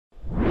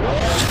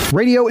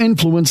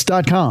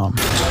radioinfluence.com.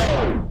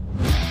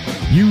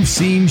 You've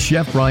seen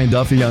Chef Brian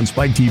Duffy on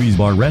Spike TV's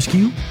Bar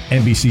Rescue,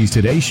 NBC's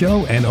Today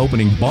Show, and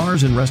opening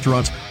bars and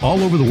restaurants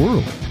all over the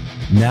world.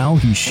 Now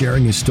he's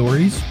sharing his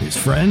stories, his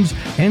friends,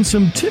 and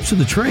some tips of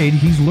the trade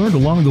he's learned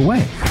along the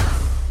way.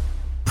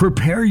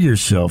 Prepare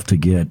yourself to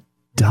get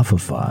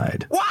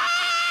Duffified. Wow!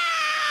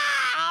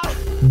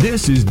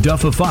 This is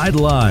Duffified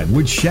Live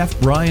with Chef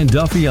Brian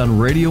Duffy on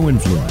Radio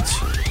Influence.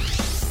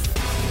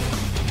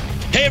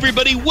 Hey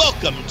everybody,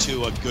 welcome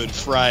to a good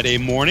Friday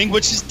morning,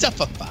 which is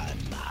Duffified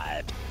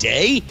Live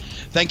Day.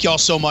 Thank you all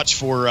so much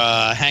for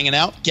hanging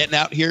out, getting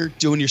out here,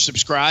 doing your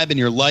subscribe and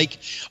your like.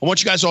 I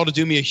want you guys all to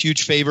do me a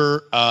huge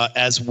favor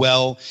as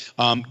well.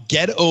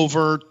 Get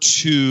over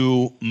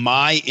to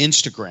my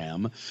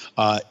Instagram.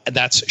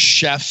 That's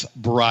Chef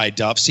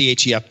Briduff,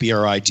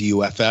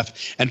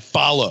 ChefBriduff, and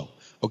follow.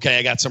 Okay,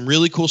 I got some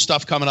really cool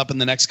stuff coming up in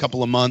the next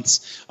couple of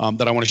months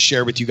that I want to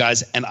share with you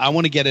guys, and I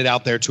want to get it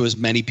out there to as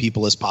many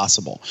people as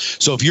possible.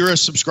 So if you're a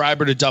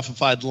subscriber to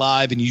Duffified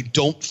Live and you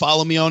don't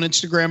follow me on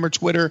Instagram or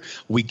Twitter,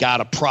 we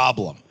got a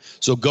problem.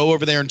 So go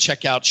over there and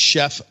check out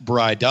Chef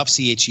Briduff,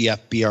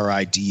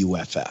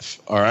 ChefBriduff.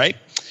 All right?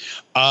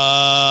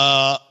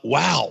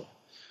 Wow.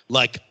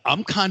 Like,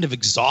 I'm kind of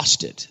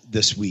exhausted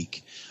this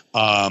week.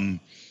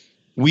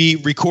 We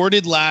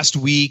recorded last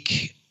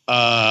week.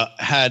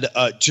 Had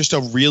just a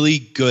really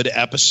good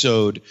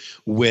episode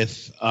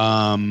with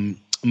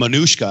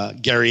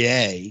Manushka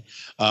Guerrier,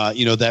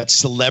 that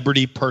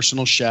celebrity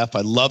personal chef.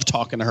 I love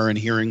talking to her and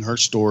hearing her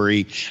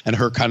story and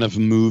her kind of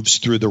moves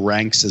through the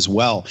ranks as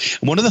well.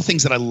 And one of the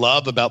things that I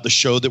love about the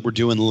show that we're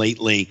doing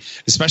lately,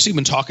 especially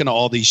when talking to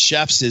all these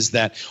chefs, is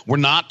that we're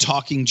not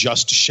talking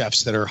just to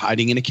chefs that are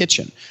hiding in a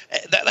kitchen.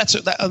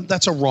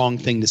 That's a wrong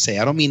thing to say.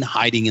 I don't mean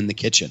hiding in the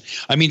kitchen.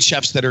 I mean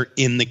chefs that are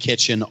in the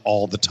kitchen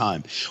all the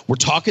time. We're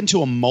talking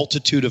to a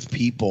multitude of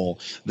people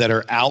that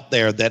are out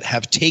there that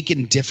have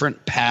taken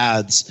different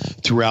paths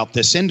throughout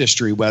this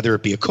industry, whether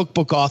it be a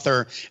cookbook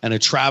author and a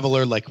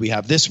traveler like we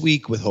have this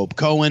week with Hope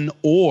Cohen,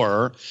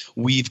 or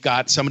we've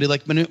got somebody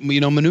like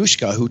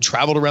Manushka, who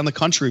traveled around the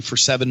country for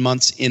 7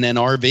 months in an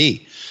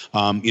RV.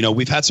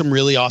 We've had some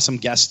really awesome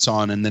guests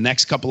on. In the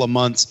next couple of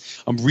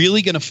months, I'm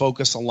really going to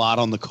focus a lot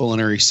on the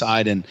culinary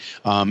side, and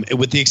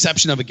with the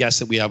exception of a guest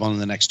that we have on in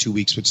the next 2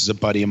 weeks, which is a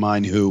buddy of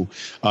mine who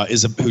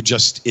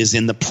just is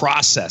in the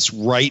process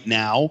right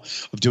now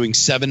of doing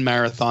 7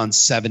 marathons,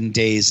 7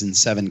 days, and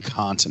 7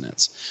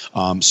 continents.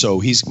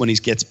 So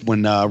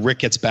when Rick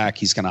gets back,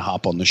 he's going to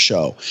hop on the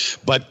show.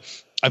 But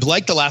I've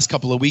liked the last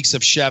couple of weeks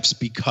of chefs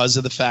because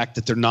of the fact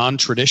that they're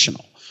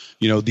non-traditional.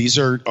 These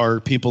are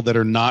people that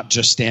are not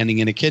just standing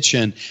in a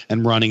kitchen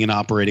and running and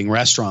operating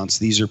restaurants.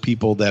 These are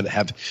people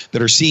that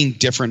are seeing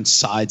different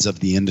sides of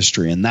the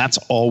industry, and that's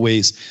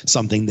always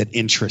something that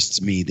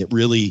interests me. That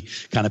really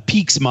kind of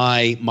piques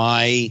my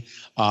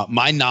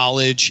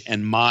knowledge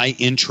and my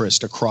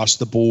interest across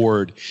the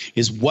board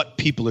is what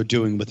people are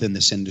doing within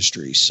this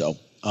industry. So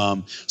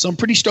I'm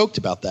pretty stoked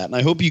about that, and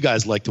I hope you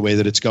guys like the way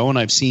that it's going.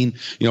 I've seen,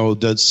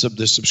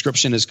 the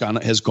subscription has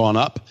gone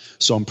up,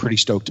 so I'm pretty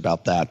stoked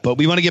about that. But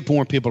we want to get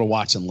more people to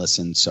watch and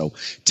listen. So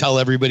tell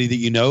everybody that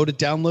you know to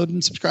download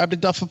and subscribe to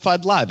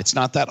Duffified Live. It's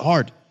not that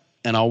hard,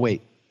 and I'll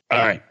wait. All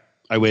right,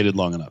 I waited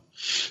long enough.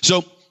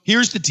 So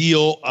here's the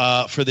deal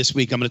for this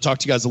week. I'm going to talk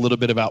to you guys a little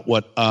bit about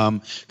what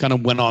kind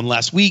of went on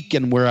last week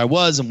and where I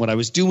was and what I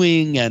was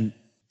doing, and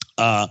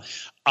I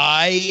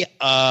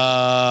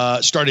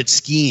started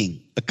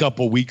skiing a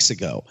couple weeks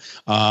ago,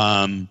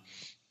 and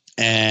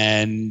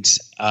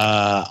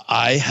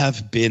I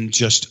have been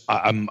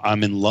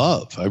I'm in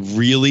love. I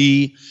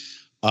really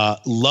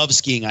love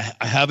skiing. I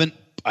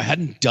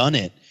hadn't done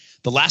it.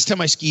 The last time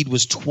I skied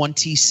was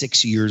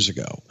 26 years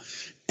ago.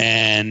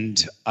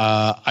 And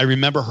I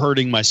remember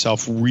hurting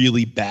myself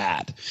really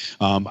bad.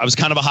 I was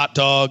kind of a hot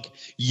dog,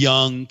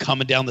 young,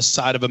 coming down the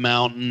side of a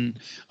mountain.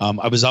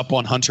 I was up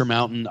on Hunter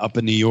Mountain up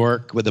in New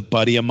York with a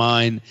buddy of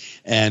mine,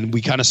 and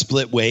we kind of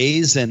split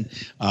ways. And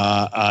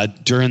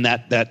during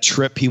that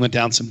trip, he went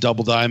down some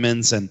double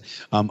diamonds, and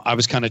I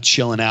was kind of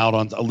chilling out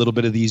on a little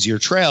bit of the easier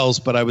trails,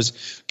 but I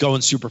was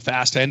going super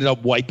fast. I ended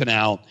up wiping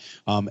out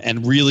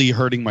and really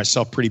hurting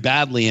myself pretty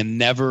badly and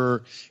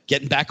never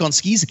getting back on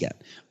skis again.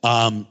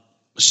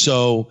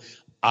 So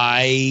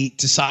I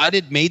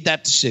made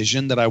that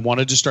decision that I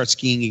wanted to start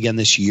skiing again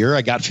this year.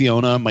 I got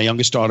Fiona, my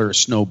youngest daughter, a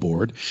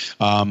snowboard.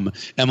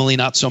 Emily,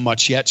 not so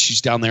much yet.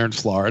 She's down there in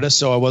Florida,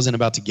 so I wasn't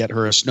about to get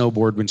her a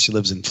snowboard when she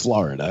lives in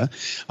Florida.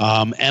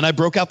 And I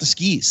broke out the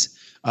skis.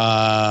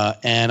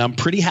 And I'm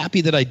pretty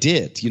happy that I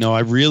did. I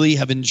really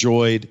have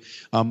enjoyed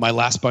my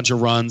last bunch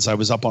of runs. I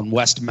was up on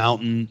West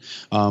Mountain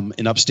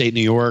in upstate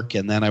New York,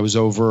 and then I was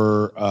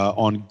over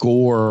on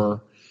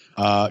Gore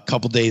a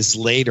couple days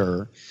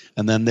later.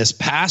 And then this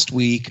past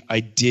week, I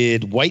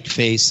did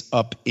Whiteface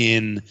up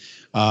in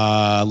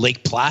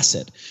Lake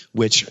Placid,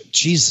 which,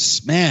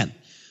 Jesus, man,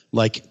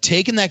 like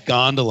taking that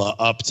gondola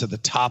up to the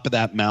top of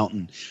that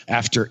mountain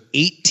after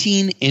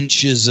 18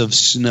 inches of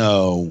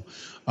snow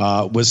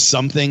was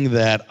something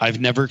that I've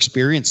never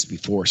experienced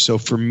before. So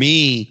for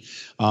me,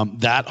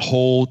 that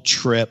whole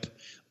trip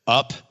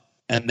up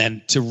and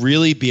then to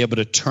really be able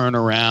to turn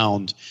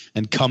around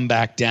and come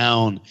back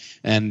down.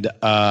 And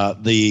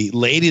the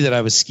lady that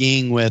I was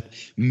skiing with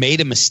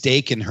made a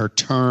mistake in her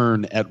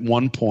turn at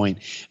one point,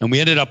 and we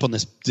ended up on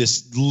this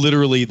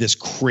literally this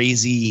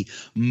crazy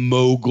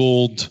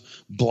moguled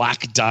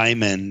black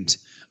diamond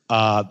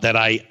that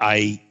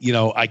I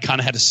kind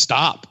of had to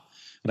stop,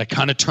 and I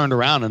kind of turned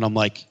around and I'm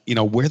like,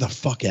 where the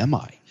fuck am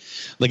I?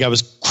 Like I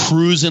was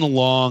cruising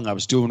along. I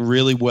was doing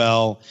really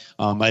well.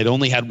 I'd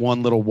only had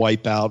one little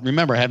wipeout.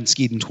 Remember, I haven't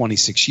skied in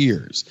 26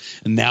 years.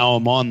 And now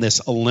I'm on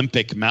this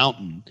Olympic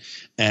mountain,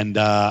 and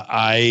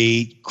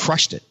I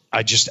crushed it.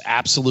 I just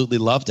absolutely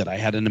loved it. I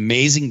had an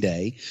amazing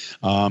day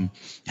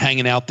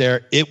hanging out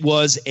there. It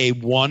was a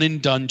one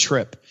and done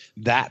trip.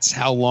 That's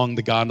how long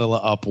the gondola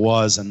up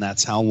was, and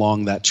that's how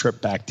long that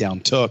trip back down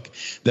took,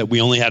 that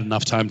we only had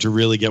enough time to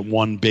really get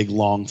one big,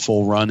 long,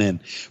 full run in.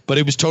 But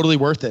it was totally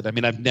worth it. I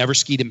mean, I've never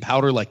skied in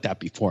powder like that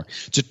before.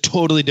 It's a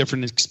totally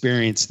different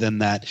experience than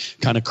that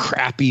kind of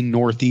crappy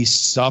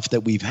Northeast stuff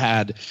that we've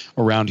had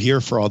around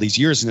here for all these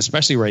years. And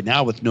especially right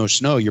now with no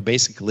snow, you're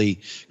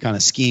basically kind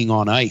of skiing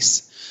on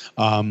ice.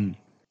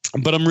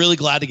 But I'm really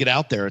glad to get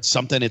out there. It's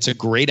a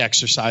great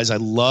exercise. I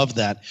love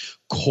that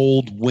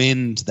cold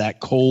wind, that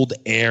cold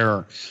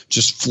air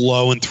just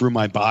flowing through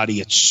my body.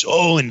 It's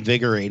so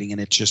invigorating, and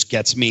it just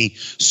gets me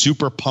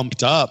super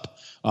pumped up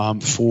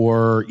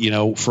for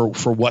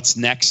what's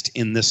next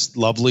in this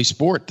lovely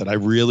sport that I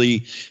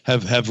really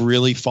have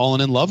really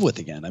fallen in love with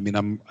again. I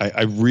mean,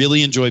 I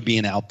really enjoy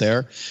being out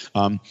there,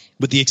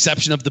 with the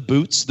exception of the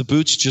boots. The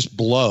boots just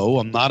blow.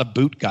 I'm not a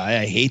boot guy.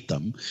 I hate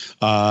them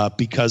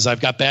because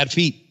I've got bad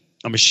feet.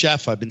 I'm a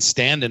chef. I've been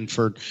standing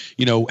for,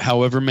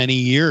 however many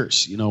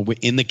years,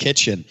 in the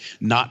kitchen,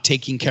 not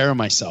taking care of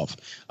myself.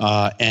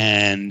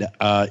 And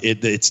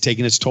it's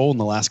taken its toll in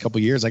the last couple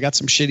of years. I got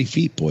some shitty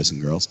feet, boys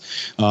and girls.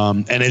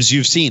 And as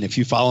you've seen, if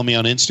you follow me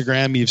on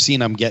Instagram, you've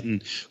seen I'm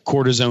getting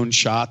cortisone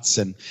shots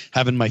and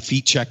having my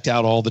feet checked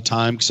out all the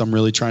time because I'm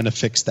really trying to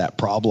fix that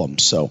problem.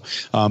 So,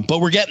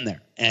 but we're getting there.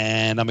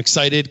 And I'm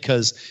excited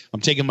because I'm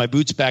taking my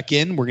boots back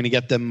in. We're going to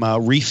get them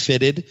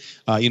refitted.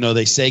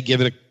 They say give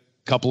it a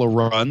couple of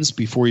runs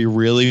before you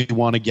really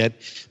want to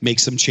make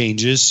some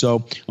changes.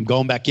 So I'm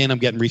going back in. I'm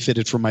getting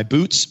refitted for my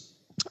boots.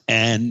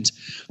 And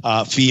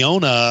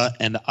Fiona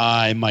and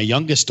I, my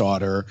youngest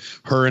daughter,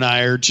 her and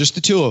I are just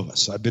the two of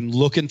us. I've been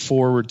looking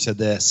forward to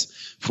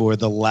this for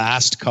the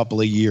last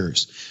couple of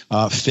years.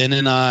 Finn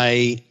and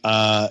I,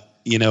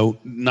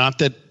 not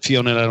that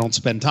Fiona and I don't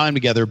spend time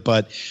together,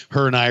 but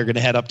her and I are going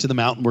to head up to the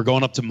mountain. We're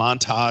going up to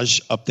Montage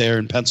up there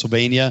in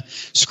Pennsylvania,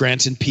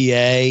 Scranton,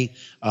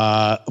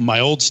 PA, my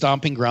old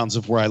stomping grounds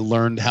of where I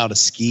learned how to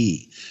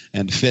ski.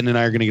 And Finn and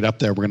I are going to get up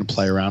there. We're going to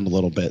play around a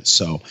little bit.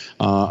 So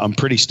I'm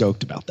pretty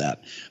stoked about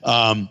that.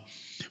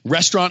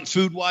 Restaurant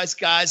food wise,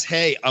 guys,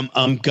 hey,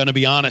 I'm going to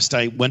be honest.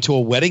 I went to a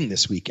wedding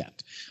this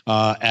weekend,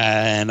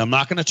 and I'm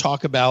not going to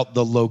talk about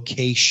the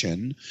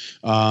location.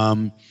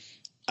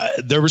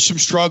 There were some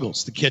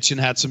struggles. The kitchen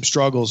had some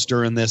struggles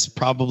during this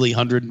probably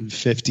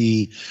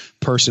 150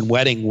 person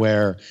wedding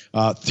where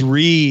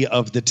 3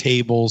 of the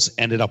tables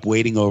ended up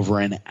waiting over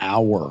an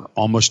hour,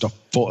 almost a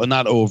full,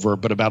 not over,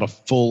 but about a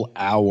full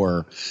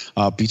hour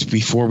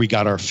before we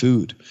got our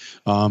food.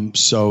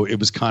 So it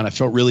was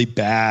felt really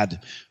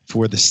bad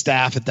for the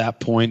staff at that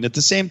point. At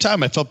the same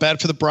time, I felt bad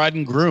for the bride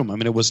and groom. I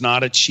mean, it was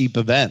not a cheap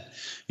event,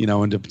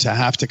 and to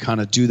have to kind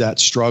of do that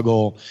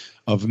struggle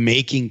of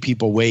making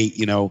people wait,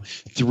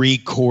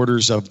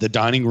 3/4 of the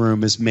dining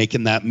room is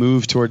making that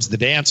move towards the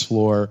dance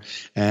floor,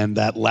 and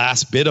that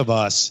last bit of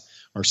us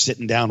are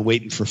sitting down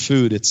waiting for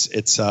food.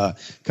 It's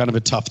kind of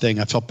a tough thing.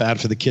 I felt bad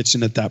for the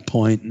kitchen at that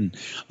point, and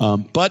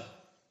but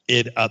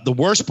the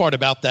worst part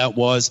about that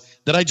was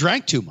that I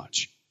drank too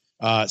much.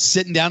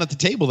 Sitting down at the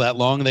table that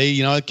long,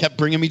 they kept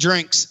bringing me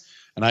drinks.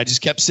 And I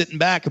just kept sitting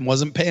back and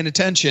wasn't paying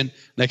attention.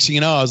 Next thing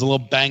you know, I was a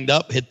little banged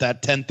up, hit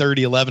that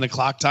 10:30, 11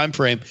 o'clock time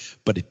frame,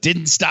 but it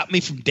didn't stop me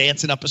from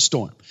dancing up a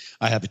storm.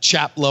 I have a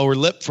chapped lower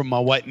lip from my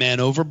white man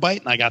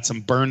overbite, and I got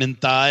some burning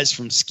thighs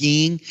from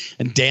skiing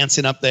and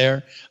dancing up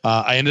there.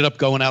 I ended up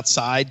going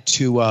outside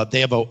to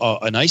they have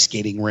an ice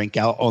skating rink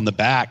out on the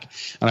back,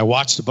 and I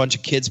watched a bunch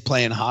of kids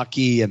playing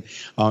hockey, and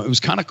it was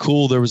kind of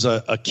cool. There was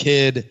a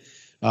kid,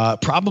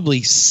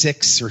 probably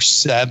 6 or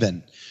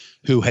 7,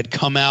 who had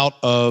come out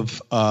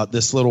of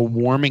this little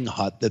warming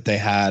hut that they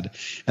had.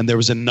 And there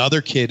was another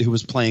kid who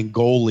was playing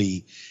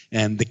goalie.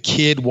 And the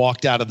kid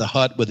walked out of the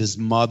hut with his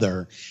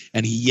mother.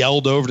 And he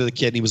yelled over to the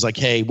kid. And he was like,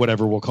 hey,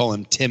 whatever, we'll call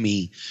him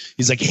Timmy.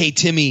 He's like, hey,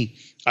 Timmy,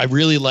 I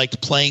really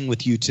liked playing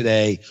with you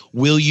today.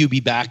 Will you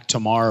be back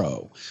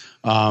tomorrow?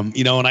 And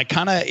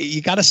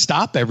you got to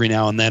stop every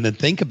now and then and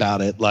think about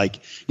it.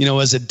 Like,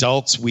 as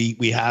adults,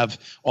 we have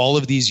all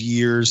of these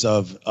years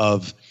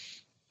of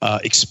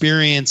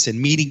experience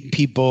and meeting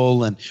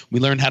people, and we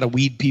learn how to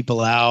weed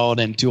people out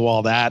and do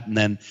all that. And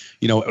then,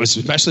 it was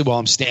especially while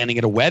I'm standing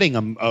at a wedding,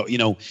 I'm,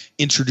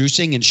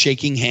 introducing and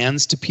shaking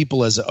hands to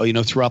people as,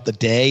 throughout the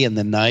day and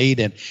the night,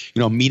 and,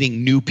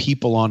 meeting new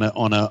people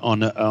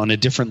on a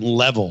different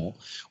level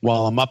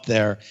while I'm up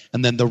there.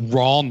 And then the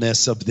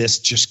rawness of this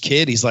just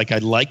kid, he's like, I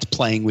liked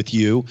playing with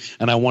you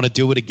and I want to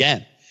do it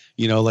again.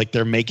 Like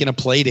they're making a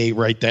play date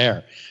right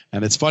there.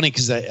 And it's funny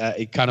because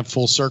it kind of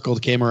full circle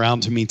came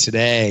around to me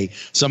today.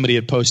 Somebody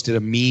had posted a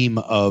meme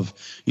of,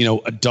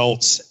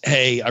 adults,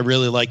 hey, I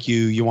really like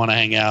you. You want to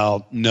hang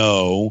out?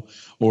 No.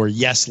 Or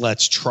yes,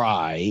 let's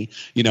try.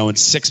 And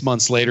 6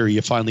 months later,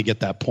 you finally get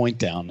that point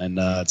down. And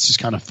it's just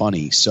kind of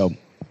funny. So,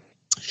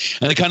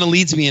 and it kind of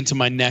leads me into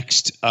my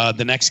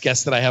the next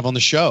guest that I have on the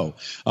show.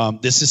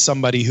 This is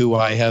somebody who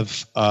I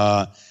have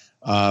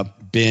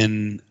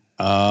been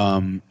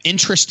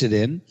interested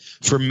in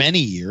for many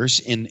years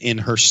in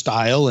her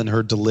style and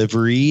her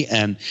delivery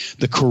and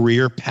the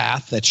career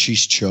path that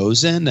she's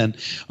chosen.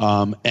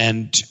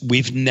 And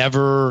we've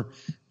never,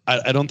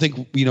 I don't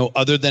think,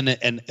 other than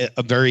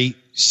a very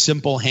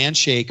simple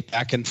handshake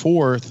back and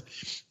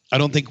forth, I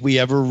don't think we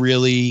ever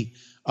really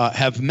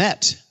have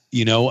met.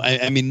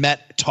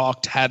 Met,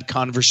 talked, had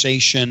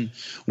conversation,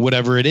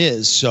 whatever it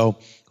is. So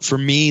for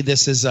me,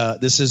 this is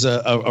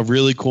a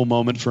really cool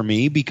moment for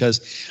me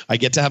because I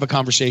get to have a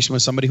conversation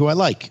with somebody who I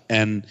like,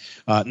 and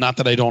not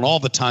that I don't all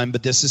the time,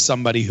 but this is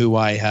somebody who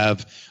I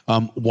have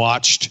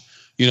watched,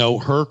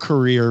 her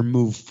career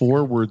move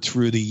forward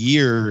through the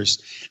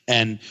years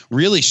and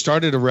really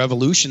started a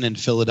revolution in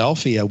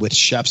Philadelphia with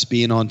chefs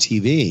being on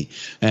TV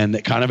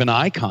and kind of an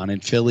icon in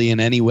Philly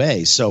in any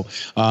way. So,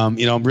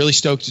 I'm really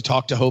stoked to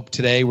talk to Hope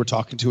today. We're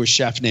talking to a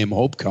chef named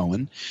Hope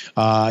Cohen.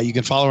 You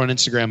can follow her on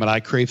Instagram at I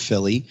Crave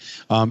Philly.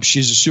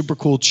 She's a super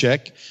cool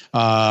chick,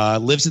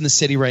 lives in the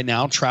city right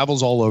now,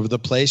 travels all over the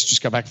place,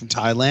 just got back from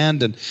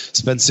Thailand and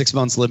spent 6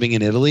 months living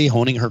in Italy,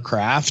 honing her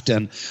craft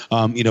and,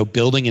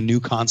 building a new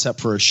concept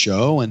for a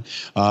show. And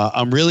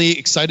I'm really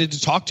excited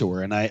to talk to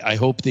her, and I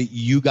hope that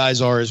you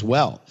guys are as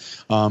well.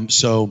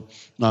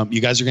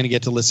 You guys are going to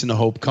get to listen to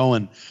Hope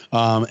Cohen.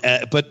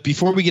 But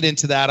before we get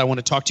into that, I want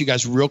to talk to you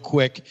guys real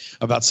quick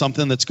about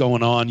something that's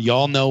going on.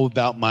 Y'all know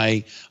about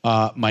my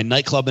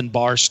nightclub and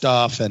bar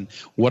stuff and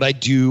what I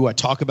do. I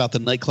talk about the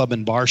nightclub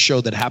and bar show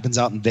that happens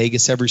out in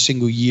Vegas every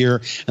single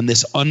year, and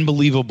this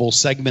unbelievable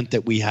segment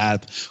that we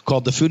have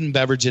called the Food and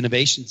Beverage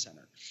Innovation Center,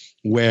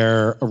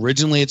 where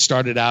originally it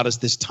started out as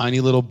this tiny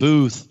little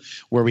booth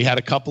where we had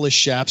a couple of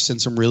chefs and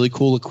some really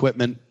cool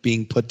equipment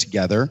being put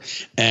together.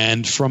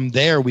 And from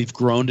there, we've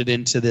grown it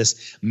into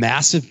this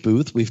massive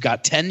booth. We've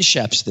got 10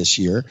 chefs this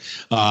year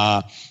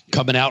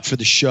coming out for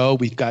the show.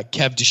 We've got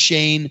Kev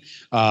Deshane.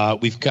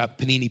 We've got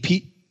Panini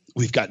Pete.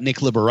 We've got Nick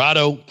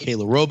Liberato,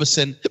 Kayla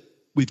Robeson.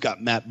 We've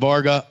got Matt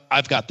Varga.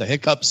 I've got the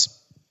Hiccups.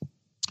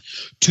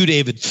 To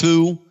David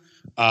Fu,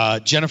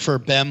 Jennifer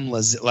Bem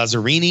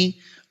Lazzarini.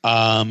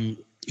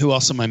 Who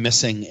else am I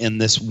missing in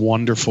this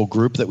wonderful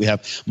group that we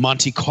have?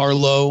 Monte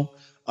Carlo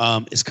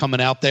is coming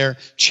out there.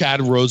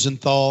 Chad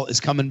Rosenthal is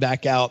coming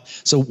back out.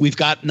 So we've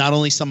got not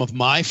only some of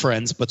my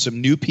friends, but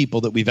some new people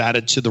that we've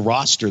added to the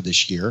roster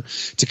this year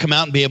to come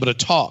out and be able to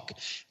talk.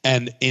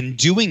 And in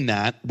doing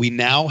that, we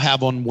now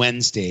have on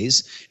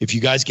Wednesdays, if you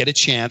guys get a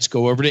chance,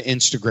 go over to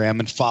Instagram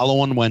and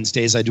follow on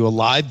Wednesdays. I do a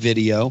live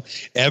video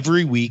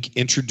every week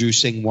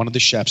introducing one of the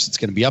chefs that's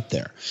going to be up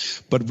there.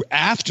 But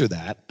after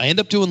that, I end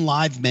up doing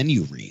live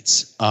menu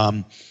reads.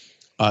 A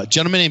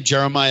gentleman named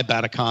Jeremiah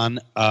Batacon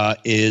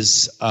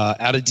is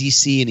out of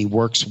D.C., and he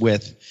works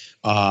with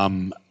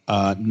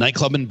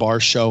Nightclub and Bar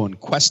Show and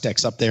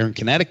Questex up there in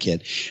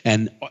Connecticut.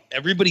 And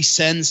everybody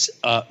sends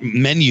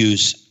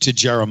menus to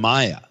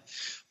Jeremiah.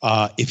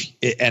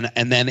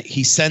 And then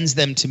he sends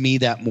them to me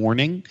that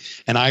morning,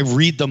 and I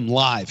read them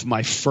live.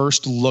 My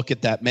first look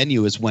at that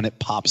menu is when it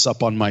pops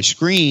up on my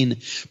screen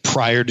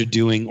prior to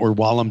doing or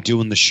while I'm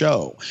doing the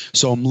show.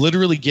 So I'm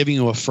literally giving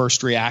you a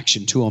first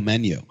reaction to a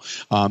menu.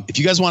 If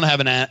you guys want to have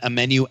a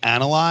menu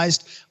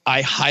analyzed,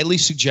 I highly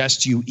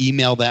suggest you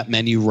email that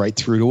menu right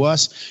through to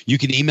us. You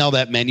can email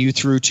that menu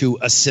through to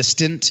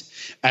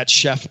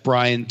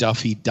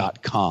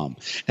assistant@chefbrianduffy.com,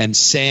 and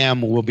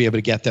Sam will be able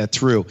to get that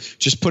through.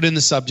 Just put in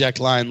the subject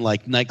line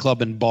like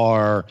nightclub and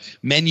bar,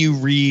 menu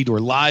read, or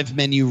live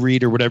menu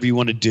read, or whatever you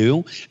want to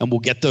do, and we'll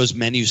get those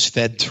menus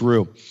fed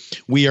through.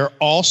 We are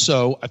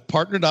also, I've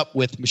partnered up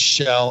with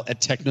Michelle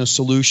at Techno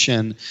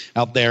Solution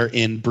out there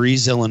in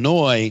Breeze,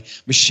 Illinois.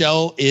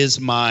 Michelle is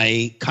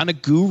my kind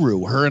of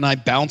guru. Her and I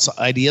bounce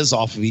ideas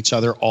off of each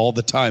other all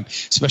the time,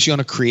 especially on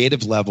a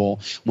creative level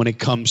when it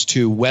comes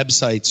to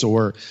websites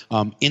or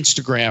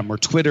Instagram or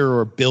Twitter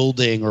or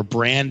building or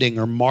branding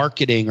or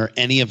marketing or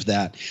any of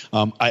that.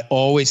 I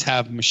always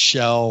have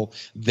Michelle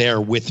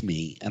there with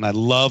me, and I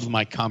love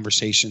my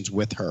conversations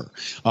with her.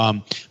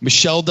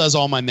 Michelle does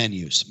all my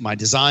menus, my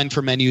design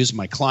for menus,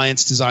 my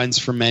clients' designs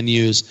for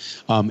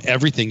menus,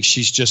 everything.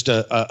 She's just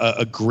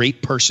a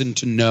great person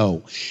to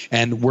know.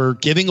 And we're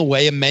giving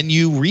away a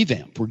menu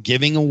revamp. We're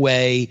giving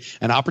away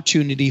an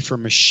opportunity opportunity for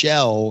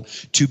Michelle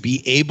to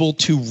be able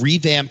to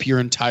revamp your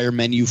entire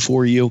menu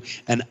for you,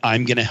 and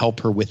I'm going to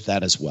help her with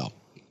that as well,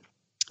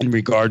 in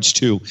regards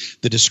to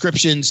the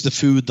descriptions, the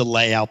food, the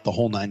layout, the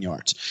whole 9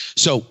 yards.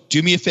 So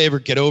do me a favor,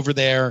 get over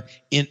there,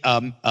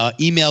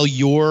 email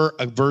your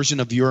version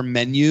of your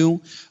menu,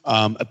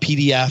 a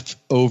PDF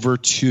over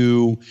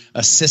to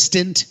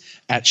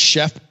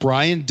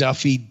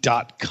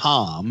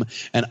assistant@chefbrianduffy.com,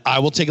 and I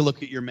will take a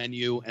look at your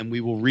menu and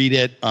we will read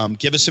it.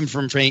 Give us some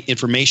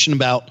information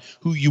about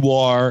who you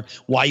are,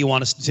 why you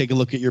want us to take a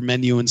look at your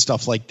menu and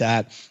stuff like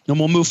that, and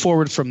we'll move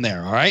forward from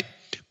there, all right?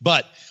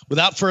 But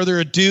without further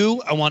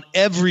ado, I want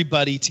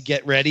everybody to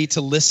get ready to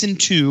listen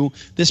to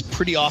this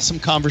pretty awesome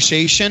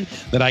conversation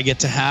that I get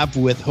to have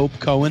with Hope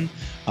Cohen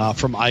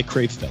from I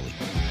Crave Philly.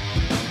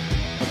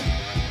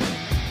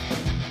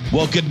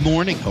 Well, good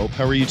morning, Hope.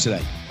 How are you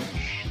today?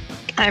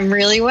 I'm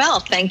really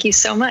well. Thank you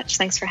so much.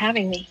 Thanks for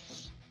having me.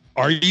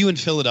 Are you in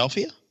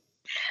Philadelphia?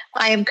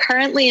 I am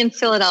currently in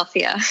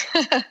Philadelphia.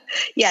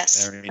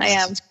 Yes, Very nice. I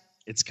am.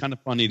 It's kind of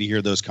funny to hear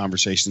those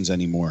conversations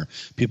anymore.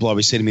 People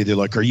always say to me, they're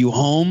like, "Are you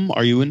home?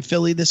 Are you in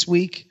Philly this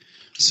week?"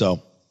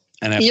 So,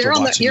 and after You're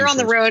on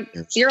the road.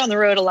 years, You're on the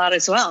road a lot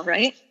as well,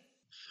 right?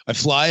 I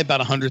fly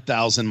about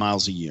 100,000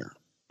 miles a year.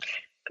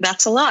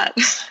 That's a lot.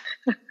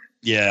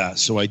 Yeah,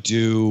 so I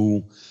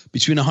do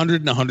between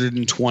 100 and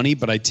 120,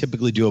 but I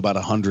typically do about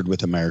 100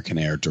 with American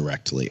Air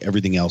directly.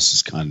 Everything else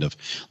is kind of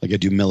like I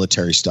do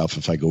military stuff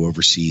if I go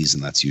overseas,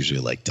 and that's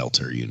usually like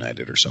Delta or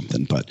United or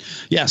something. But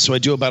yeah, so I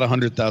do about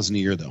 100,000 a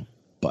year though.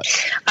 But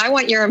I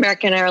want your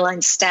American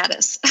Airlines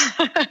status.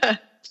 oh,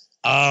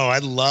 I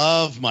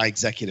love my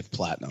executive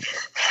platinum.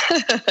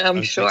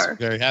 I'm sure.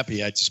 Very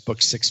happy. I just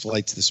booked 6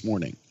 flights this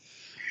morning.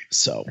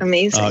 So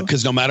amazing.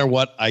 Because no matter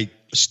what, I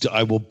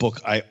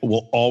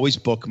will always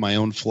book my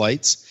own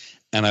flights,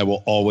 and I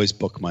will always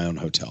book my own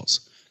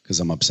hotels because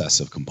I'm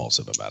obsessive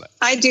compulsive about it.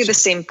 I do the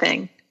same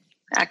thing,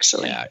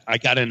 actually. Yeah, I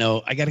got to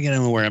know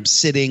where I'm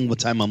sitting, what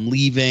time I'm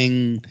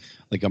leaving.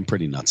 Like, I'm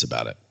pretty nuts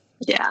about it.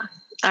 Yeah.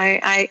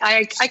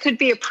 I could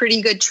be a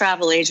pretty good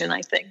travel agent,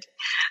 I think.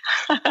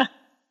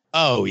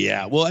 Oh,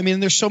 yeah. Well, I mean,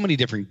 there's so many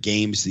different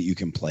games that you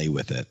can play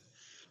with it.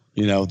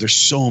 You know, there's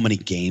so many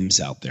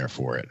games out there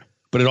for it.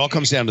 But it all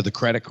comes down to the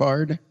credit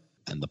card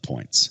and the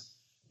points.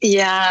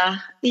 Yeah.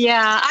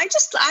 I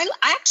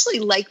actually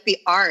like the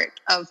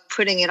art of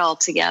putting it all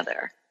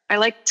together. I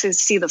like to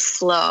see the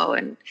flow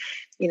and,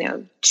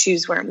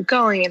 choose where I'm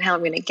going and how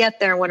I'm going to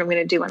get there and what I'm going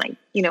to do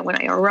when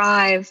I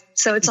arrive.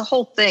 So it's a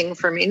whole thing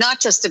for me,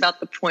 not just about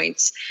the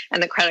points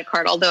and the credit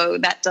card, although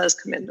that does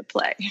come into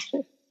play.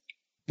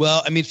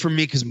 Well, I mean, for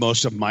me, because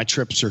most of my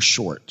trips are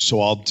short. So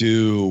I'll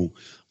do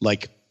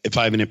if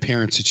I have an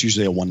appearance, it's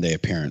usually a 1-day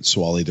appearance.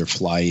 So I'll either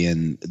fly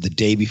in the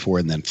day before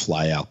and then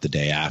fly out the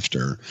day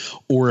after.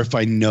 Or if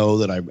I know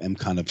that I am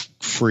kind of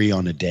free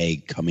on a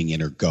day coming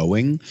in or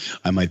going,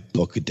 I might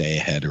book a day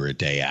ahead or a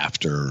day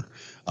after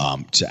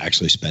to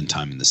actually spend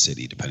time in the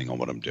city, depending on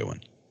what I'm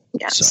doing.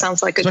 Yeah, so,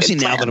 sounds like a good plan.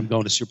 Especially now that I'm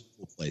going to super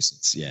cool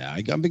places. Yeah,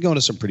 I've been going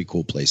to some pretty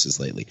cool places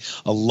lately.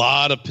 A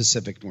lot of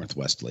Pacific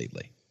Northwest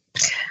lately.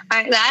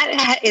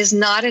 That is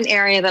not an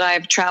area that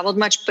I've traveled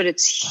much, but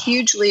it's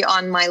hugely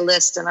on my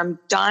list, and I'm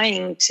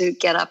dying to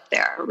get up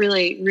there.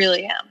 Really,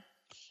 really am.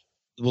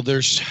 Well,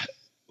 there's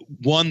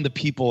the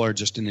people are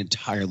just an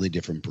entirely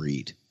different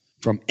breed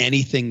from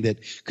anything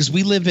because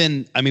we live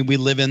in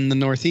the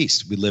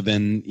Northeast. We live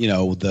in,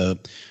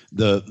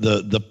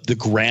 the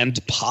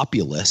grand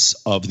populace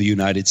of the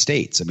United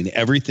States. I mean,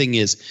 everything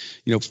is,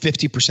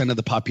 50% of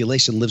the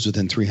population lives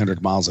within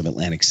 300 miles of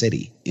Atlantic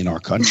City in our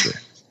country.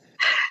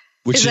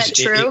 Which is that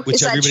true? Which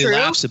is everybody true?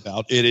 Laughs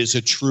about. It is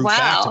a true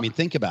fact. I mean,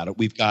 think about it.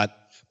 We've got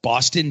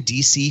Boston,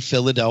 D.C.,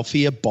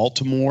 Philadelphia,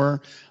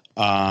 Baltimore,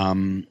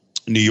 New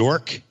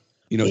York.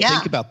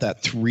 Think about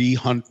that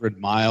 300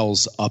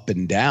 miles up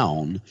and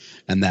down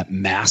and that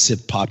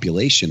massive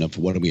population of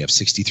what do we have,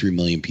 63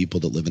 million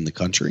people that live in the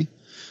country,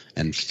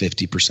 and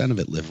 50% of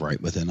it live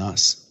right within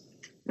us.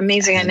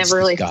 Amazing. I never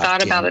really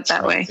thought about it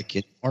that way.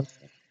 Yeah. Well,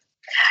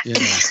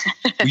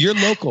 you're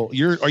local.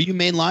 Are you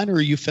mainline or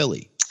are you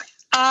Philly?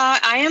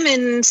 I am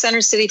in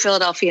Center City,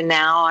 Philadelphia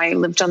now. I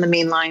lived on the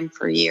main line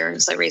for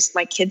years. I raised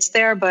my kids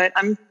there, but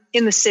I'm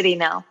in the city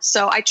now.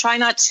 So I try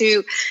not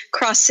to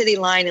cross city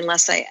line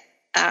unless I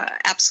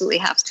absolutely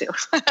have to.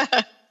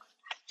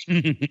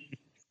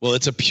 Well,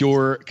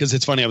 because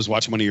it's funny. I was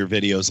watching one of your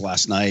videos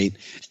last night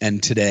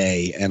and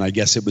today, and I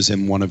guess it was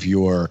in the one where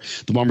you were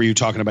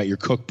talking about your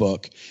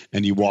cookbook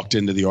and you walked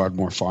into the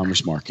Ardmore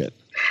Farmers Market.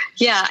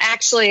 Yeah,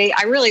 actually,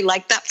 I really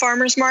like that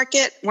farmer's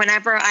market.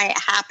 Whenever I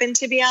happen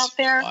to be out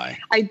there,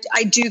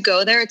 I do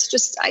go there. It's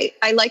just,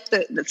 I like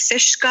the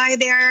fish guy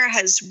there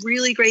has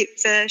really great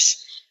fish.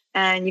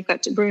 And you've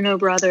got Bruno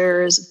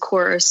Brothers, of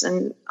course.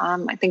 And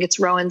I think it's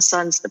Rowan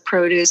Sons, the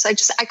produce.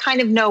 I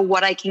kind of know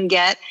what I can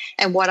get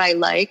and what I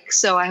like.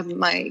 So I have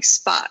my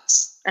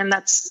spots. And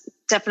that's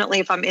definitely,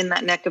 if I'm in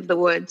that neck of the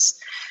woods,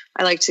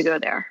 I like to go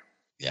there.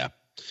 Yeah.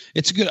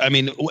 It's a good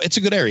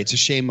area. It's a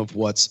shame of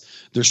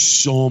there's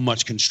so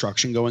much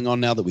construction going on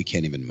now that we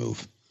can't even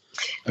move.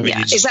 I mean,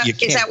 is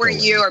that where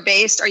you are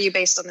based? Are you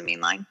based on the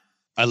main line?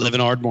 I live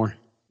in Ardmore.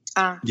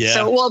 Yeah.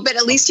 So, but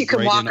at least you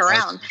can walk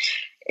around.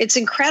 It's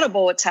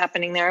incredible what's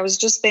happening there. I was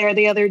just there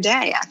the other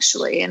day,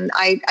 actually, and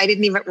I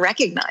didn't even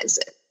recognize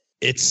it.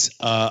 It's,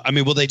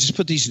 they just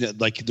put these,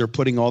 like they're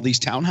putting all these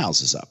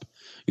townhouses up.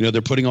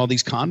 They're putting all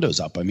these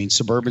condos up. I mean,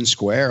 Suburban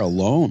Square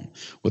alone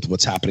with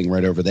what's happening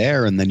right over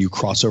there. And then you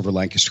cross over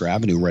Lancaster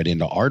Avenue right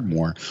into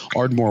Ardmore.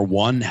 Ardmore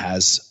 1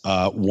 has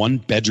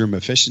 1-bedroom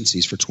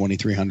efficiencies for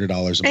 $2,300 a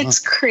month. It's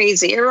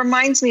crazy. It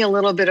reminds me a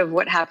little bit of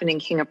what happened in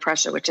King of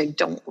Prussia, which I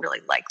don't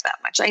really like that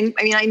much.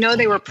 I know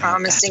they were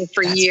promising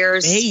for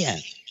years.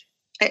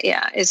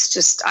 Yeah, it's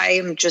just, I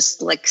am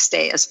just like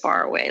stay as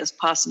far away as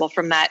possible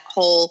from that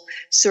whole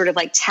sort of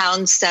like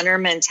town center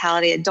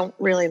mentality. I don't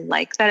really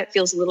like that. It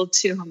feels a little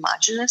too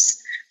homogenous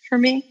for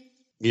me.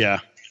 Yeah.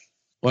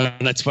 Well,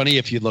 and it's funny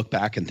if you look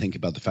back and think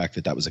about the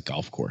fact that was a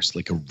golf course,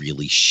 like a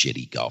really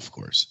shitty golf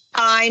course.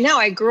 I know.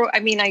 I grew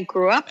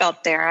up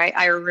out there.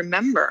 I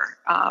remember.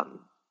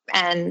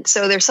 And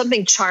so there's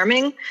something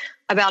charming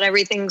about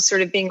everything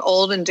sort of being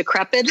old and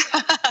decrepit,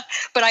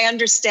 but I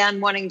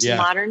understand wanting to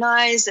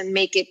modernize and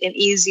make it an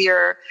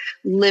easier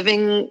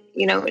living,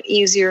 an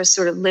easier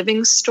sort of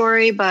living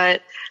story,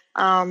 but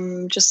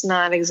just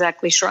not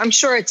exactly sure. I'm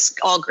sure it's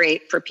all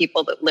great for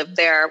people that live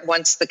there.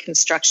 Once the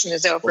construction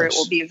is over, it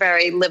will be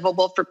very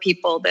livable for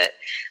people that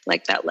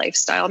like that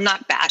lifestyle. I'm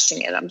not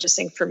bashing it. I'm just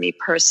saying for me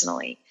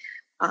personally,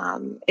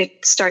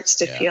 it starts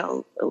to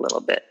feel a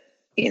little bit,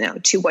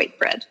 too white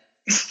bread.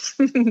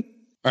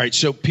 All right,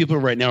 so people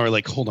right now are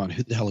like, hold on,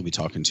 who the hell are we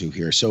talking to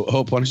here? So,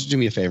 Hope, why don't you do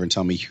me a favor and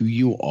tell me who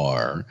you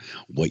are,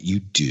 what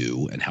you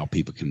do, and how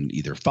people can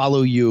either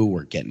follow you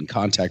or get in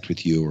contact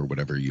with you or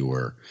whatever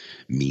your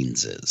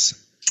means is.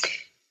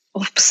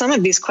 Well, some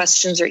of these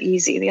questions are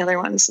easy. The other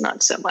ones,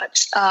 not so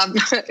much.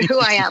 Who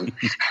I am,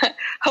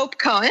 Hope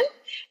Cohen.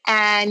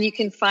 And you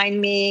can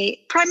find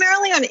me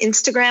primarily on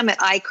Instagram at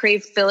I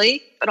Crave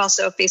Philly, but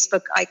also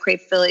Facebook, I Crave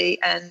Philly,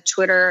 and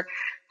Twitter,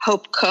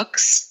 Hope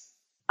Cooks.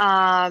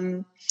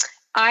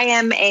 I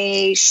am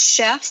a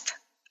chef.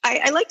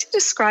 I like to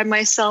describe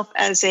myself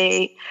as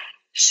a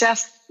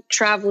chef,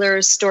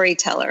 traveler,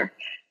 storyteller.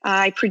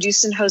 I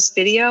produce and host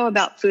video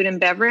about food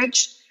and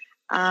beverage.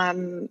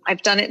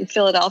 I've done it in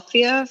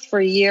Philadelphia for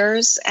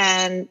years,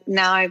 and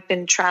now I've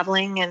been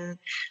traveling, and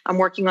I'm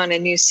working on a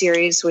new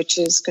series, which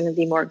is going to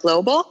be more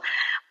global.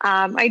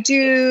 I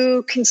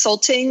do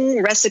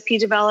consulting, recipe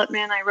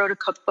development. I wrote a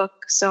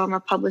cookbook, so I'm a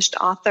published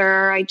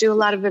author. I do a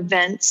lot of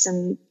events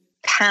and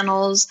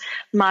panels,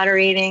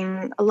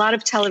 moderating, a lot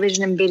of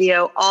television and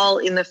video, all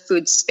in the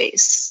food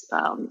space.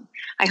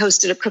 I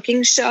hosted a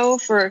cooking show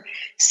for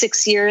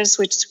 6 years,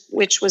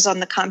 which was on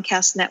the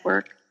Comcast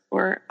network,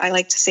 or I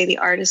like to say the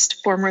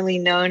artist formerly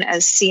known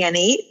as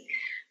CN8.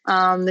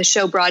 The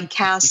show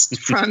broadcast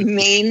from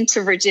Maine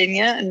to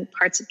Virginia and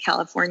parts of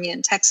California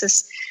and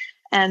Texas.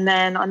 And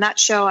then on that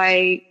show,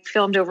 I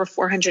filmed over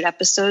 400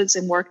 episodes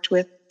and worked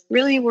with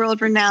really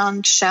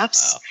world-renowned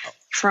chefs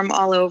from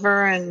all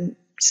over. And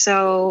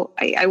so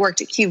I worked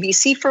at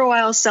QVC for a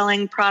while,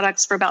 selling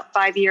products for about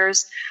 5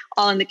 years,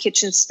 all in the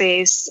kitchen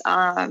space.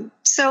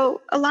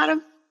 So a lot of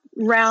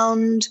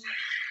round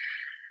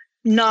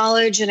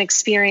knowledge and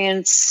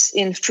experience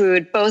in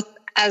food, both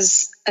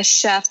as a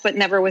chef, but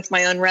never with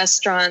my own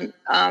restaurant,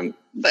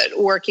 but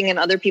working in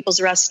other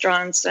people's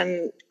restaurants,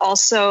 and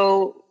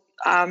also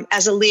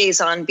as a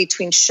liaison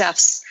between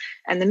chefs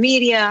and the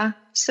media.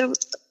 So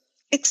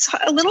it's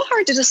a little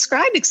hard to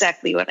describe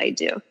exactly what I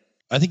do.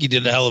 I think you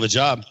did a hell of a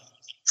job.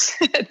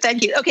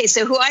 Thank you. Okay,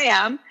 so who I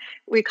am,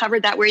 we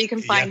covered that, where you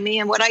can find me,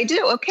 and what I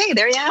do. Okay,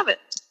 there you have it.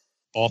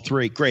 All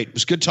three. Great. It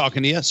was good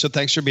talking to you. So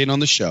thanks for being on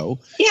the show.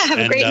 Yeah, have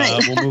a great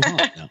night. We'll move on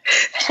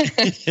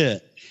now.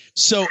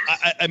 So,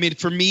 I mean,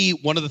 for me,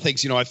 one of the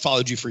things, I've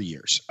followed you for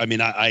years. I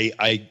mean,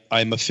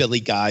 I'm a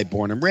Philly guy,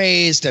 born and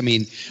raised. I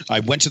mean,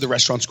 I went to the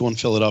restaurant school in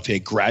Philadelphia. I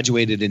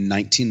graduated in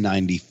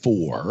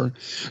 1994.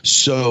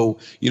 So,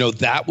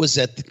 that was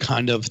at the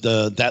kind of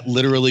that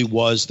literally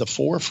was the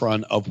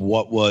forefront of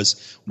what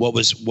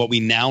we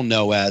now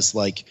know as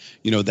like,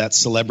 that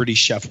celebrity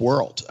chef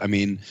world. I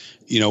mean,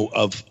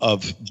 of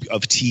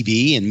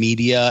TV and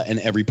media and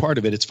every part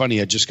of it. It's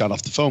funny. I just got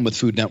off the phone with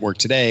Food Network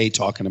today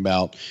talking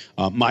about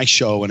my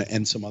show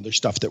and some other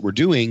stuff that we're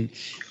doing.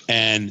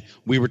 And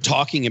we were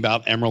talking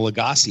about Emeril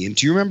Lagasse. And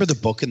do you remember The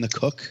Book and the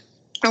Cook?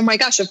 Oh my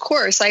gosh, of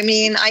course. I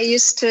mean, I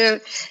used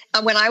to,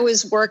 when I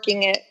worked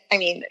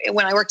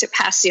at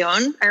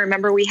Passion, I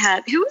remember we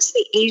had, who was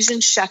the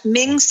Asian chef?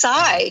 Ming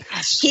Tsai.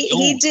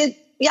 He did.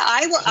 Yeah,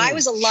 I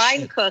was a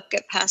line cook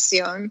at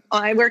Passion.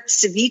 I worked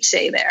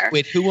ceviche there.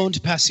 Wait, who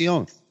owned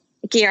Passion?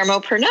 Guillermo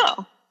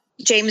Pernot,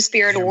 James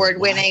Beard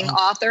Award-winning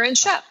author and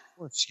chef. Of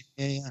course,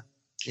 yeah.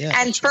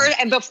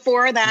 And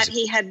before that,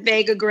 he had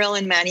Vega Grill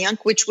in Manayunk,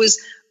 which was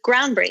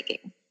groundbreaking.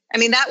 I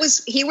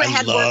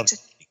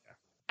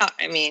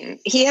mean,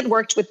 he had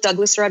worked with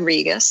Douglas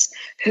Rodriguez,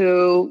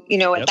 who,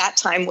 at that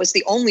time was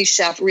the only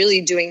chef really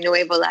doing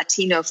Nuevo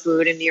Latino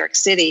food in New York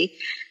City.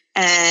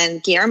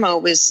 And Guillermo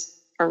was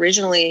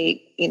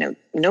originally,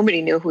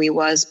 nobody knew who he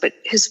was, but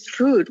his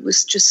food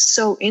was just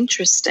so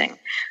interesting.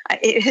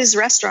 His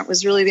restaurant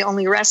was really the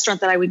only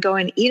restaurant that I would go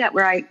and eat at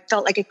where I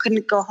felt like I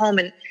couldn't go home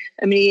and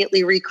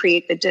immediately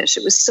recreate the dish.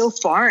 It was so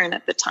foreign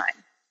at the time.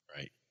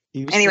 Right.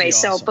 Anyway,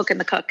 so Book and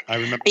the Cook. I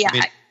remember.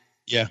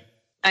 Yeah.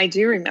 I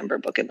do remember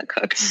Book and the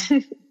Cook.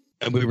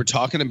 And we were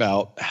talking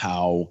about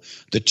how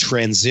the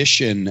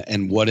transition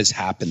and what has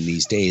happened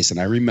these days. And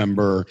I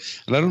remember,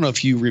 and I don't know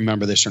if you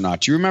remember this or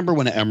not. Do you remember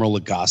when Emeril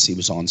Lagasse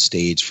was on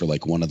stage for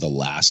like one of the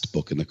last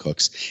Book and the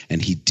Cooks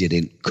and he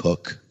didn't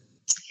cook?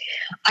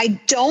 I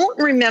don't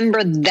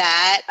remember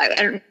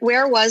that.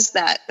 Where was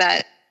that?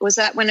 Was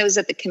that when it was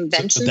at the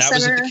convention center? That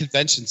was at the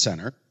convention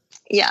center.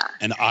 Yeah.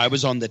 And I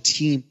was on the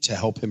team to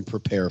help him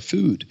prepare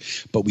food.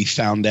 But we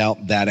found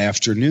out that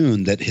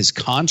afternoon that his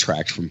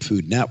contract from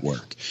Food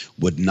Network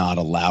would not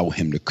allow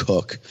him to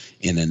cook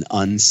in an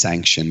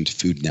unsanctioned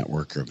Food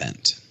Network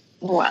event.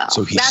 Wow.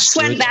 So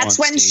that's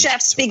when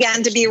chefs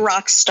began to be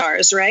rock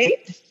stars, right?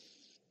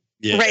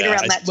 Yeah, right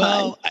around that time.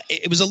 Well,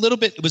 it was a little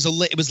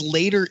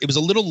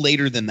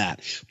later than that.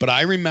 But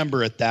I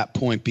remember at that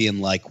point being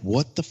like,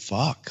 what the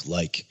fuck?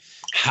 Like,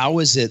 how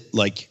is it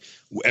like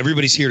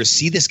everybody's here to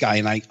see this guy?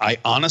 And I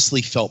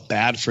honestly felt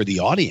bad for the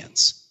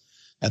audience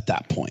at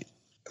that point.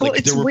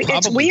 Like there were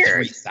probably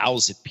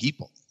 3,000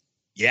 people.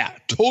 Yeah,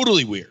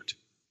 totally weird.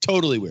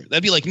 Totally weird.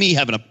 That'd be like me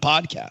having a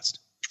podcast,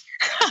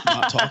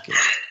 not talking.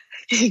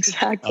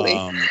 Exactly.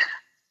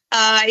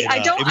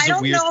 I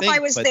don't know if I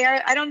was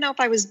there. I don't know if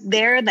I was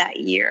there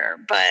that year,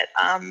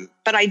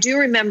 but I do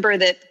remember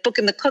that Book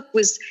and the Cook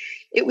was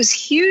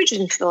huge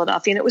in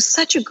Philadelphia, and it was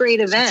such a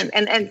great event.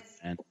 And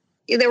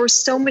there were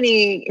so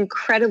many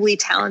incredibly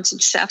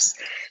talented chefs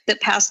that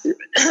passed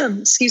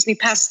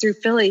through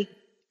Philly.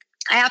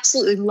 I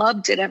absolutely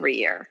loved it every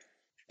year.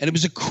 And it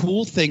was a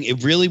cool thing.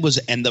 It really was.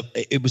 And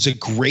it was a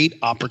great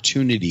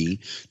opportunity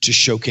to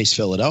showcase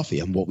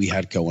Philadelphia and what we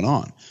had going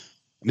on.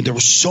 I mean, there were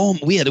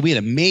we had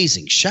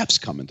amazing chefs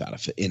coming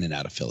in and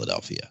out of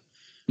Philadelphia.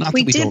 Not that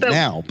we don't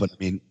now, but I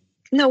mean.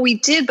 No, we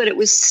did, but it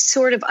was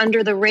sort of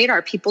under the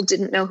radar. People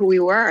didn't know who we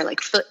were. Like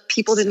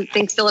people didn't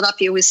think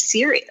Philadelphia was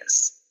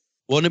serious.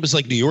 Well, and it was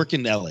like New York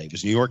and LA. It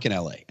was New York and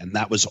LA. And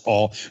that was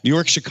all New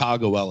York,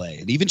 Chicago, LA.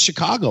 And even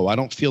Chicago, I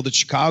don't feel that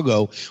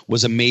Chicago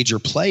was a major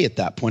play at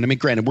that point. I mean,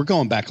 granted, we're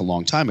going back a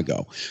long time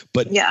ago,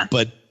 but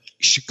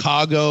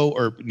Chicago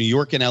or New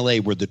York and LA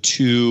were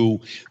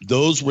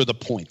those were the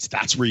points.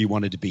 That's where you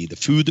wanted to be. The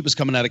food that was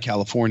coming out of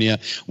California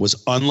was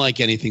unlike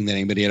anything that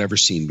anybody had ever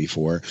seen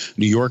before.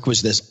 New York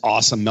was this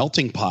awesome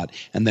melting pot.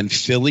 And then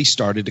Philly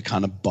started to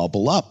kind of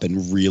bubble up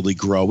and really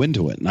grow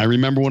into it. And I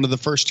remember one of the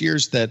first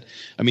years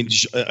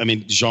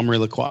Jean-Marie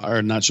Lacroix,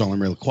 or not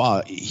Jean-Marie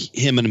Lacroix,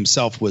 him and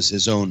himself was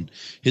his own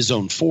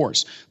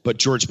force. But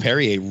George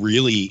Perrier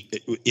really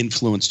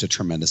influenced a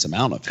tremendous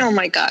amount of it. Oh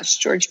my gosh,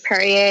 George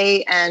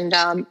Perrier and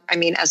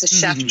as a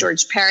chef,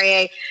 George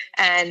Perrier,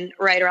 and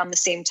right around the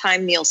same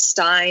time, Neil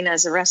Stein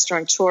as a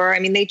restaurateur. I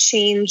mean, they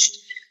changed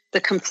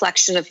the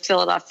complexion of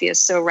Philadelphia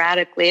so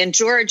radically. And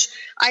George,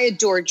 I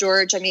adore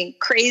George. I mean,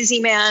 crazy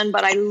man,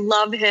 but I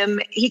love him.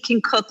 He can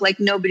cook like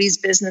nobody's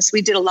business.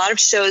 We did a lot of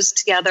shows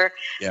together,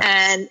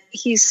 and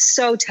he's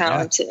so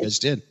talented. Yeah, you guys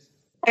did.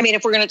 I mean,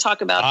 if we're going to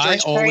talk about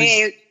George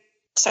Perrier,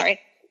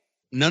 sorry.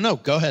 No,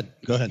 go ahead.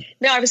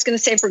 No, I was going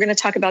to say, if we're going to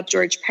talk about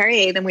George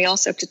Perrier, then we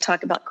also have to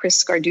talk about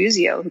Chris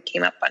Scarduzio, who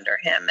came up under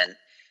him. And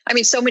I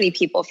mean, so many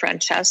people,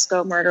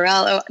 Francesco,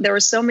 Martorello, there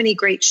were so many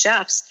great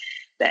chefs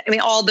that,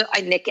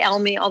 Nick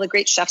Elmy, all the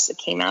great chefs that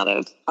came out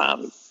of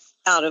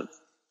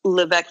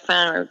Le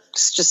Bec-Fin are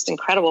just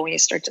incredible when you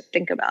start to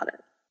think about it.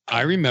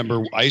 I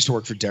remember I used to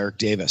work for Derek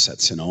Davis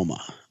at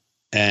Sonoma.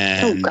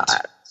 And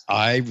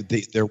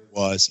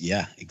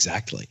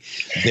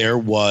there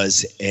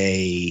was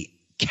a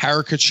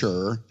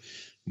caricature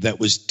that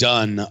was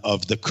done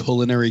of the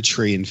culinary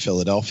tree in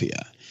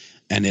Philadelphia,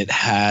 and it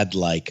had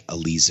like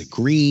Eliza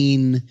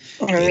Green,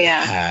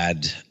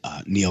 had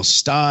Neil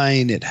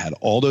Stein, it had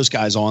all those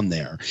guys on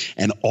there,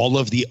 and all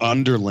of the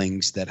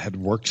underlings that had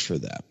worked for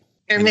them.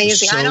 They're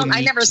amazing.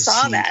 I never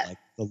saw that. Like,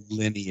 the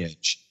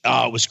lineage.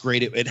 Oh, it was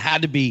great. It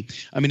had to be.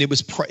 I mean, it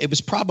was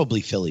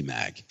probably Philly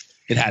Mag.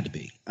 It had to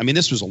be. I mean,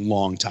 this was a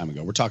long time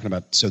ago. We're talking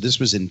about. So this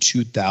was in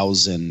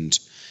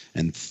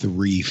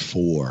 2003,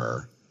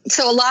 4.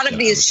 So a lot of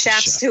these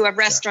chefs who have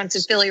restaurants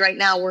in Philly right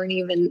now weren't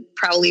even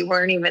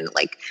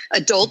like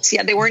adults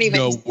yet. They weren't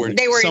even.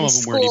 They were in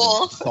school. Weren't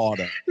even thought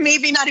of.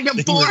 Maybe not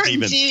even born.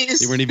 Jeez,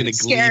 they weren't even a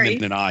gleam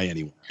in an eye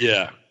anymore.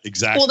 Yeah,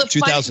 exactly. Well,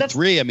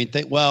 2003.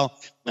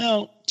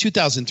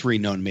 2003.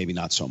 No, maybe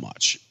not so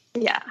much.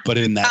 Yeah, but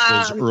in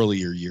those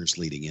earlier years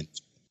leading in.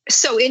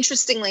 So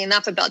interestingly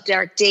enough, about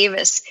Derek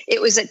Davis,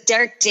 it was at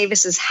Derek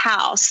Davis's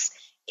house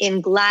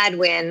in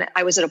Gladwin.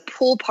 I was at a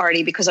pool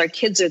party because our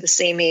kids are the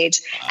same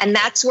age. Wow. And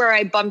that's where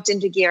I bumped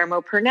into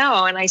Guillermo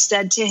Pernell. And I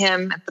said to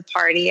him at the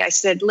party, I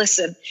said,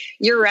 listen,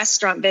 your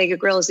restaurant, Vega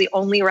Grill, is the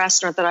only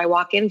restaurant that I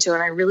walk into.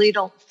 And I really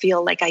don't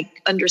feel like I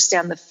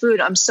understand the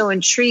food. I'm so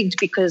intrigued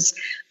because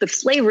the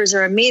flavors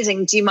are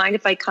amazing. Do you mind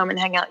if I come and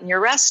hang out in your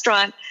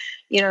restaurant?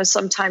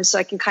 sometimes so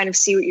I can kind of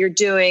see what you're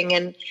doing.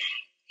 And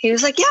he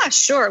was like, yeah,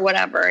 sure,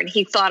 whatever. And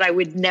he thought I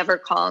would never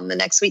call him. The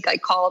next week I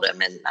called him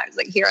and I was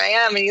like, here I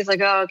am. And he's like,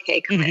 oh,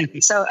 okay, come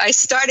in. So I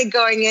started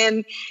going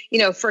in,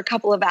 for a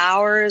couple of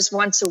hours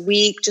once a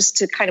week just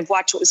to kind of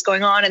watch what was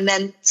going on. And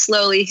then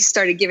slowly he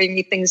started giving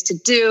me things to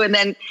do. And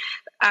then,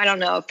 I don't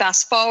know,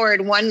 fast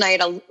forward, one night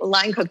a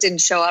line cook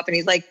didn't show up and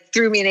he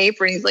threw me an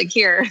apron. He's like,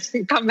 here,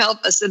 come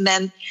help us. And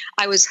then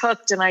I was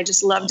hooked and I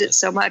just loved it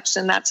so much.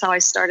 And that's how I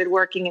started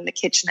working in the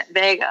kitchen at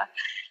Vega.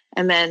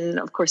 And then,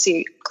 of course,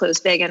 he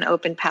closed Vega and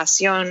opened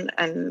Pasión,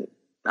 and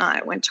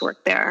I went to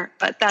work there.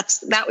 But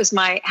that was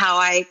how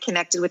I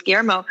connected with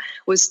Guillermo,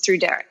 was through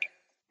Derek.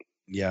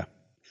 Yeah.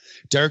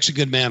 Derek's a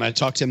good man. I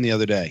talked to him the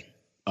other day.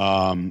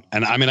 And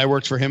I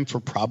worked for him for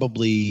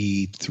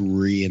probably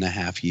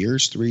 3.5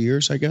 years, 3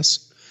 years, I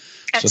guess.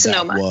 At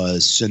Sonoma. That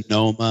was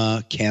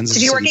Sonoma, Kansas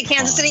City. Did you work at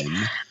Kansas City?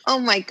 Oh,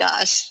 my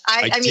gosh.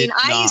 I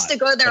used to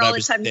go there all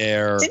the time.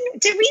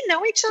 Did we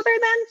know each other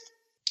then?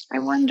 I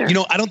wonder.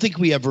 I don't think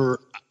we ever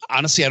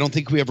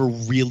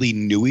really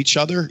knew each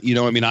other.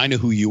 I know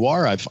who you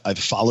are. I've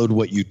followed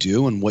what you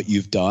do and what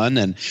you've done.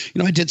 And,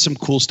 I did some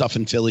cool stuff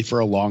in Philly for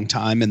a long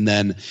time. And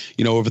then,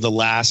 over the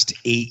last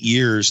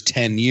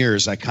 10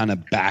 years, I kind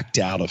of backed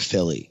out of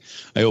Philly.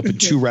 I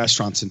opened 2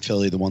 restaurants in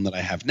Philly, the one that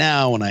I have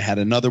now. And I had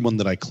another one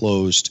that I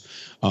closed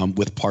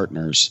with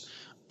partners.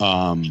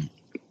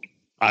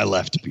 I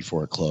left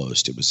before it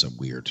closed. It was a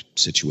weird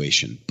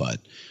situation,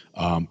 but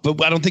I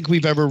don't think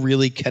we've ever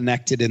really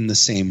connected in the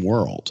same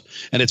world.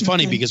 And it's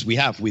funny because we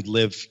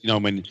live,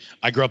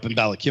 I grew up in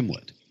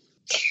Ballackinwood.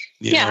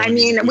 We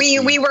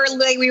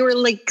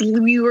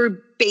were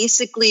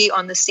basically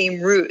on the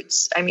same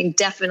routes.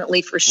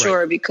 Definitely for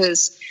sure, right.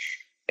 Because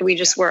we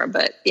just were,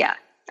 but yeah.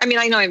 I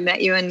know I've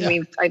met you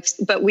and I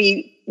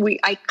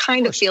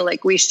kind of feel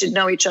like we should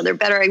know each other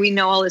better. We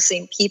know all the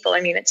same people.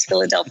 It's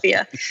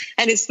Philadelphia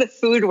and it's the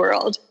food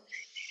world.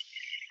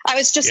 I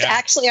was just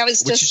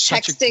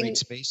texting.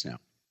 Space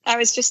now. I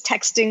was just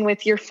texting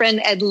with your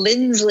friend Ed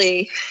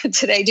Lindsley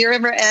today. Do you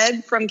remember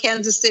Ed from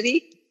Kansas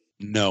City?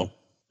 No.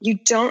 You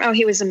don't? Oh,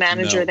 he was a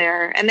manager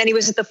there, and then he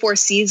was at the Four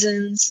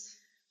Seasons.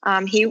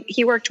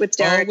 He worked with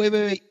Derek. Oh,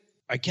 wait.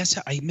 I guess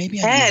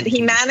Ed.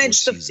 He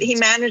managed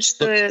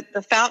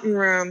the fountain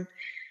room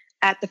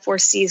at the Four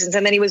Seasons,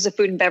 and then he was a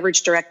food and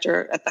beverage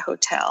director at the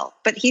hotel.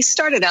 But he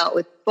started out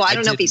with. Well, I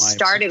don't know if he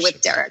started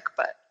with Derek,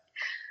 but.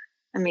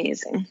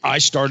 Amazing. I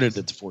started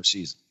at the Four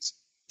Seasons.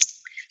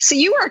 So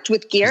you worked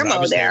with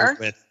Guillermo there?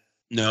 I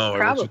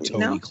worked with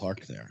Tony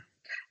Clark there.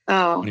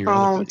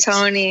 Oh,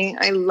 Tony.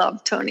 I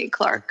love Tony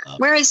Clark.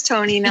 Where is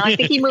Tony now? I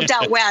think he moved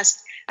out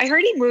west. I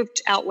heard he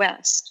moved out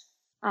west.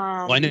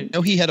 I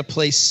know he had a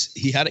place.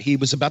 He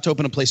was about to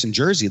open a place in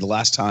Jersey the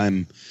last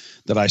time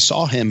that I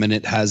saw him, and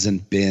it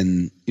hasn't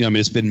been,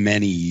 it's been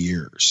many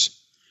years.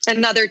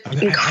 Another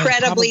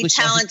incredibly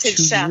talented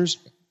chef. Years.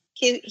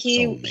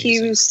 He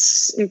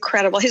was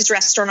incredible. His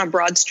restaurant on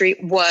Broad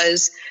Street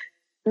was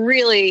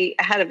really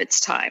ahead of its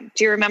time.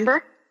 Do you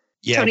remember?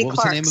 Yeah. Tony what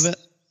Clark's. Was the name of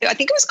it? I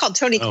think it was called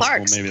Tony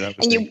Clark's. Well, maybe that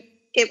was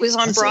it was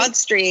on Broad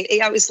Street.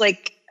 It was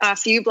like a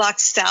few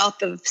blocks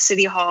south of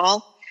City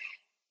Hall.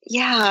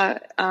 Yeah.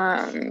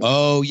 Yeah.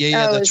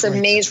 It was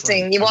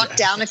amazing. Right. You walked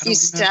down a few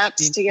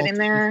steps to get in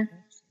there.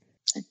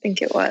 I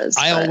think it was.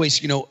 I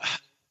always,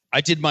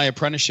 I did my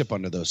apprenticeship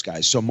under those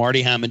guys. So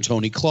Marty Hammond,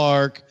 Tony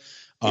Clark.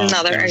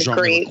 Another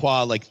great.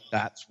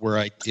 That's where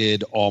I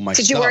did all my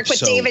stuff. Did you work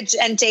with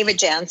David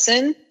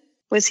Jansen?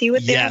 Was he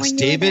with there when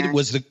you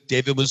were there?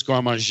 David was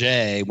Garde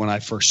Manger when I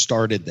first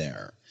started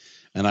there.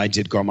 And I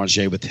did Garde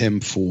Manger with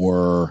him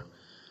for,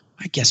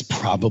 I guess,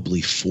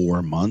 probably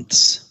 4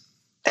 months.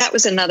 That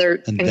was another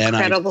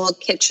incredible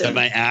kitchen. And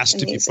I asked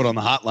to be put on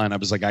the hotline. I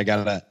was like,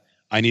 I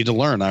need to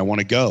learn. I want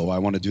to go. I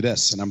want to do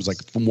this. And I was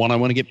like, from one, I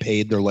want to get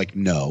paid. They're like,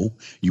 no,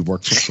 you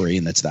work for free.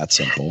 And that's that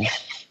simple.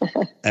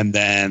 And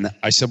then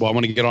I said, well, I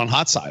want to get on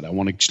hot side. I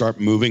want to start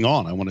moving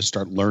on. I want to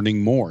start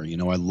learning more.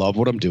 I love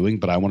what I'm doing,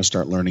 but I want to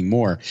start learning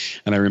more.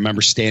 And I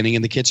remember standing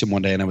in the kitchen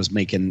one day and I was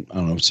making,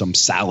 some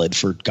salad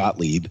for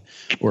Gottlieb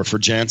or for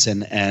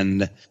Jansen.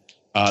 And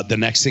the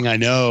next thing I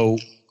know,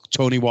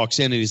 Tony walks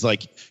in and he's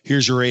like,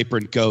 here's your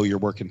apron. Go. You're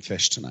working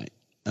fish tonight.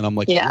 And I'm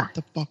like, What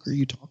the fuck are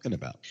you talking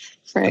about?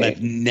 Right. And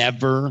I've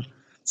never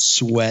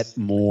sweat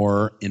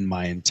more in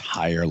my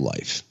entire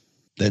life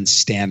than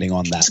standing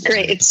on that. It's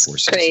great.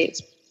 It's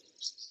great.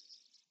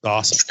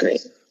 Awesome. It's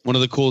great. One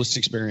of the coolest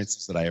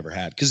experiences that I ever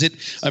had. Because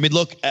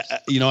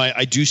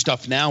I do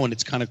stuff now and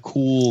it's kind of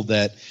cool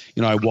that,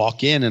 I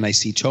walk in and I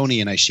see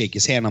Tony and I shake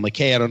his hand. I'm like,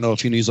 hey, I don't know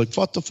if you know. He's like,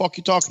 what the fuck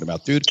you talking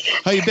about, dude?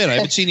 How you been? I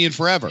haven't seen you in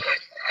forever.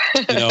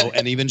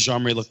 And even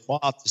Jean-Marie Lacroix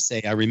to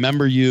say, I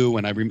remember you.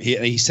 And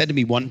he said to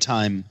me one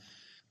time,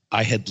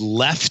 I had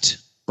left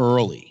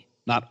early,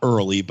 not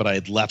early, but I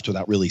had left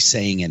without really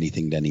saying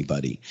anything to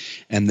anybody.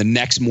 And the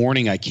next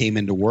morning I came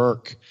into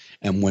work.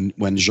 And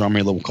when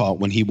Jean-Marie Lacroix,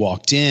 when he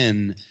walked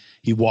in,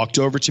 he walked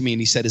over to me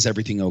and he said, is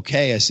everything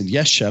okay? I said,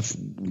 yes, chef.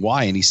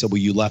 Why? And he said, well,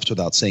 you left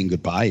without saying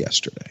goodbye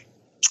yesterday.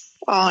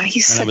 Oh,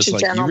 he's such a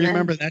gentleman. You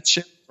remember that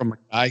shit from a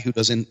guy who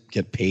doesn't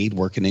get paid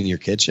working in your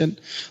kitchen.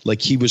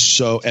 Like he was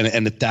so,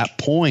 and at that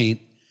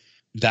point,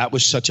 that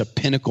was such a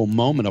pinnacle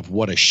moment of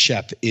what a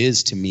chef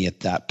is to me at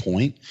that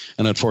point.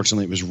 And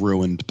unfortunately, it was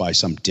ruined by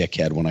some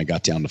dickhead when I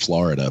got down to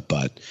Florida.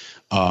 But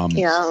to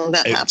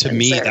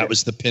me, that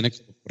was the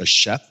pinnacle of what a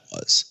chef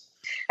was.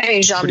 I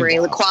mean, Jean-Marie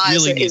Lacroix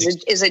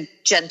is a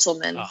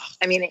gentleman.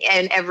 I mean,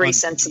 in every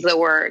sense of the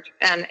word,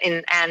 and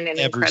an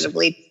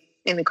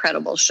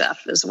incredible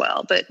chef as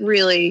well. But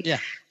really,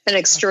 an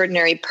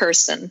extraordinary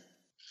person.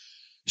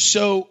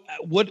 So,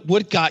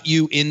 what got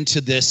you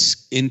into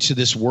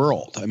this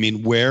world? I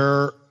mean,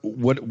 what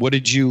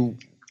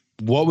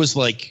was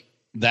like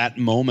that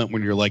moment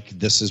when you're like,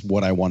 this is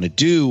what I want to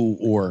do?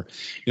 Or,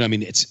 I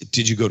mean,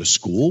 did you go to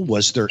school?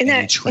 Was there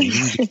any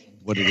training?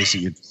 What it is that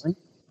you're doing?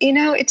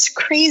 It's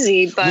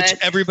crazy, but which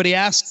everybody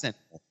asks it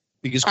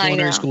because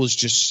culinary school is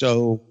just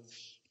so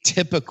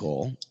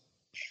typical.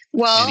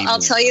 Well, anymore. I'll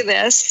tell you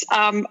this.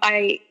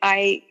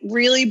 I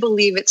really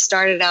believe it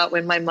started out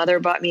when my mother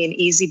bought me an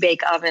Easy Bake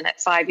oven at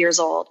 5 years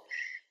old.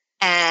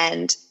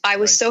 And I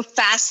was so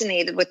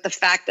fascinated with the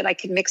fact that I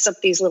could mix up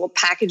these little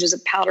packages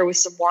of powder with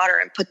some water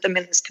and put them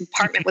in this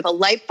compartment with a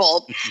light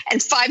bulb.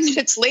 And 5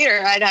 minutes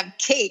later, I'd have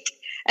cake.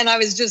 And I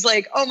was just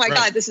like, oh my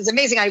God, this is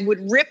amazing. I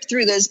would rip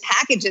through those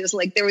packages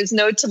like there was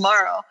no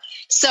tomorrow.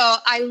 So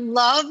I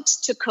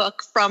loved to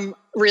cook from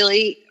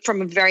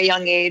a very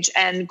young age.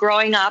 And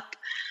growing up,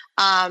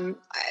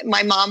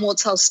 my mom will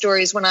tell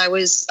stories when I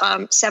was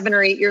 7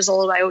 or 8 years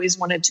old. I always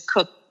wanted to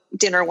cook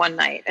dinner one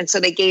night. And so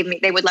they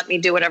would let me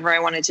do whatever I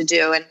wanted to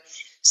do. And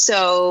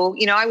so,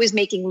 I was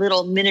making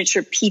little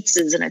miniature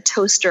pizzas in a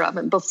toaster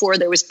oven before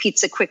there was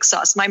pizza quick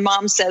sauce. My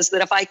mom says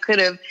that if I could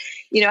have,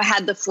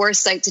 had the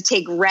foresight to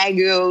take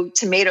ragu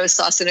tomato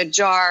sauce in a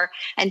jar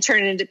and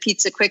turn it into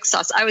pizza quick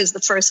sauce, I was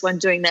the first one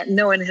doing that.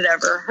 No one had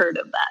ever heard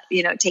of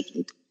that,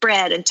 taking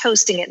bread and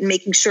toasting it and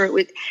making sure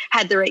it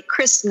had the right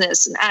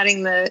crispness and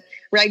adding the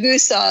ragu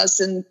sauce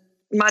and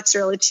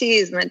mozzarella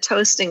cheese and then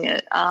toasting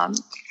it.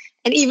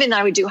 And even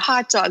I would do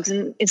hot dogs,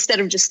 and instead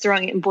of just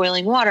throwing it in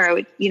boiling water, I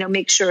would,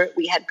 make sure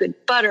we had good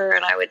butter,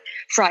 and I would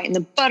fry it in the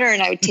butter,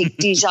 and I would take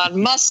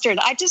Dijon mustard.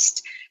 I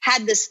just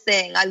had this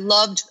thing. I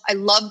loved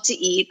to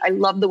eat. I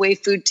loved the way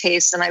food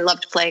tastes, and I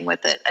loved playing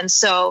with it. And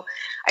so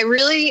I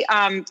really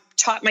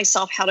taught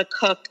myself how to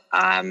cook.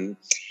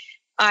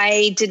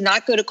 I did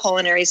not go to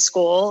culinary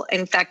school.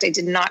 In fact, I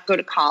did not go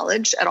to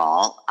college at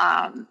all.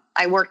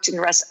 I've worked in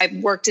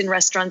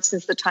restaurants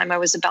since the time I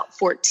was about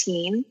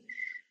 14.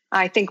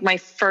 I think my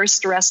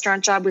first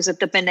restaurant job was at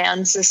the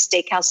Bonanza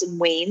Steakhouse in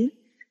Wayne,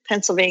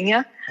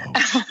 Pennsylvania.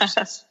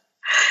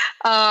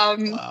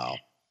 Wow.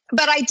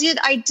 But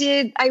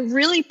I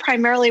really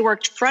primarily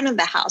worked front of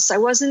the house. I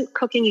wasn't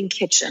cooking in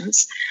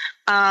kitchens.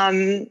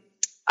 I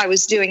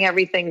was doing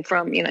everything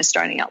from,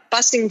 starting out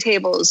bussing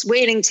tables,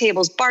 waiting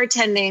tables,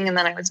 bartending, and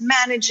then I was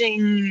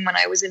managing. When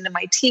I was into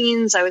my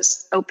teens, I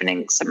was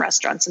opening some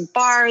restaurants and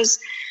bars.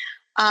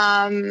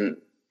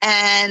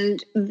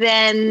 And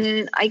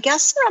then I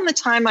guess around the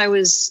time I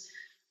was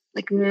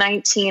like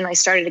 19, I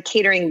started a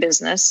catering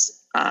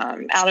business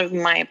out of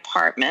my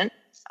apartment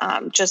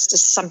just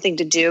as something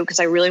to do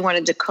because I really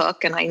wanted to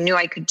cook and I knew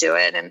I could do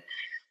it. And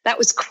that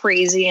was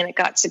crazy and it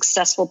got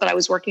successful, but I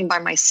was working by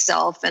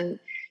myself and,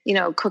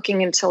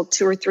 cooking until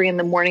 2 or 3 in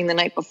the morning the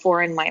night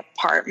before in my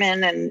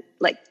apartment and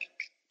like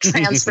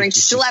transferring,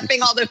 schlepping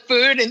all the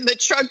food in the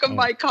trunk of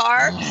my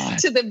car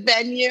to the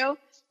venue.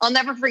 I'll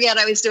never forget,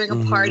 I was doing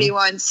a party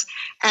once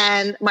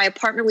and my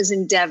apartment was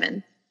in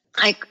Devon.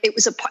 It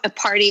was a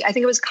party. I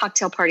think it was a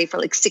cocktail party for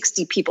like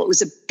 60 people. It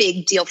was a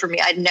big deal for me.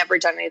 I'd never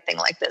done anything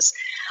like this.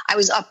 I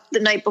was up the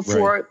night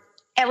before. Right.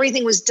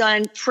 Everything was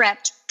done,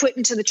 prepped, put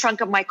into the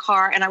trunk of my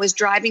car. And I was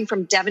driving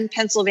from Devon,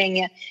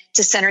 Pennsylvania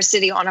to Center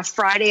City on a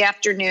Friday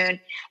afternoon.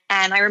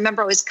 And I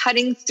remember I was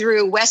cutting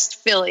through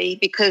West Philly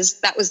because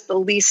that was the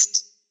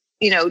least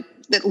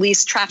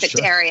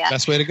trafficked area.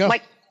 Best way to go.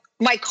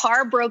 My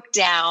car broke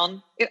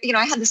down.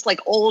 I had this like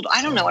old,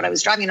 I don't know what I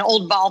was driving, an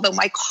old Volvo.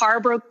 My car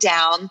broke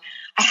down.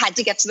 I had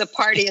to get to the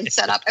party and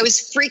set up. I was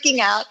freaking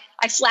out.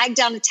 I flagged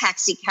down a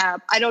taxi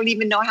cab. I don't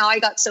even know how I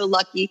got so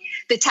lucky.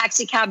 The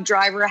taxi cab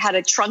driver had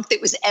a trunk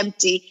that was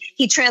empty.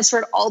 He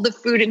transferred all the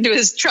food into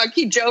his trunk.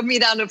 He drove me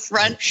down to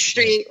Front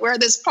Street where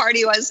this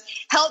party was,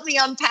 helped me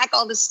unpack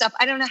all this stuff.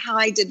 I don't know how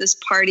I did this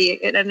party.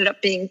 It ended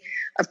up being,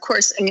 of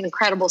course, an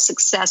incredible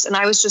success. And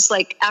I was just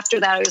like, after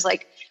that, I was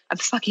like, I'm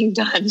fucking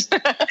done.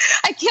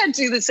 I can't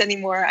do this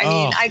anymore. I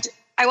mean,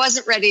 I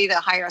wasn't ready to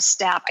hire a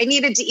staff. I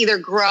needed to either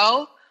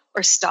grow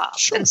or stop.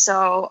 Sure. And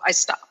so I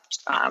stopped.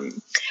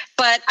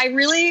 But I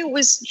really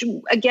was,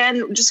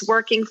 again, just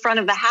working front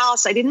of the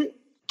house. I didn't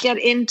get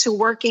into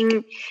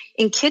working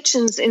in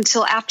kitchens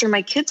until after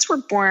my kids were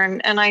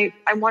born. And I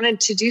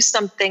wanted to do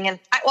something. And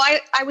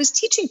I was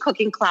teaching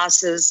cooking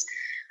classes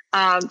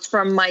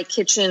from my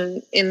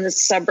kitchen in the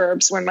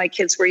suburbs when my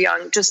kids were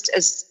young, just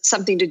as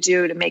something to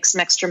do to make some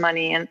extra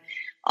money. And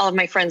all of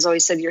my friends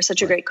always said, you're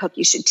such a great cook.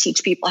 You should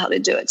teach people how to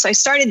do it. So I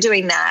started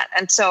doing that.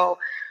 And so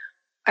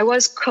I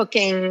was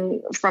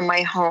cooking from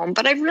my home,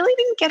 but I really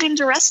didn't get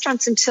into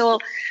restaurants until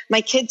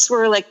my kids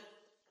were like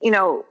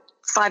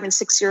 5 and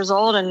 6 years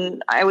old,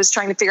 and I was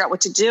trying to figure out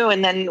what to do.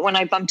 And then when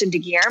I bumped into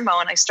Guillermo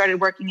and I started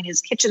working in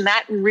his kitchen,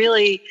 that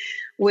really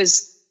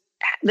was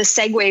the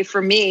segue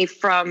for me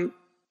from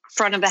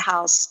front of the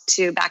house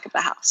to back of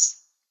the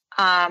house.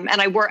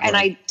 And I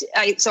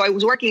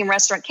was working in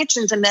restaurant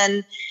kitchens, and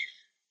then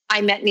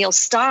I met Neil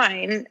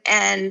Stein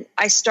and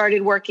I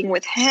started working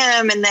with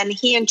him. And then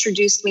he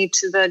introduced me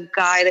to the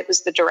guy that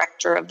was the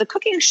director of the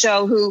cooking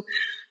show, who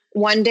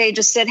one day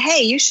just said,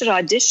 "Hey, you should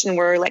audition.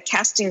 We're like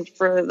casting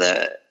for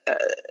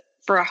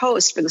for a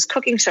host for this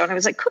cooking show." And I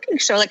was like, "Cooking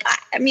show? Like,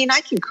 I mean, I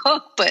can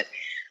cook, but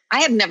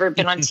I have never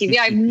been on TV.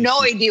 I have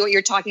no idea what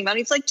you're talking about." And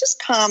he's like,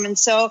 "Just come." And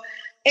so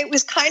it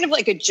was kind of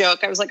like a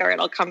joke. I was like, "All right,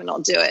 I'll come and I'll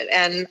do it."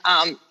 And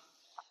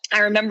I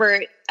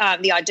remember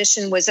the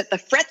audition was at the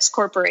Fretz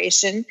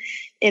Corporation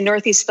in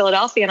Northeast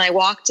Philadelphia. And I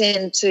walked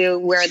into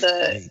where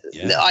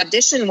the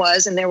audition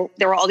was, and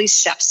there were all these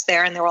chefs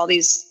there, and there were all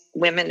these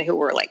women who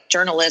were like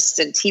journalists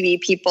and TV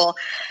people.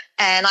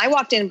 And I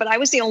walked in, but I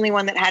was the only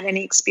one that had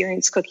any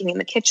experience cooking in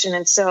the kitchen.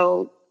 And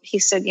so he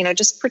said,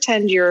 just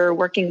pretend you're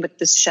working with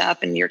this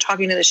chef and you're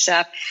talking to the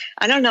chef.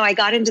 I don't know. I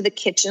got into the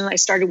kitchen. I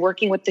started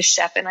working with the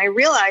chef, and I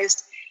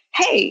realized,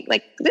 hey,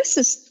 like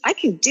I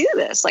can do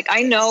this. Like,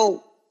 I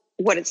know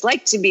what it's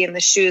like to be in the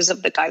shoes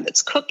of the guy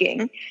that's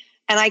cooking,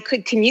 and I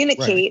could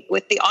communicate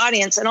with the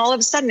audience. And all of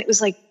a sudden it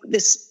was like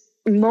this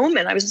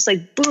moment. I was just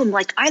like, boom,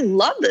 like I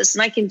love this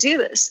and I can do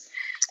this.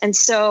 And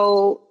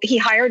so he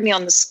hired me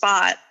on the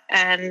spot.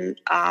 And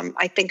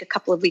I think a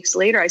couple of weeks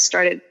later, I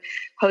started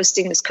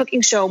hosting this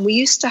cooking show. And we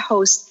used to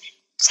host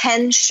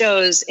 10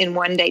 shows in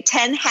one day,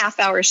 10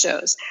 half-hour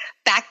shows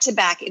back to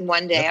back in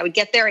one day. Yep. I would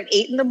get there at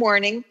 8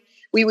 a.m.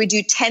 We would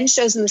do 10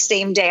 shows in the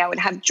same day. I would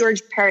have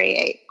George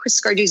Perrier, Chris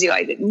Scarduzio,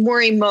 I did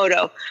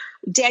Morimoto,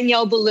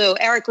 Danielle Boulou,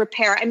 Eric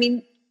Ripert. I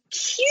mean,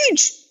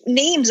 huge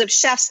names of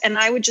chefs. And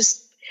I would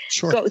just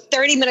go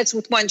 30 minutes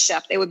with one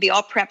chef. They would be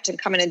all prepped and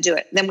come in and do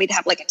it. Then we'd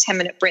have like a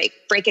 10-minute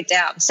break it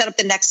down, set up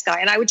the next guy.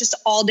 And I would just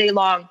all day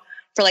long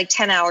for like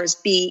 10 hours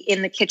be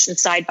in the kitchen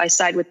side by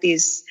side with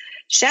these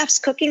chefs,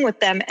 cooking with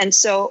them. And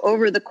so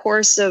over the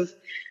course of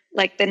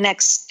like the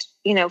next,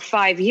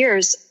 5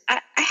 years,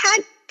 I had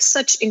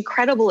such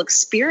incredible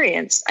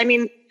experience. I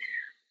mean,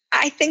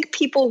 I think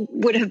people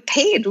would have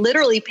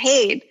literally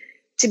paid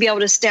to be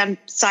able to stand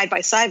side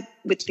by side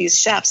with these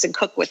chefs and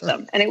cook with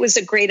them. And it was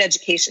a great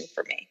education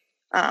for me.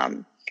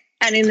 And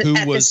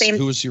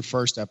who was your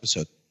first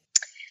episode?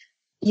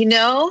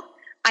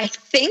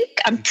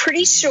 I'm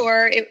pretty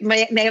sure it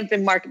may have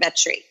been Mark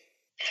Vetri.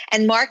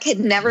 And Mark had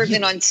never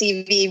been on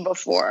TV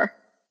before.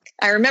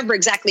 I remember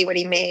exactly what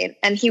he made.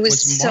 And he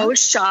was so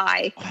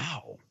shy.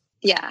 Wow.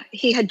 Yeah.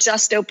 He had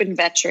just opened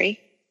Vetri.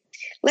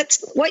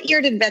 What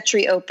year did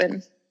Vetri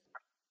open?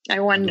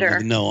 I wonder.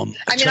 No,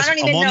 I don't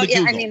even know.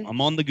 Yeah,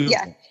 I'm on the Google.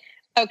 Yeah.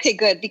 Okay,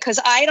 good. Because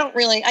I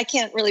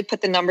can't really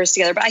put the numbers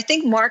together, but I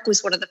think Mark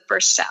was one of the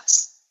first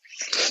chefs.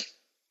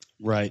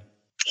 Right.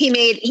 He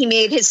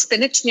made his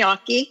spinach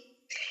gnocchi.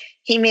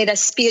 He made a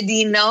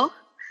spiadino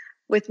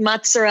with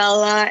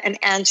mozzarella and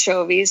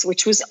anchovies,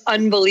 which was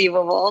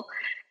unbelievable.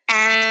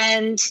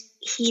 And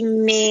he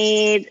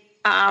made,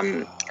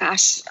 I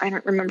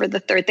don't remember the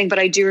third thing, but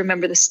I do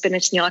remember the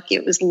spinach gnocchi.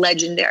 It was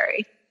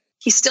legendary.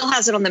 He still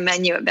has it on the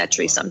menu at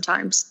Vetri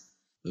sometimes.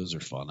 Those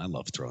are fun. I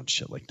love throwing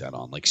shit like that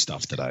on, like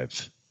stuff that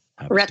I've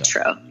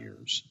retro done in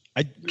years.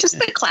 Just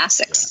the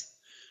classics.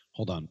 Yeah.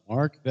 Hold on,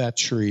 Mark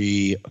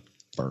Vetri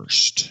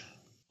first.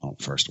 Oh,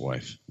 first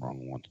wife,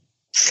 wrong one.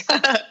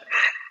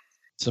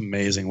 It's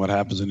amazing what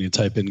happens when you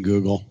type in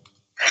Google.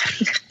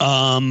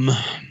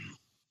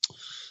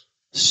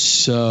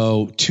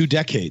 So 2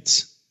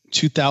 decades,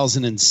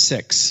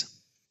 2006.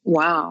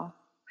 Wow.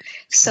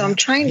 So I'm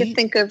trying to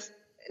think of.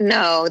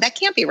 No, that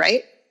can't be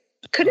right.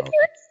 Could it be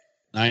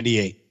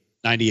right?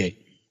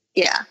 98.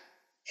 Yeah.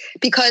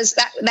 Because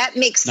that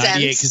makes 98, sense.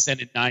 98, because then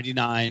in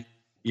 99,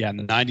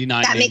 in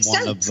 99, named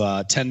one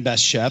of 10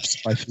 Best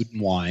Chefs by Food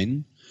and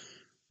Wine.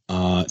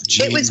 James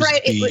it was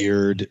right.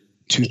 Beard,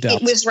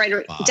 2005. It was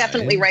right,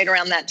 definitely right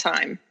around that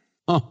time.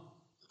 Oh,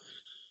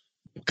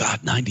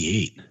 God,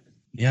 98.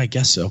 Yeah, I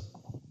guess so.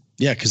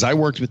 Yeah, because I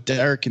worked with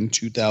Derek in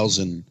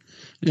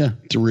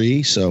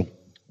 2003. So,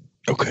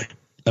 okay,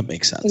 that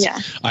makes sense. Yeah,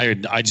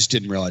 I just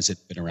didn't realize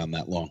it'd been around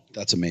that long.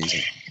 That's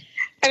amazing.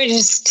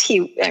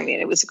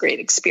 It was a great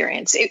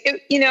experience.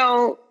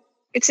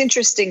 It's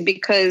interesting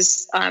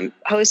because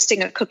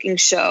hosting a cooking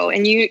show,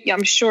 and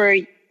I'm sure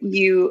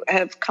you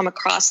have come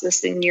across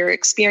this in your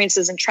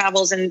experiences and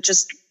travels, and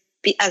just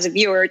as a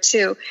viewer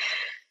too.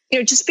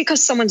 Just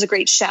because someone's a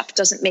great chef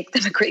doesn't make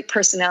them a great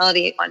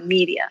personality on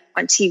media,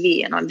 on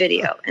TV, and on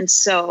video. And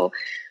so,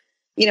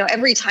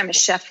 every time a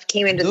chef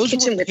came into the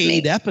kitchen with me, those were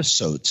paid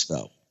episodes,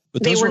 though.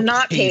 But they were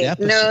not paid.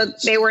 No,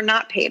 they were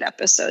not paid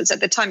episodes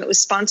at the time. It was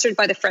sponsored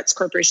by the Fretz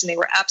Corporation. They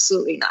were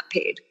absolutely not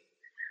paid.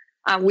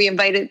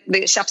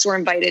 The chefs were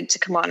invited to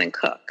come on and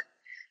cook.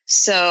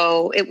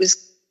 So it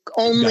was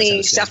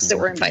only chefs that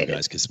were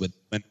invited. Because when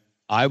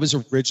I was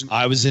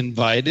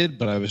invited,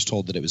 but I was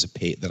told that it was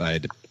that I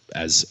had,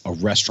 as a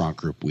restaurant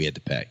group, we had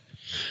to pay.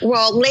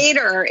 Well,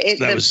 later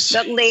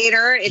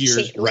later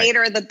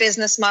the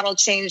business model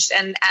changed,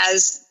 and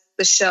as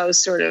the show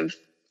sort of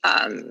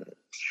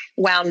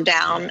wound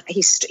down,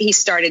 he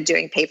started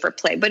doing pay for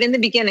play. But in the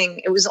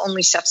beginning, it was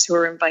only chefs who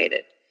were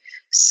invited.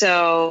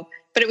 So,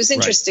 but it was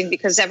interesting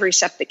because every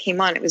chef that came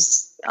on, it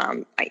was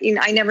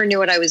I never knew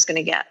what I was going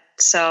to get.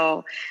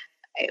 So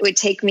it would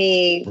take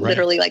me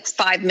literally like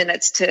 5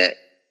 minutes to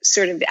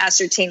sort of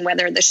ascertain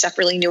whether the chef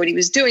really knew what he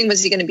was doing.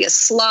 Was he going to be a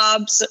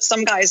slob? So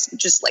some guys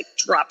just like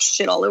drop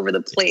shit all over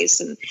the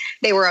place and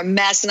they were a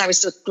mess. And I was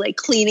just like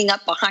cleaning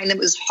up behind them.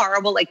 It was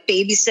horrible, like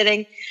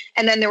babysitting.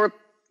 And then there were,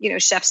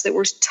 chefs that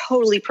were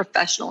totally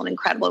professional and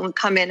incredible and would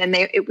come in and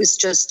it was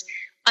just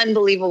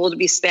unbelievable to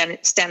be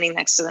standing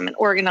next to them and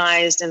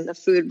organized, and the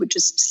food would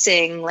just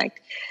sing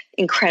like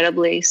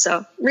incredibly.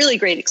 So really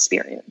great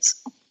experience.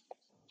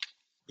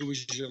 Who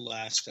was your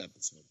last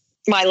episode?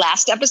 My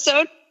last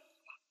episode?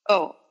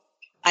 Oh,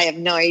 I have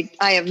no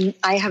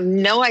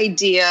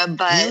idea,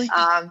 but really?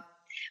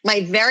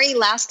 My very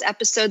last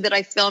episode that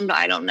I filmed,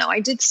 I don't know.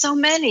 I did so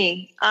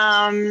many.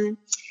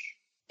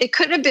 It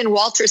could have been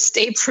Walter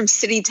Stape from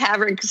City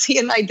Tavern because he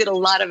and I did a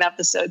lot of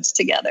episodes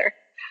together.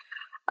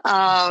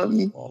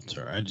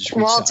 Walter, I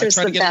tried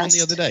to get him on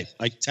the other day.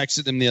 I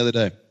texted him the other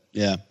day.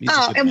 Yeah.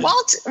 And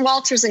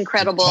Walter's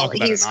incredible.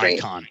 He's great.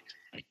 Icon.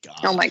 My God.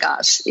 Oh my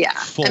gosh. Yeah.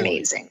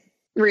 Amazing.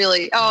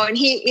 Really. Oh, and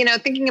he,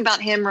 thinking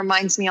about him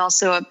reminds me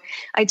also of,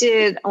 I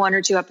did 1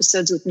 or 2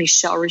 episodes with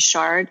Michel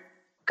Richard.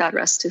 God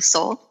rest his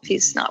soul.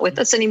 He's not with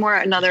us anymore.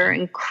 Another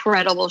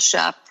incredible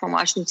chef from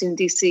Washington,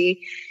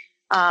 D.C.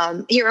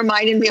 He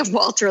reminded me of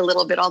Walter a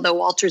little bit, although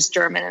Walter's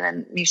German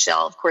and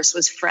Michel, of course,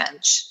 was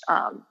French,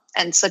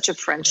 and such a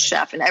French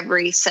chef in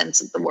every sense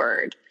of the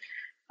word.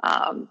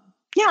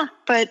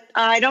 But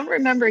I don't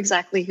remember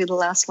exactly who the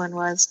last one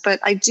was, but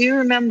I do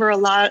remember a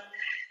lot.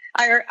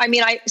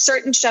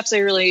 Certain chefs I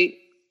really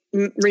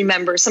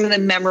remember, some of the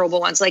memorable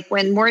ones, like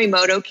when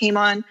Morimoto came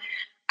on.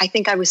 I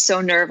think I was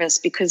so nervous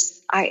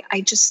because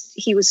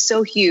he was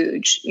so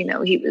huge. He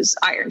was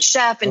Iron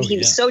Chef and he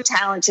was so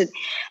talented,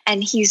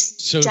 and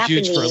he's so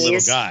Japanese. Huge for a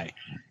little guy.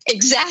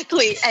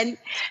 Exactly. And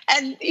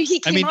he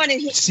came on, and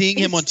seeing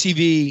him on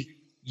TV,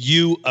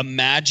 you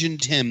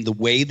imagined him, the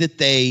way that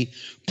they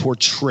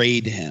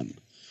portrayed him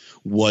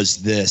was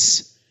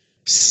this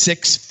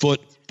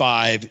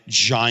 6'5"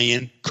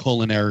 giant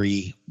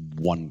culinary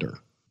wonder.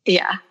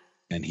 Yeah.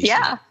 And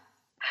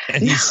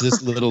he's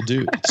this little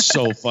dude. It's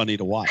so funny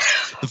to watch.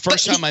 The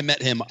first time I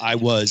met him, I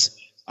was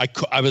like,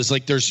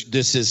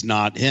 this is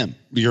not him.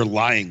 You're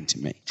lying to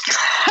me.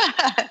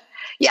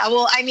 Yeah.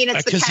 Well,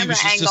 it's the camera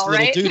angle,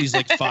 right? Dude, he's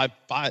like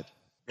 5'5".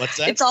 What's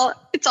that? It's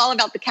all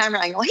about the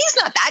camera angle. He's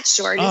not that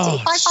short. Is he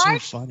 5'5"? So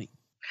funny.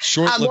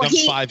 Short. Look, I'm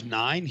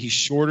 5'9". He's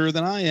shorter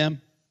than I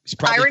am. He's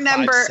probably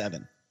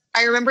 5'7".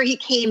 I remember he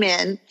came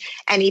in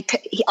and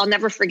I'll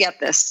never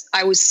forget this.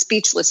 I was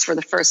speechless for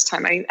the first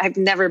time. I've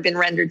never been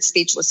rendered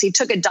speechless. He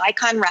took a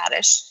daikon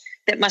radish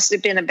that must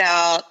have been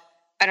about,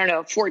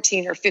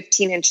 14 or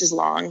 15 inches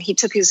long. He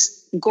took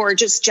his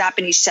gorgeous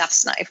Japanese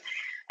chef's knife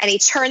and he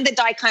turned the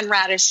daikon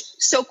radish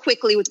so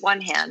quickly with one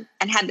hand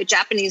and had the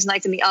Japanese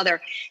knife in the other.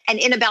 And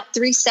in about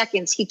 3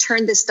 seconds, he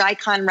turned this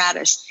daikon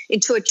radish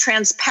into a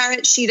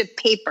transparent sheet of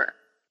paper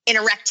in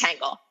a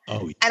rectangle.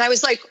 Oh, yeah. And I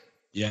was like,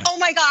 yeah. Oh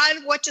my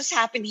God, what just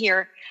happened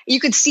here? You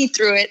could see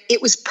through it. It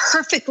was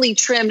perfectly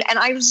trimmed. And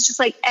I was just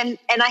like, and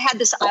I had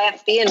this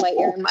IFB in my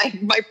ear, and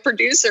my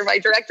producer, my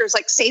director was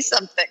like, say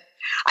something.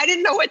 I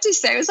didn't know what to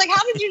say. I was like,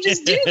 how did you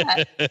just do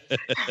that?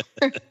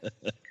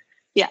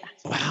 Yeah.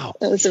 Wow.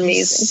 That was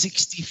amazing.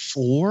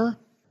 64?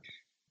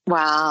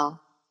 Wow.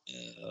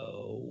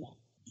 Oh,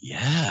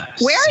 yeah.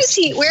 Where is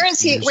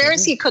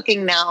he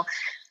cooking now?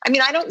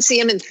 I don't see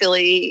him in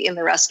Philly in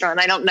the restaurant.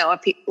 I don't know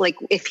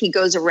if he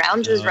goes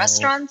around to his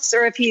restaurants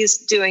or if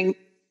is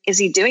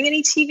he doing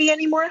any TV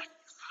anymore?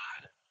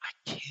 God, I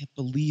can't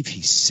believe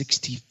he's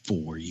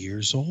 64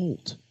 years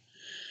old.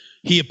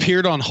 He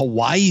appeared on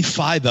Hawaii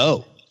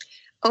 5-0.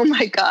 Oh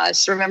my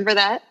gosh. Remember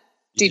that?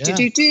 I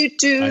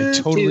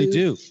totally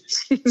do.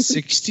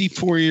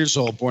 64 years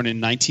old, born in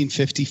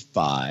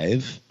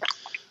 1955.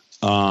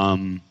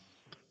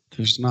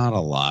 There's not a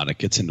lot. It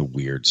gets into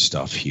weird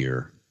stuff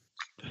here.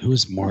 Who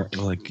is more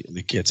like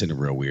it gets into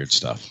real weird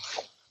stuff.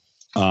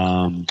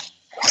 I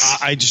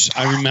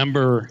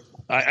remember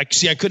I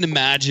couldn't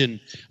imagine.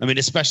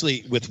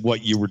 Especially with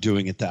what you were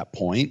doing at that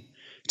point,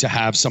 to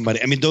have somebody.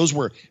 Those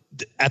were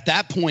at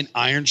that point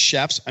Iron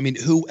Chefs.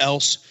 Who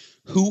else?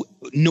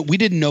 We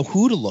didn't know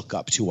who to look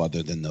up to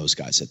other than those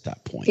guys at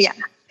that point. Yeah.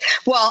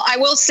 Well, I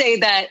will say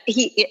that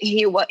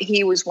he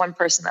was one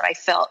person that I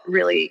felt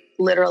really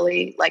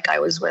literally like I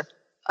was with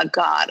a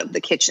god of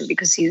the kitchen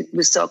because he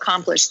was so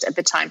accomplished at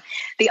the time.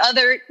 The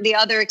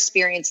other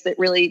experience that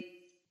really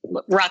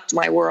rocked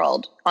my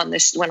world on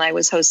this when I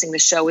was hosting the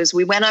show is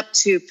we went up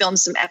to film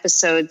some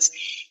episodes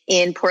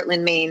in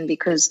Portland, Maine,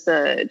 because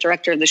the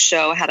director of the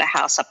show had a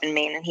house up in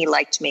Maine and he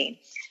liked Maine.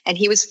 And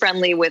he was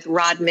friendly with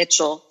Rod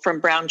Mitchell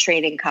from Brown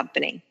Trading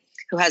Company,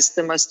 who has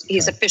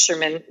he's a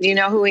fisherman. Do you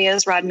know who he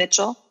is, Rod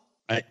Mitchell?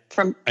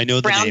 I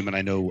know the name and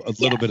I know a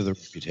little bit of the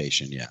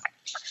reputation. Yeah.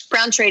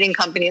 Brown Trading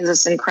Company is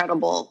this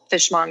incredible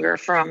fishmonger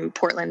from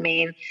Portland,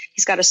 Maine.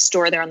 He's got a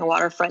store there on the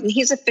waterfront, and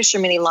he's a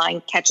fisherman. He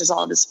catches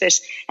all of his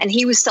fish, and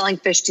he was selling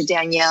fish to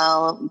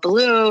Danielle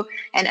Ballou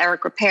and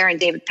Eric Ripert and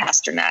David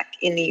Pasternak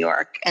in New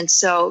York. And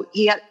so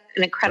he had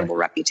an incredible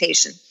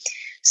reputation.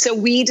 So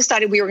we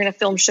decided we were going to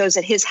film shows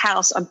at his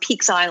house on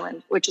Peaks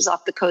Island, which is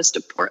off the coast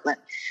of Portland.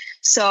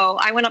 So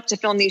I went up to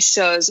film these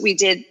shows. We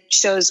did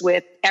shows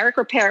with Eric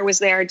Ripert was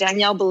there,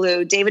 Danielle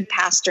Ballou, David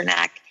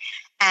Pasternak,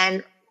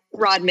 and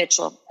Rod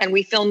Mitchell. And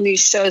we filmed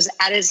these shows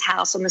at his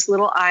house on this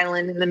little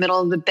island in the middle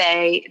of the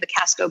bay, the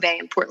Casco Bay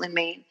in Portland,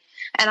 Maine.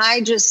 And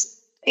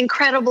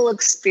incredible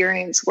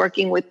experience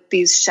working with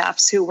these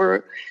chefs who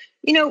were,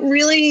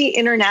 really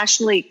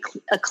internationally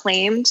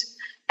acclaimed,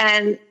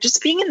 and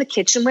just being in the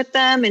kitchen with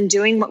them and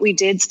doing what we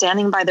did,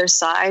 standing by their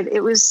side.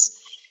 It was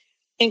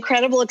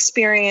incredible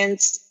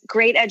experience,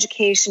 great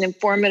education,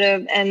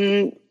 informative,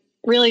 and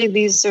really,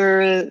 these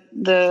are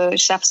the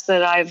chefs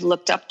that I've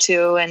looked up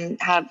to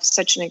and have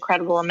such an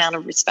incredible amount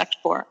of respect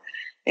for.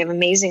 They have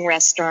amazing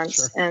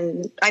restaurants,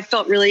 and I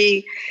felt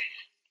really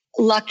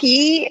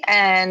lucky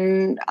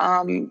and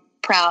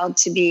proud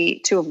to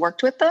have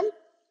worked with them.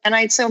 And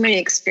I had so many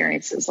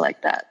experiences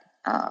like that.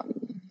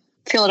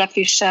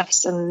 Philadelphia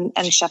chefs and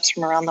chefs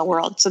from around the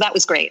world. So that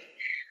was great.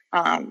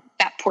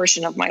 That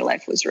portion of my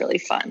life was really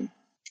fun.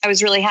 I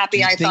was really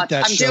happy. I thought,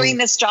 I'm doing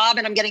this job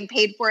and I'm getting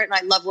paid for it, and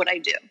I love what I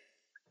do.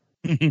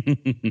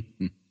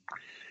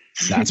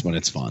 That's when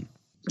it's fun.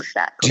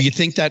 Exactly. Do you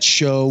think that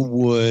show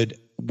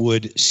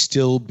would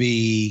still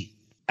be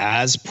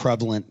as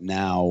prevalent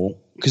now?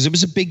 Because it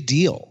was a big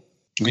deal.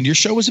 I mean, your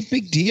show was a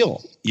big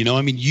deal.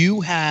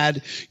 You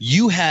had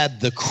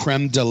the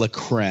creme de la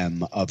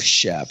creme of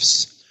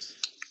chefs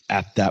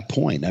at that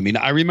point. I mean,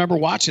 I remember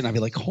watching, I'd be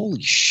like,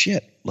 holy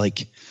shit.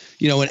 Like,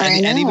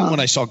 and even when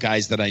I saw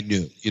guys that I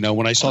knew,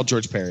 when I saw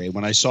George Perry,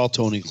 when I saw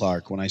Tony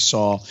Clark, when I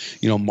saw,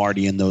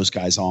 Marty and those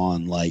guys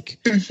on, like,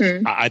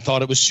 I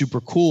thought it was super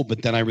cool.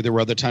 But then there were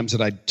other times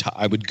that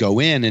I would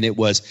go in, and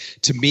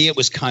to me, it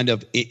was kind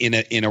of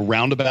in a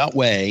roundabout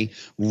way,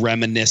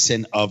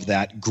 reminiscent of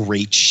that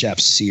Great Chef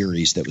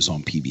series that was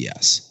on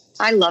PBS.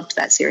 I loved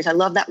that series. I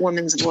love that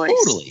woman's voice.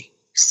 Totally.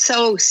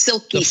 So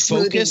silky,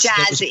 smooth,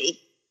 jazzy.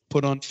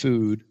 Put on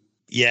food.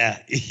 Yeah.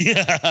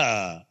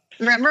 Yeah.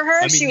 Remember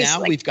her? I mean,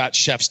 now we've got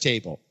Chef's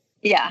Table.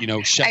 Yeah.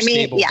 Chef's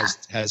Table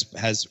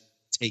has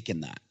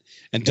taken that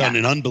and done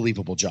an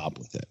unbelievable job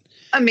with it.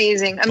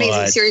 Amazing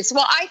series.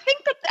 Well, I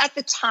think that at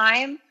the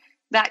time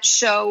that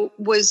show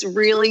was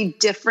really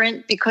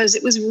different because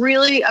it was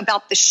really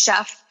about the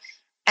chef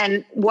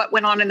and what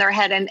went on in their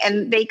head,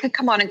 and they could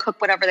come on and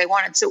cook whatever they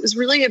wanted. So it was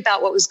really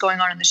about what was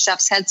going on in the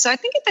chef's head. So I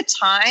think at the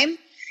time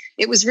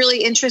it was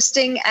really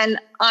interesting. And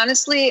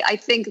honestly, I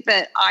think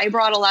that I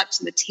brought a lot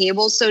to the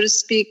table, so to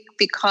speak,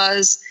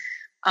 because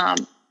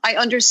I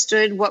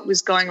understood what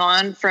was going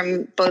on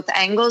from both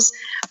angles.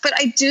 But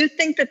I do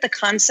think that the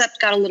concept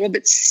got a little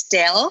bit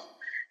stale.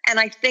 And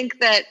I think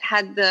that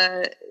had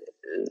the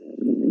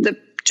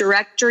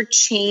director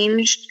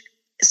changed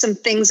some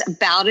things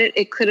about it,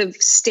 it could have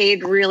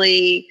stayed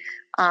really,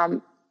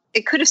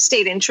 it could have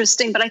stayed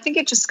interesting, but I think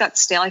it just got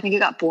stale. I think it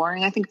got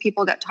boring. I think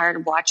people got tired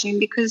of watching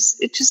because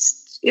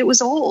it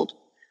was old.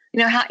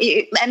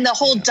 And the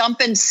whole dump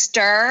and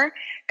stir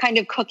kind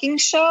of cooking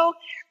show,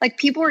 like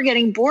people were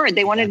getting bored.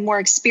 They wanted more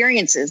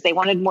experiences. They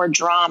wanted more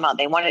drama.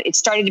 It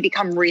started to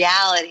become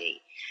reality.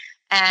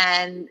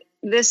 And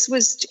this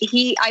was,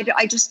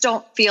 I just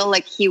don't feel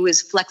like he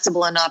was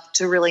flexible enough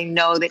to really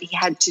know that he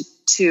had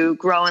to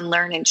grow and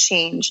learn and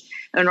change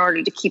in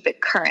order to keep it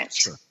current.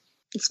 Sure.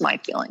 It's my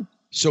feeling.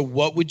 So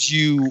what would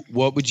you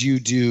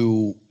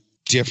do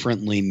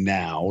differently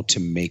now to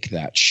make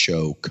that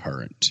show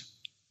current?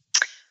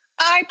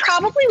 I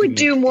probably would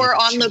do more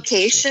on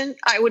location.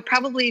 I would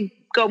probably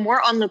go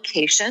more on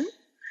location.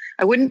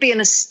 I wouldn't be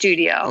in a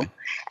studio,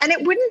 and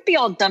it wouldn't be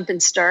all dump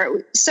and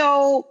stir.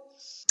 So,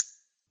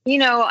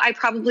 I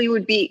probably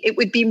it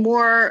would be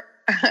more,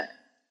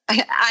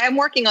 I am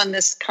working on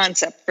this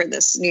concept for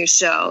this new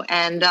show,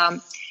 and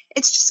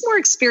it's just more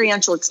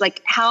experiential. It's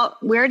like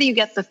where do you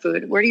get the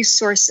food? Where do you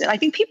source it? I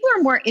think people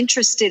are more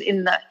interested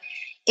in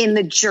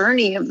the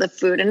journey of the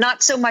food and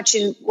not so much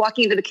in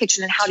walking into the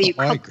kitchen and how do you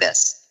cook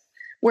this?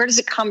 Where does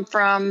it come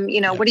from?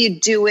 What do you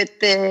do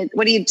with it?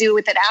 What do you do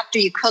with it after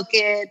you cook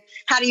it?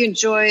 How do you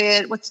enjoy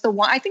it? What's the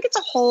one? I think it's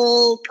a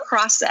whole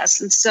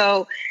process. And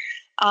so,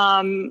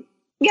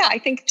 I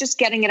think just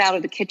getting it out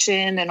of the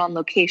kitchen and on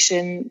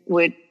location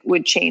would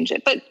change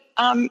it. But,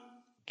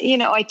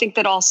 I think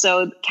that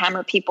also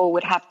camera people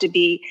would have to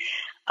be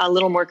a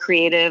little more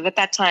creative. At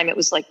that time, it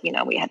was like,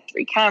 we had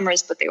 3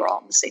 cameras, but they were all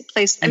in the same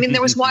place. I mean,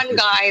 there was one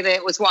guy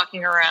that was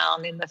walking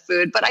around in the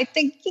food, but I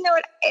think,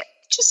 it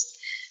just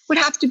would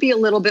have to be a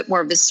little bit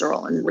more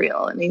visceral and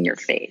real and in your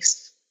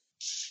face.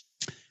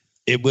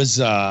 It was,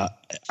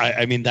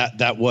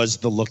 that was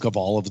the look of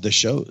all of the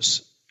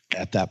shows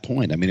at that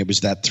point. I mean, it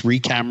was that 3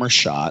 camera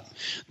shot,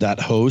 that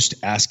host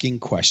asking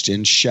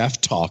questions, chef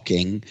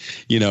talking,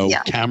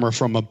 camera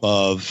from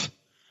above.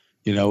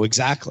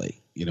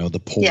 Exactly.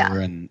 The pour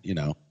and,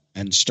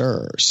 and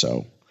stir.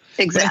 So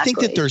exactly. But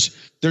I think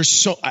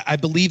that I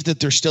believe that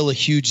there's still a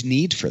huge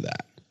need for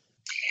that.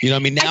 Now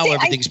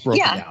everything's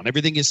broken down.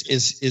 Everything is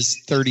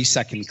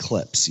 30-second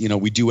clips.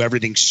 We do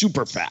everything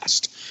super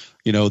fast.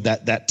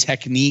 That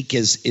technique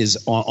is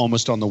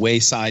almost on the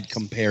wayside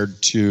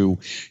compared to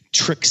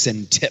tricks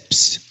and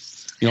tips.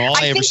 All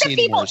I ever see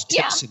anymore is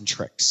tips and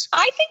tricks.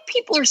 I think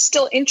people are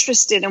still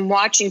interested in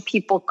watching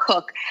people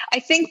cook. I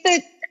think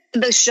that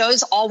the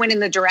shows all went in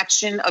the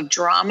direction of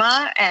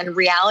drama and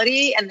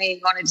reality, and they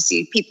wanted to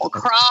see people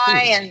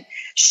cry and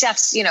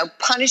chefs,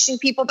 punishing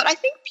people. But I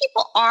think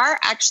people are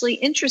actually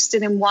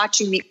interested in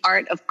watching the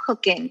art of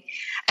cooking.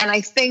 And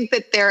I think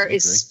that there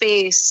is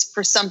space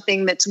for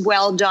something that's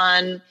well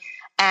done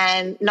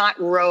and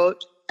not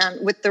rote,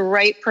 and with the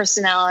right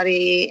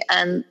personality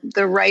and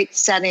the right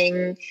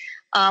setting.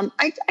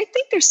 I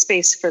think there's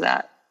space for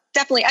that.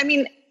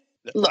 Definitely.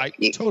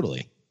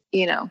 Totally.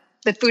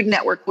 The Food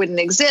Network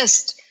wouldn't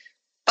exist.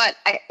 But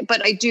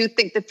I do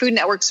think the Food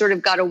Network sort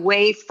of got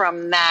away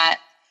from that,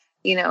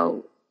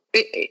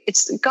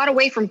 it's got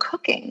away from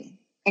cooking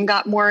and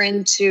got more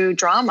into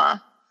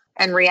drama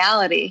and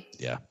reality.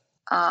 Yeah.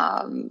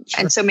 Sure.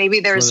 And so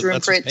maybe there's room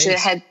for it to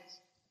head,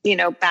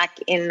 back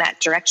in that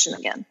direction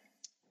again.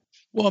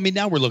 Well,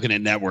 now we're looking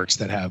at networks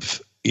that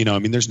have,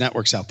 there's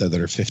networks out there that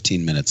are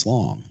 15 minutes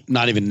long.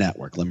 Not even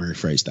network. Let me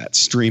rephrase that.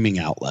 Streaming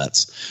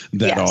outlets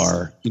that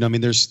are,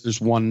 there's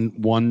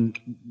one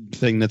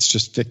thing that's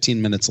just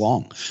 15 minutes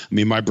long.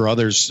 My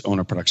brothers own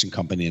a production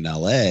company in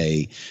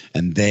LA,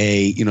 and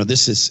they,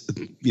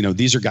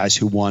 these are guys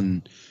who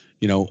won,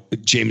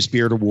 James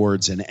Beard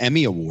Awards and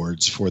Emmy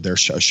Awards for their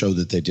show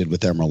that they did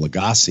with Emeril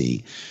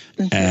Lagasse.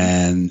 Mm-hmm.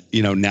 And,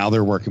 now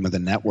they're working with a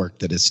network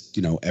that is,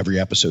 every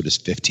episode is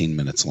 15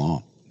 minutes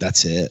long.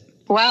 That's it.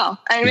 Wow.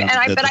 I think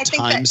the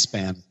time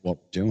span of what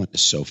we're doing is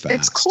so fast.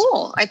 It's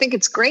cool. I think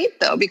it's great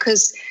though,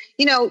 because,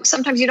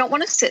 sometimes you don't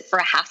want to sit for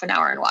a half an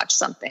hour and watch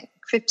something.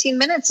 15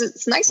 minutes.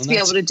 It's nice to be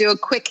able to do a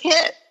quick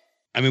hit.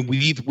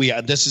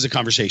 This is a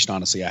conversation,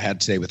 honestly, I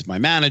had today with my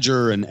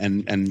manager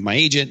and my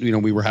agent.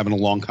 We were having a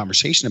long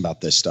conversation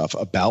about this stuff,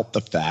 about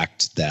the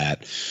fact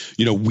that,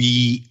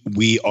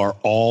 we are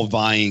all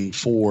vying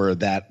for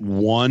that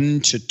 1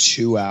 to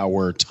 2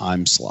 hour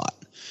time slot.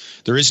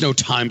 There is no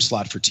time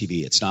slot for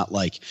TV. It's not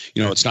like,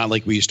 it's not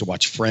like we used to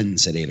watch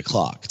Friends at 8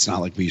 o'clock. It's not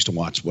like we used to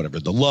watch whatever,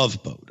 The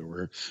Love Boat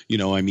or,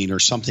 or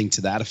something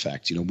to that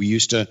effect. We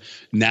used to,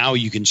 now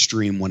you can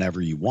stream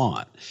whenever you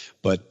want,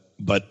 but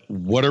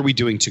what are we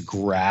doing to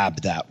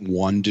grab that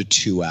 1 to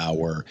 2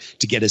 hour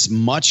to get as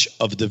much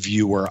of the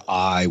viewer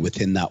eye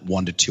within that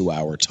 1 to 2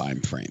 hour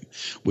time frame,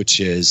 which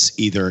is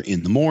either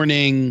in the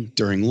morning,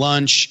 during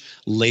lunch,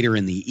 later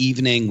in the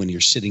evening when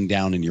you're sitting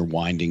down and you're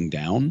winding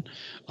down.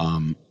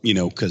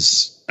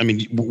 Because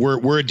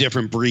we're a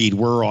different breed.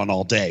 We're on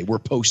all day. We're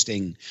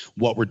posting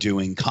what we're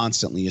doing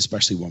constantly,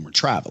 especially when we're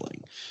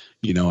traveling.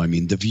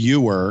 The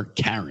viewer,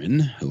 Karen,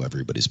 who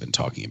everybody's been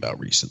talking about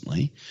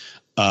recently,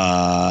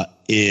 they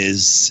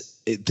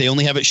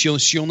only have it.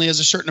 She only has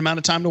a certain amount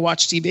of time to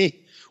watch TV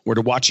or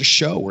to watch a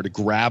show or to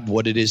grab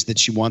what it is that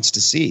she wants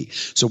to see.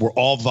 So we're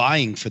all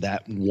vying for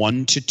that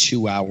 1 to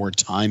 2 hour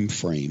time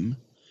frame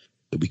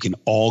that we can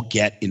all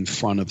get in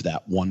front of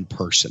that one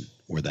person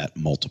or that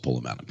multiple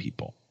amount of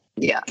people.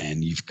 Yeah.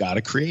 And you've got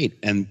to create.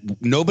 And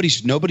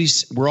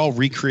we're all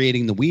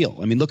recreating the wheel.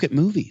 Look at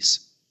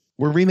movies.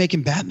 We're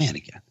remaking Batman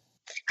again.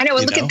 I know.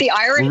 Look at The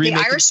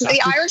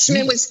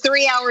Irishman was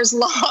 3 hours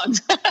long.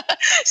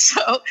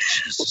 So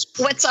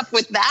what's up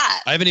with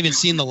that? I haven't even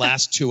seen the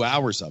last 2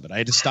 hours of it. I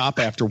had to stop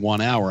after 1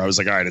 hour. I was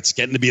like, all right, it's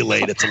getting to be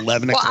late. It's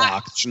 11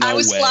 o'clock. I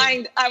was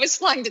flying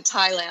to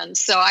Thailand,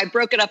 so I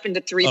broke it up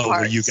into 3 parts.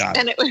 Well, you got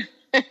it.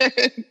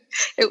 And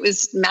it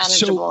was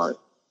manageable. So,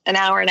 an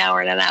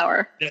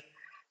hour.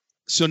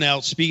 So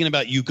now, speaking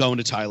about you going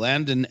to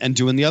Thailand and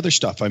doing the other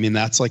stuff,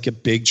 that's like a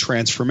big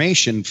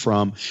transformation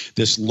from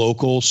this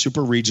local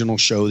super regional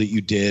show that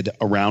you did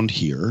around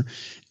here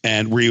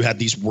and where you had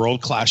these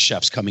world-class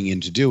chefs coming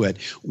in to do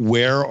it.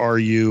 Where are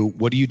you?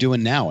 What are you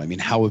doing now?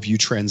 How have you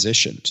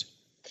transitioned?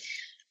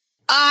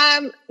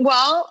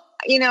 Well,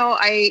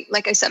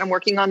 like I said, I'm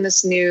working on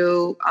this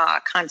new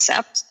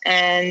concept,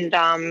 and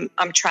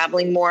I'm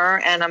traveling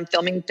more and I'm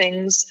filming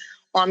things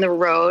on the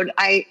road.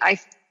 I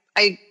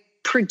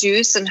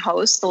produce and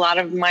host a lot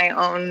of my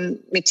own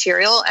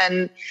material.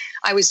 And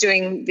I was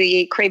doing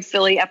the Crave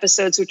Philly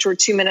episodes, which were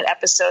 2-minute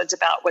episodes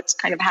about what's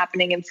kind of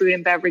happening in food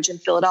and beverage in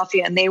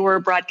Philadelphia. And they were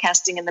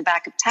broadcasting in the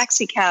back of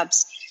taxi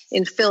cabs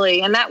in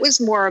Philly. And that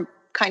was more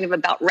kind of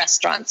about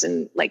restaurants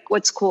and like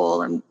what's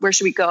cool and where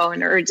should we go,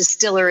 and or a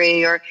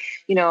distillery, or,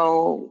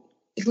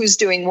 who's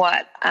doing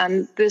what.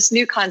 This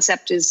new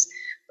concept is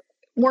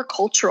more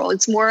cultural.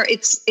 It's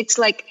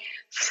like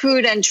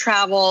food and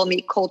travel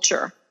meet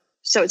culture.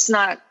 So it's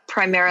not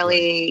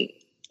primarily,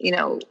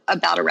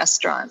 about a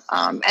restaurant.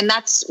 And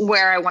that's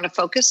where I want to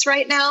focus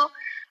right now.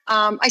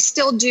 I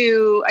still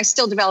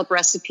develop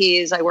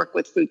recipes. I work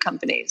with food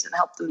companies and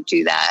help them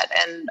do that.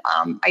 And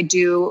I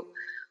do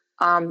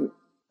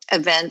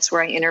events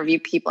where I interview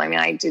people. I mean,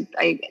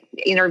 I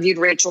interviewed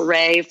Rachel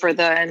Ray for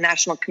the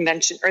National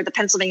Convention or the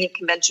Pennsylvania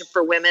Convention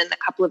for Women a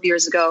couple of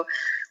years ago,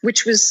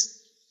 which was,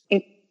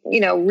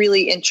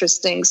 really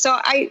interesting. So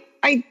I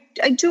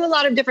do a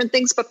lot of different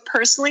things, but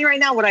personally right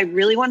now, what I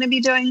really want to be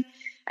doing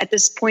at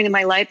this point in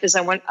my life is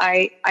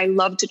I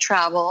love to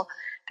travel,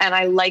 and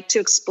I like to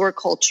explore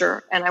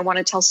culture, and I want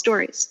to tell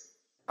stories.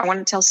 I want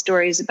to tell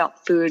stories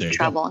about food,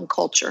 travel, and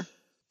culture.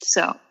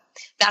 So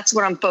that's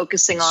what I'm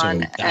focusing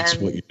on. That's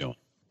what you're doing.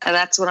 And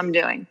that's what I'm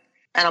doing,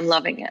 and I'm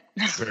loving it.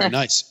 Very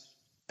nice.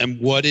 And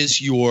what is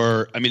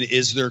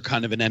is there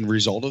kind of an end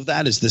result of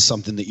that? Is this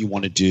something that you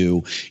want to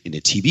do in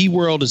a TV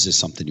world? Is this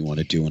something you want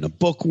to do in a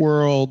book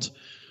world?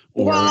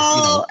 Or,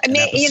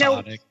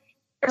 it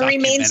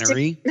remains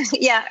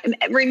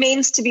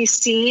to be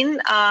seen.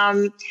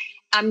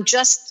 I'm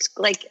just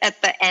like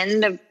at the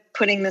end of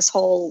putting this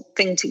whole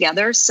thing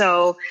together.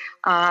 So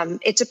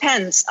it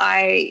depends.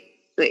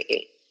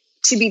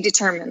 To be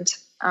determined.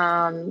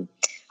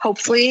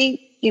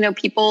 Hopefully,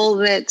 people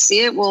that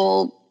see it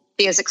will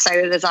be as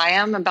excited as I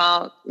am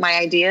about my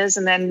ideas,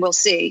 and then we'll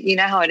see. You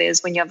know how it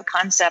is when you have a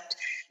concept.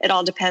 It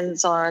all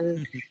depends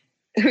on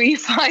who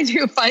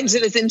finds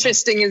it as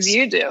interesting as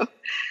you do.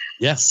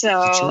 Yeah.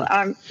 So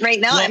right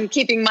now I'm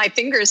keeping my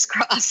fingers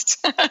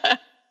crossed. I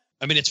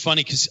mean, it's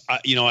funny because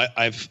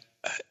I've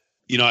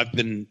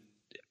been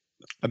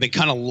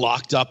kind of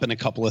locked up in a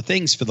couple of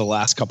things for the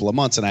last couple of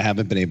months, and I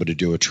haven't been able to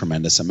do a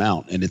tremendous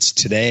amount. And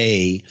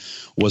today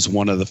was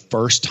one of the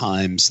first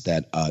times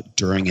that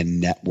during a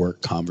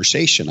network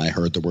conversation, I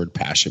heard the word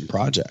passion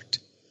project.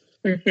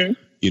 Mm-hmm.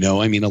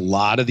 A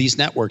lot of these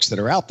networks that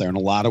are out there and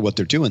a lot of what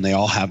they're doing, they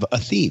all have a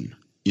theme.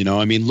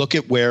 Look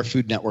at where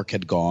Food Network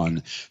had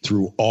gone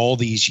through all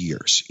these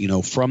years,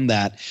 from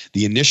the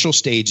initial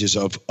stages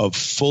of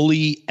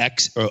fully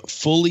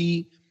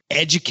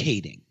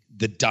educating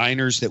the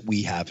diners that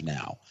we have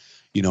now.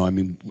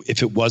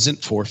 If it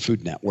wasn't for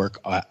Food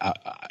Network,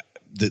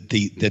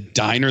 the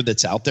diner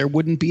that's out there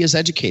wouldn't be as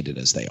educated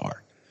as they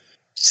are.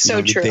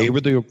 So true. They were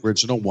the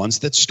original ones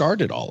that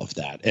started all of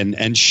that.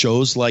 And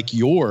shows like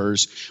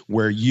yours,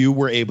 where you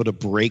were able to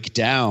break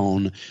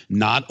down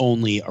not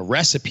only a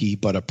recipe,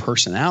 but a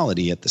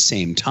personality at the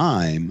same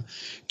time,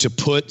 to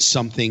put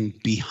something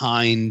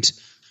behind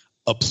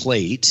a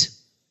plate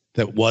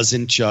that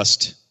wasn't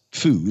just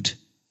food.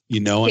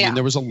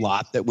 There was a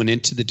lot that went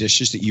into the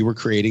dishes that you were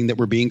creating that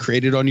were being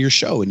created on your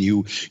show. And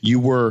you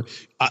were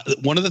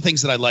one of the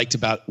things that I liked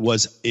about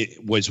was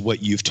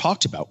what you've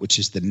talked about, which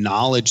is the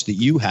knowledge that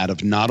you had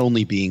of not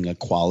only being a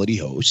quality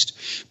host,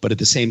 but at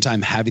the same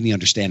time having the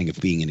understanding of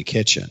being in a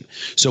kitchen.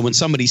 So when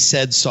somebody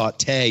said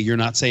saute, you're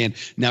not saying,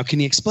 now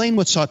can you explain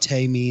what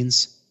saute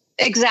means?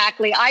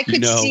 Exactly. I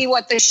could see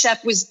what the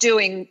chef was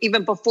doing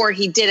even before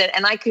he did it.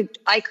 And I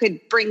could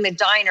bring the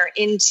diner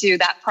into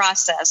that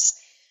process.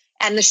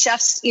 And the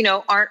chefs,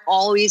 aren't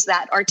always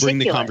that articulate.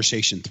 Bring the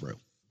conversation through.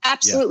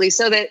 Absolutely. Yeah.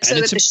 So that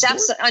the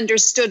chefs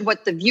understood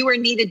what the viewer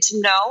needed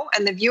to know,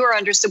 and the viewer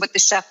understood what the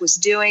chef was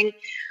doing.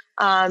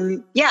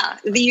 You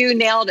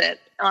nailed it.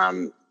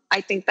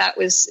 I think it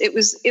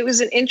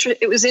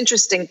was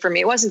interesting for me.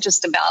 It wasn't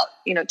just about,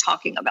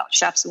 talking about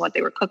chefs and what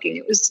they were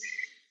cooking.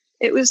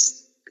 It was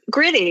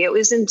gritty. It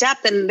was in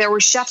depth, and there were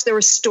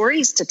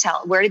stories to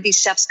tell. Where did these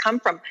chefs come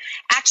from?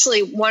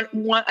 Actually,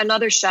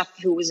 another chef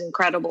who was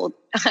incredible,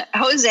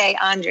 Jose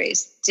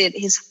Andres, did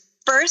his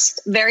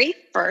very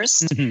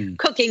first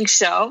cooking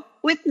show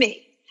with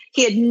me.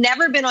 He had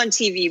never been on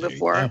TV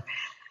before,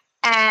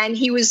 and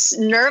he was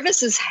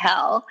nervous as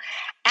hell,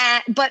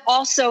 but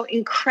also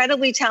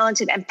incredibly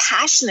talented and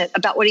passionate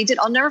about what he did.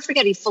 I'll never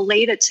forget, he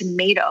filleted a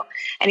tomato,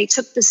 and he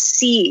took the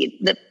seed,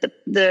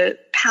 the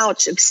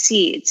pouch of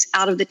seeds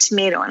out of the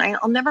tomato. And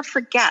I'll never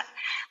forget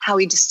how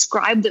he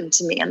described them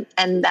to me,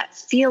 and that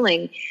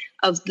feeling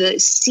of the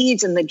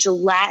seeds and the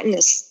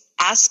gelatinous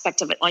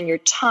aspect of it on your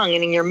tongue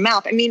and in your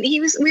mouth. I mean,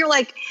 we were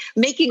like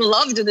making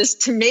love to this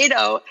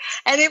tomato,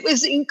 and it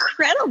was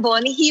incredible.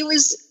 And he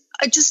was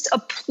just a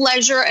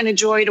pleasure and a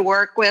joy to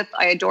work with.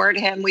 I adored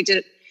him. We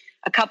did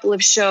a couple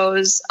of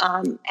shows.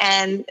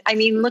 And I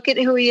mean, look at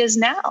who he is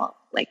now.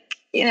 Like,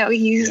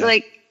 he's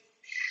like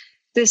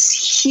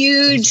this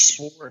huge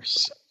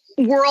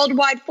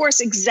worldwide force.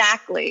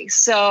 Exactly.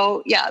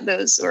 So yeah,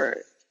 those were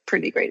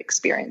pretty great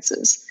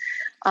experiences.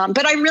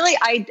 But I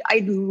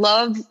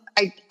love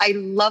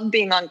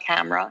being on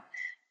camera,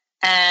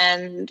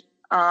 and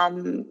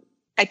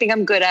I think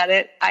I'm good at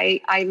it.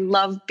 I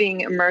love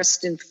being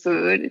immersed in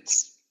food.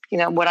 It's,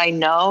 what I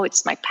know,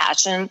 it's my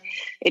passion.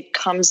 It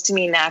comes to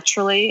me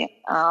naturally.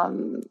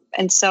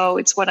 And so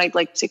it's what I'd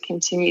like to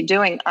continue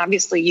doing.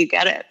 Obviously you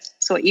get it.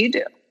 It's what you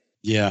do.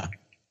 Yeah.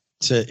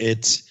 So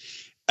it's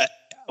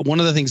one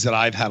of the things that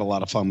I've had a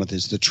lot of fun with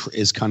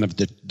is kind of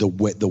the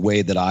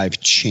way that I've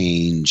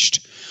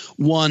changed.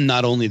 One,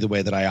 not only the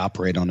way that I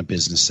operate on a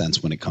business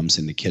sense when it comes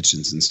into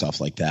kitchens and stuff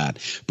like that,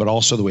 but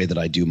also the way that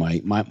I do my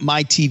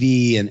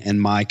TV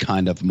and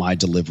my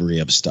delivery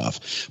of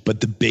stuff. But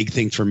the big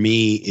thing for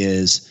me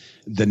is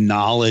the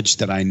knowledge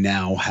that I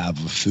now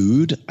have of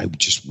food. I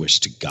just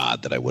wish to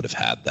God that I would have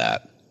had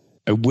that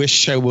I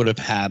wish I would have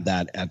had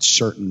that at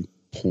certain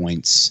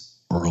points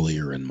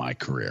earlier in my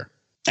career.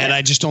 And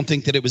I just don't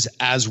think that it was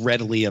as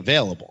readily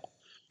available.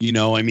 You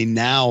know, I mean,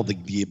 now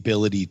the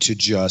ability to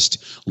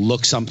just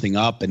look something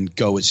up and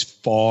go as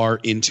far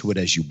into it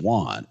as you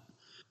want.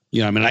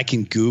 You know, I mean, I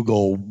can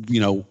Google,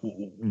 you know,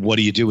 what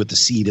do you do with the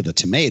seed of a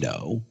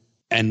tomato,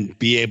 and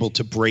be able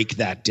to break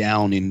that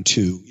down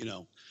into, you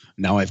know,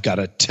 now I've got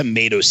a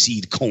tomato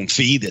seed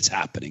confit that's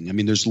happening. I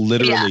mean, there's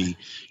literally,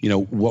 you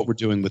know, what we're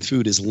doing with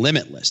food is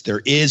limitless.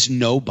 There is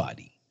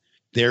nobody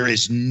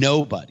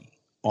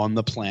on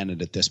the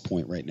planet at this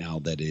point right now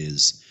that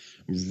is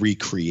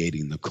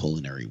recreating the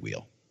culinary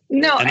wheel.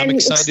 No, and I'm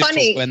excited it's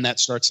funny for when that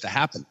starts to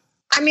happen.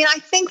 I mean, I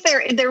think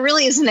there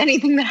really isn't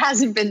anything that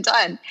hasn't been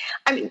done.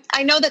 I mean,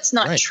 I know that's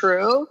not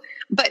true,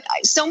 but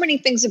so many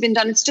things have been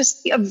done. It's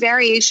just a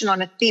variation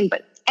on a theme.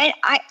 But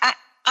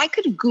I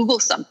could Google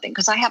something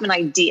because I have an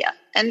idea.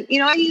 And, you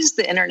know, I use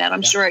the internet.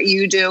 I'm sure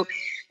you do.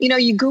 You know,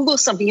 you Google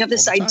something, you have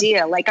this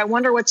idea, like, I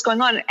wonder what's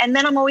going on. And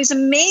then I'm always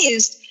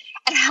amazed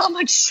at how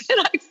much shit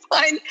I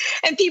find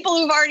and people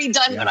who've already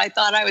done what I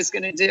thought I was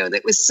going to do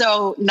that was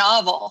so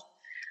novel.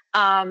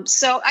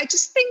 So I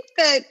just think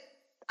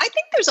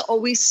there's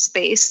always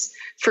space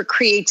for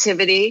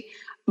creativity,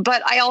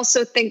 but I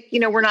also think, you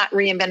know, we're not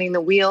reinventing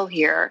the wheel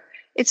here.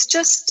 It's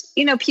just,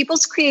 you know,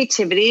 people's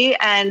creativity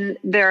and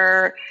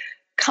their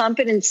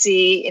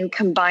competency in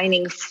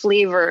combining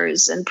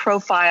flavors and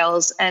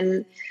profiles,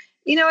 and,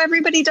 you know,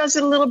 everybody does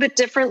it a little bit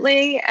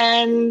differently,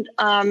 and,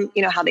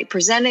 you know, how they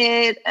present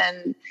it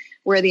and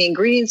where the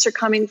ingredients are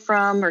coming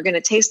from are going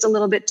to taste a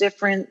little bit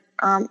different.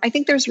 I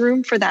think there's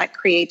room for that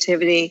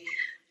creativity.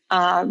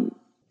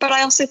 But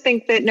I also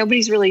think that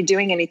nobody's really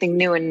doing anything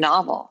new and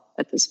novel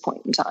at this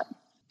point in time.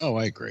 Oh,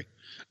 I agree.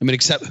 I mean,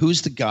 except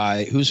who's the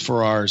guy? Who's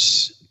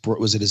Ferrar's?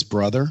 Was it his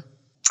brother?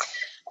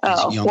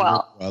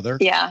 Brother?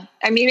 Yeah.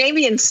 I mean,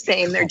 maybe in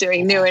Spain they're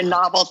doing new and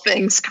novel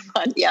things. Come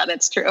on, yeah,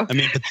 that's true. I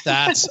mean, but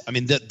that's.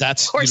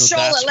 Or you know,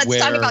 Shola. Let's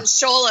talk about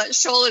Shola.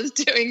 Shola's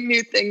doing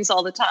new things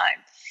all the time.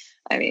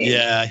 I mean,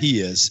 yeah,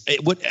 he is.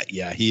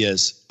 He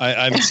is. I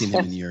haven't seen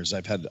him in years.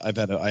 I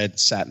had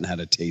sat and had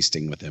a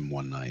tasting with him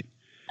one night.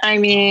 I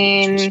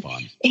mean,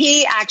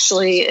 he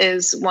actually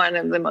is one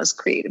of the most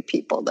creative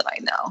people that I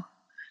know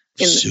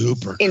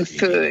in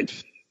food.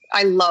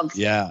 I love,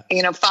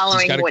 you know,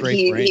 following what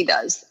he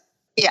does.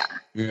 Yeah.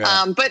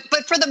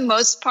 But for the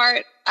most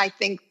part, I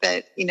think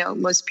that, you know,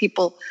 most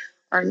people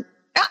are,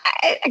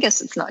 I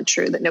guess it's not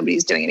true that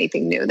nobody's doing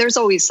anything new. There's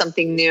always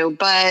something new,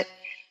 but,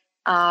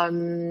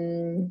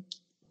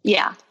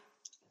 yeah,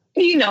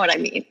 you know what I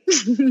mean?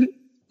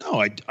 No,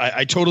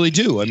 I totally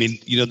do. I mean,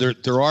 you know,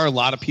 there are a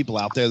lot of people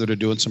out there that are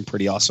doing some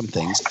pretty awesome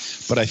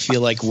things, but I feel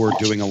like we're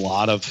doing a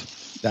lot of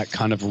that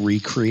kind of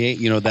recreate,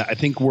 you know, that I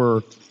think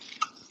we're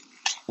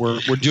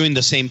doing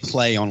the same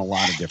play on a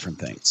lot of different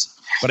things.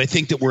 But I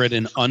think that we're at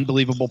an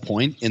unbelievable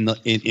point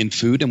in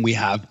food, and we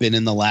have been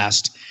in the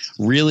last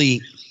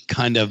really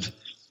kind of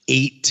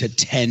 8 to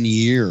 10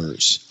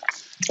 years.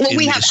 Well,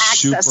 we have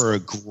access. Super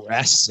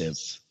aggressive.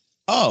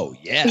 Oh,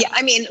 yeah. Yeah.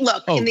 I mean,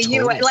 look, in the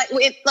totally.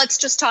 U.S., let's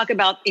just talk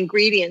about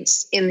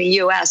ingredients in the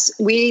U.S.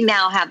 We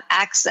now have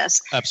access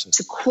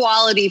to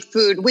quality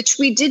food, which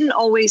we didn't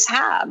always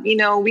have. You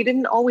know, we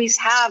didn't always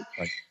have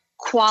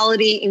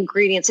quality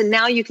ingredients. And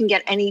now you can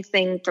get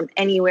anything from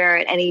anywhere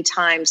at any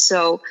time.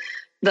 So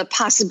the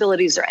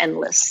possibilities are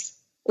endless,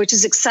 which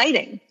is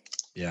exciting.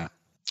 Yeah.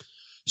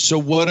 So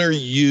what's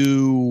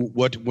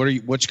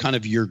kind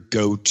of your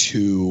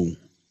go-to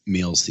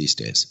meals these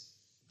days?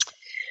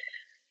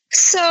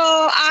 So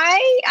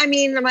I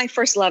mean, my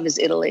first love is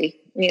Italy.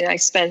 You know, I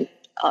spent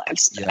a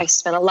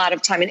lot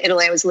of time in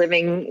Italy. I was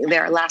living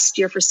there last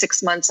year for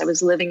 6 months. I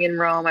was living in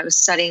Rome. I was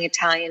studying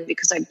Italian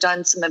because I've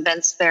done some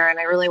events there, and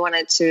I really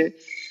wanted to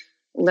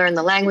learn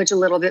the language a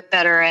little bit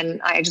better.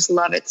 And I just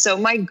love it. So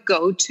my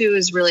go-to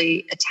is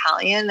really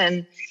Italian.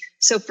 And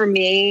so for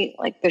me,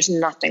 like, there's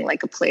nothing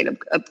like a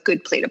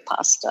good plate of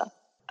pasta.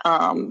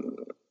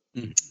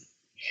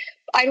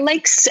 I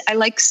like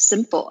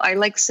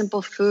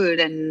simple food,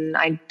 and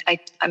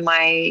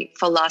my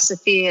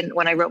philosophy, and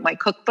when I wrote my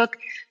cookbook,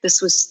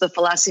 this was the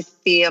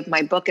philosophy of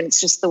my book, and it's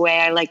just the way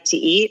I like to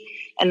eat.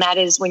 And that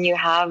is, when you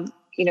have,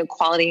 you know,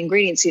 quality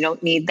ingredients, you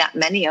don't need that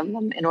many of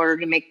them in order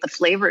to make the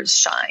flavors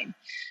shine.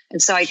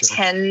 And so I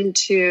tend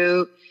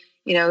to,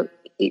 you know,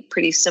 eat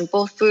pretty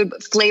simple food,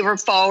 but flavor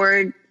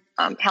forward,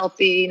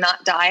 healthy,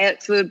 not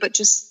diet food, but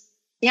just,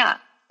 I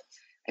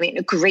mean,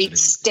 a great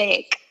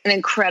steak, an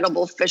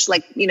incredible fish,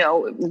 like, you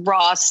know,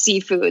 raw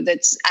seafood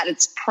that's at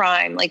its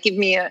prime. Like, give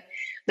me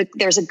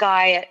there's a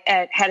guy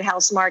at Head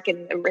House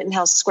Market,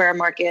 Rittenhouse Square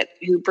Market,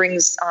 who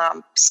brings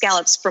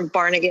scallops from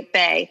Barnegat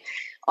Bay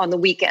on the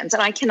weekends.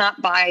 And I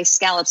cannot buy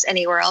scallops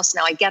anywhere else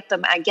now. I get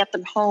them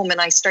home,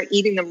 and I start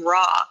eating them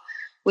raw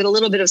with a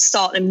little bit of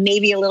salt and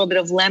maybe a little bit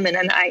of lemon.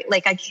 And I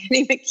can't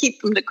even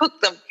keep them to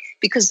cook them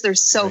because they're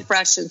so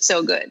fresh and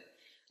so good.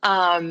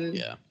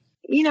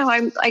 You know,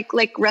 I'm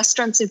like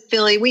restaurants in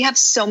Philly. We have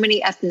so many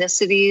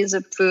ethnicities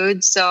of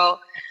food. So,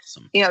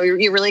 you know,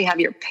 you really have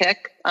your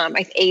pick.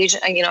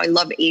 Asian, you know, I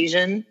love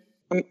Asian.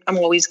 I'm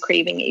always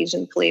craving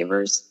Asian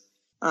flavors.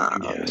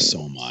 Yeah,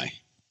 so am I.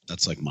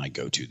 That's like my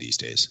go-to these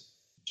days.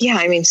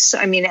 Yeah,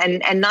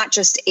 and not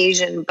just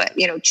Asian, but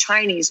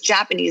Chinese,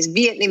 Japanese,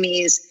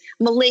 Vietnamese,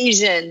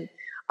 Malaysian,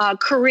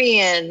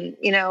 Korean,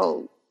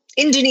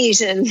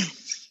 Indonesian.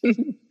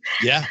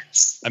 Yeah,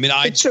 I mean,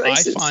 I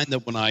find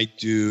that when I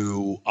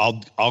do,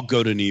 I'll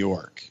go to New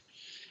York,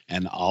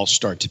 and I'll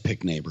start to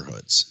pick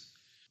neighborhoods,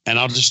 and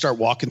I'll just start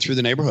walking through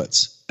the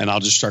neighborhoods, and I'll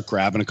just start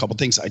grabbing a couple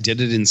things. I did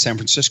it in San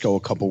Francisco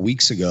a couple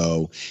weeks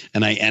ago,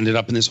 and I ended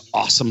up in this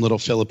awesome little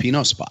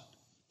Filipino spot.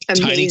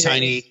 Amazing.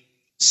 Tiny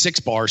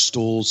 6-bar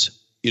stools,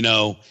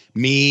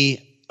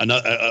 me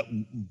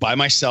by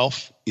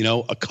myself,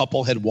 a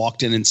couple had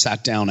walked in and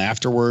sat down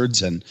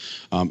afterwards, and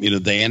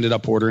they ended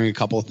up ordering a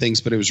couple of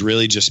things, but it was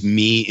really just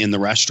me in the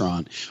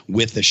restaurant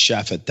with the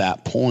chef at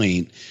that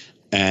point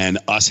and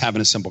us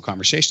having a simple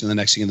conversation. And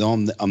the next thing you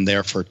know, I'm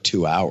there for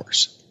 2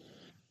 hours.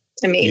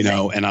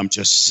 Amazing. And I'm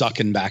just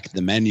sucking back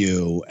the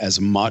menu as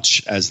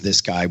much as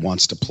this guy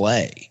wants to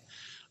play.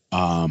 So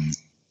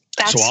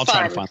I'll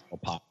try to find little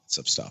pockets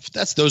of stuff.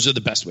 Those are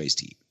the best ways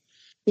to eat.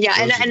 Yeah.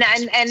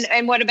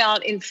 And what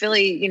about in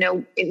Philly,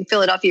 in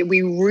Philadelphia,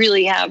 we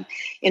really have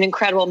an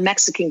incredible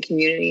Mexican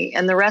community,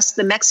 and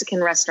the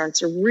Mexican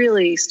restaurants are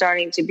really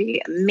starting to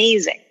be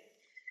amazing.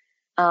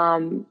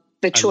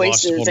 The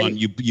choices. Hold on.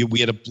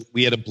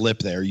 We had a blip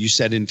there. You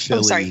said in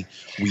Philly,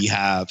 we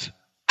have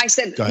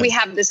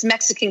this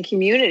Mexican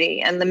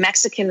community, and the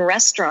Mexican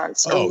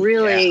restaurants are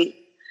really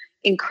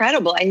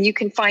incredible. And you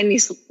can find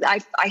these,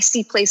 I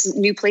see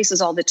new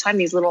places all the time,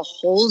 these little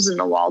holes in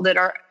the wall that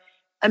are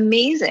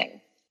amazing.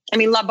 I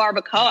mean, La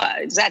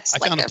Barbacoa, I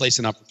found a place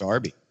in Upper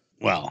Darby.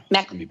 Well,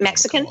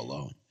 Mexican?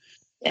 Alone.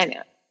 I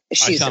know.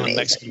 She's I found amazing.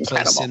 a Mexican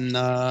Incredible. place in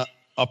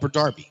Upper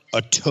Darby.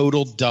 A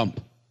total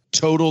dump.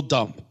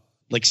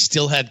 Like,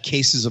 still had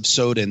cases of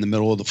soda in the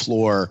middle of the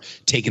floor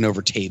taking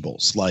over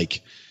tables.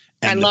 And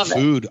I love the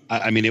food.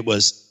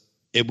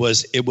 It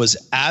was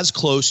as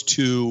close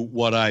to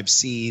what I've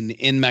seen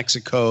in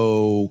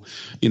Mexico,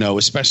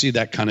 especially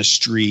that kind of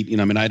street.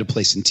 I had a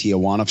place in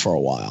Tijuana for a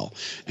while,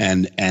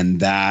 and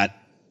that,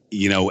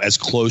 as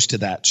close to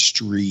that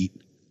street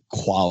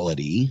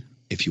quality,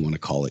 if you want to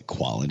call it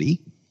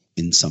quality,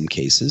 in some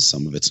cases.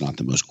 Some of it's not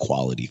the most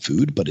quality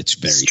food, but it's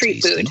very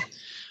street tasty.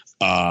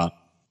 Food.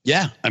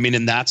 Yeah.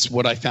 And that's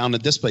what I found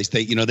at this place.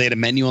 They had a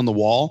menu on the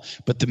wall,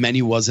 but the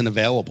menu wasn't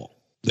available.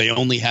 They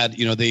only had,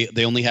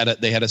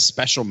 they had a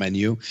special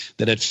menu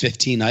that had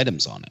 15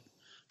 items on it.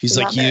 He's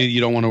like, you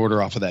don't want to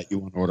order off of that. You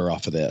want to order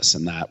off of this.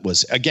 And that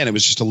was, again, it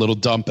was just a little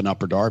dump in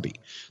Upper Darby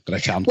that I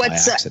found by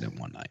accident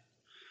one night.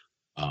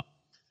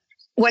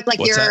 What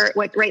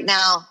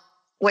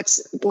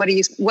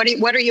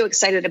are you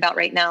excited about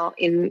right now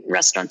in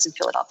restaurants in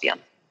Philadelphia?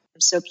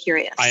 I'm so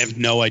curious. I have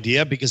no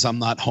idea because I'm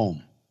not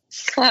home.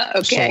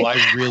 Okay. So I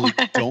really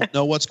don't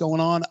know what's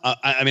going on.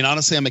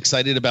 Honestly, I'm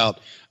excited about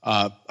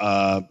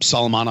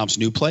Solomonov's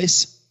new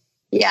place.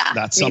 Yeah.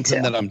 That's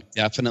something that I'm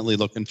definitely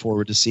looking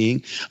forward to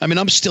seeing.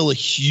 I'm still a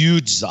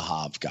huge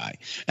Zahav guy.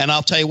 And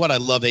I'll tell you what, I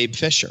love Abe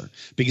Fisher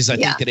because I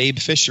think that Abe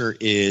Fisher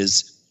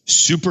is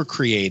super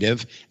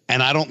creative,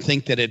 and I don't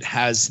think that it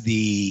has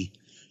the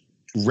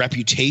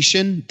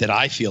reputation that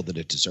I feel that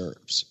it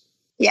deserves.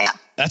 Yeah.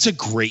 That's a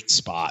great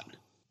spot.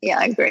 Yeah,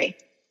 I agree.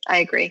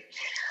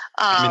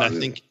 I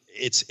think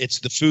it's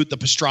the food, the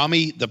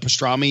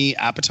pastrami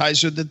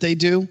appetizer that they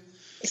do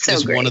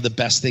is one of the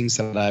best things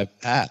that I've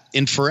had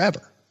in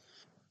forever.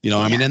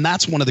 And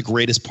that's one of the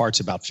greatest parts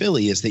about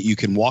Philly is that you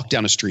can walk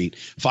down a street,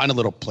 find a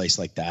little place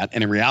like that,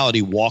 and in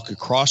reality, walk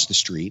across the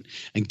street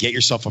and get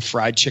yourself a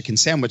fried chicken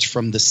sandwich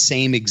from the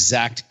same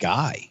exact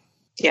guy.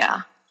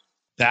 Yeah.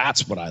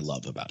 That's what I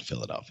love about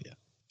Philadelphia.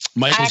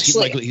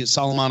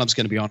 Solomonov's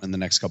going to be on in the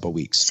next couple of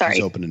weeks. Sorry.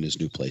 He's opening his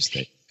new place.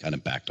 They kind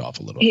of backed off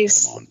a little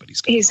bit on, but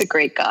he's a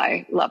great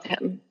guy. Love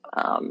him.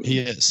 He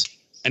is.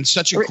 And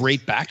such a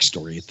great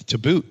backstory to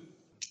boot.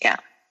 Yeah.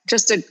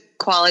 Just a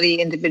quality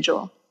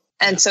individual.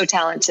 And so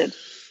talented.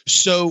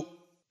 So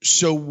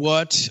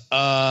what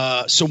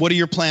are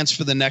your plans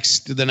for the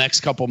next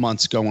couple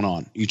months going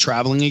on? You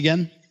traveling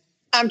again?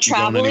 I'm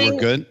traveling. Going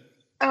anywhere good?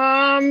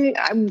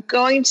 I'm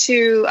going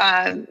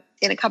to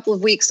in a couple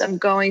of weeks. I'm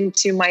going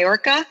to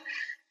Mallorca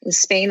in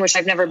Spain, which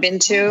I've never been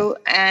to,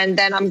 and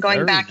then I'm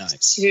going back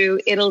to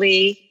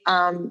Italy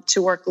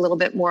to work a little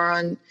bit more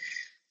on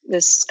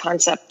this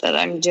concept that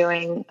I'm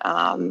doing.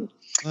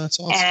 That's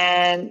awesome.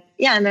 And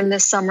then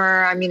this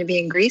summer I'm going to be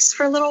in Greece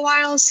for a little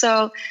while.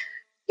 So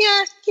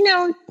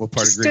what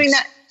part of Greece? Doing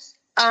that.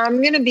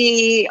 I'm going to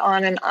be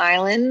on an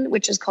island,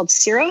 which is called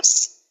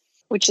Syros,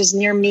 which is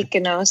near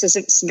Mykonos.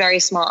 It's a very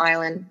small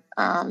island.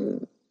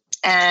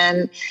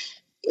 And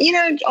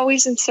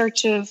always in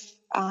search of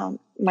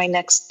my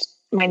next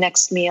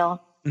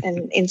meal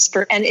and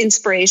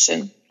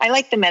inspiration. I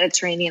like the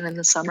Mediterranean in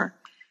the summer.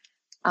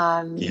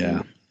 I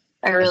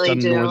really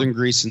do. Northern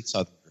Greece and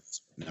southern.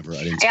 Never.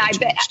 I didn't.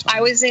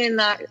 I was in.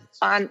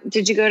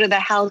 Did you go to the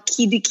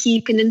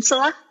Halkidiki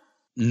Peninsula?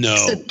 No.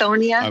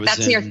 Lithonia.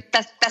 That's near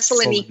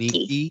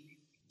Thessaloniki.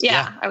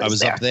 Yeah, I was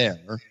there. Up there.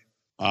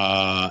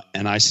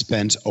 And I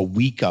spent a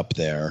week up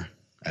there.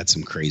 Had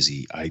some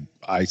crazy.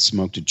 I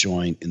smoked a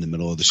joint in the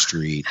middle of the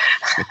street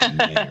with the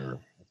mayor of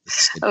the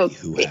city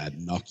who had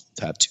knuckle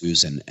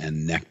tattoos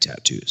and neck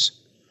tattoos.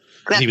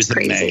 That's he was the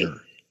crazy. mayor.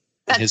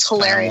 That's his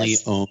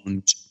hilarious. family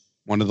owned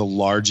one of the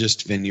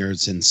largest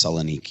vineyards in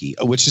Saloniki,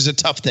 which is a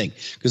tough thing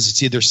because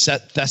it's either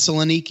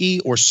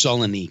Thessaloniki or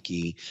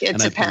Saloniki, and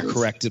I've been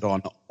corrected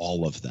on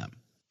all of them.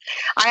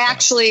 I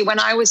actually, when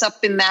I was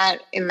up in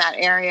that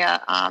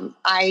area,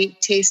 I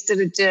tasted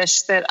a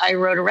dish that I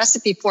wrote a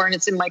recipe for, and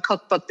it's in my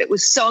cookbook. That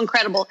was so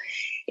incredible.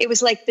 It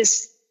was like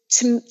this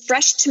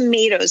fresh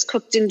tomatoes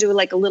cooked into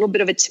like a little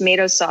bit of a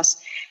tomato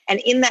sauce, and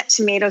in that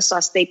tomato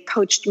sauce, they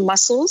poached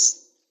mussels.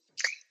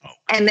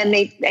 And then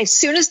as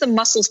soon as the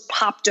mussels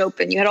popped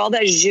open, you had all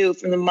that jus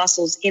from the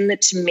mussels in the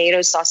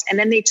tomato sauce, and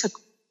then they took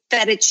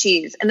feta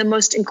cheese and the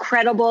most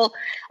incredible,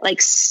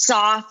 like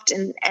soft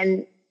and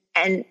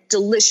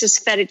delicious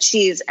feta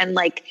cheese and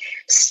like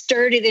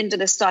stirred it into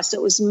the sauce. So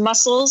it was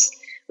mussels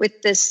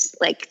with this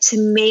like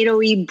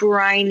tomatoey,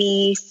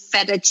 briny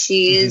feta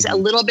cheese, a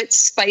little bit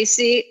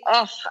spicy.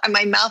 Oh,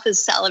 my mouth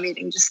is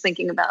salivating just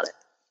thinking about it.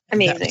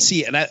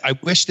 Amazing. And I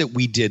wish that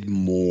we did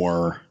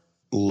more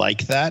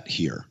like that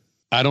here.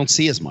 I don't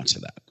see as much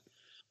of that.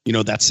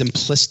 That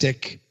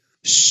simplistic,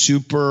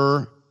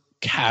 super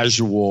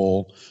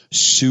casual,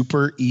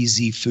 super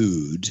easy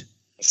food.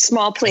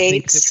 Small plates. I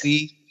think that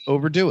we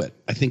overdo it.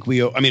 I think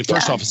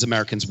first off, as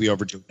Americans, we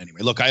overdo it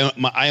anyway. Look,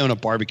 I own a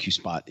barbecue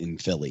spot in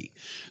Philly,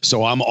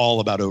 so I'm all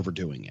about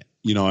overdoing it.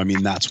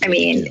 That's what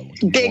we do.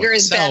 The bigger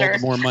is better. The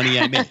more money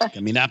I make.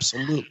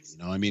 Absolutely.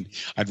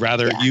 I'd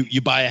rather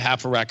you buy a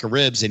half a rack of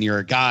ribs and you're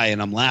a guy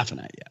and I'm laughing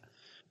at you.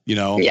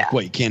 Like,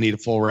 what, you can't eat a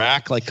full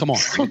rack? Like, come on.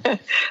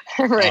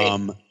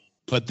 Right.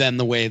 But then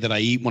the way that I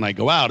eat when I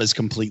go out is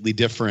completely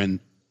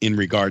different in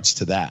regards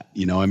to that.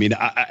 And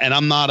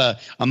I'm not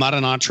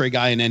an entree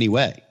guy in any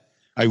way.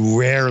 I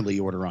rarely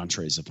order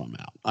entrees if I'm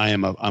out.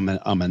 I'm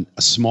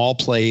a small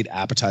plate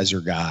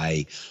appetizer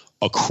guy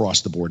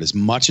across the board, as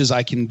much as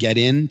I can get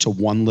into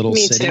one little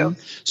sitting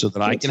so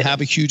that I can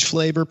have a huge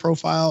flavor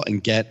profile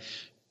and get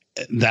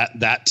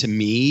that to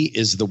me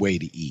is the way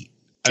to eat.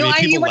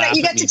 You want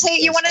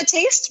to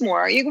taste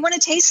more. You want to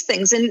taste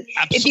things, and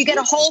if you get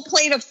a whole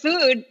plate of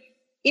food,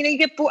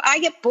 I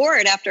get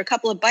bored after a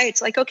couple of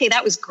bites. Like, okay,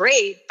 that was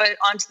great, but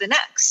on to the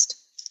next.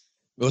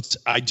 Well,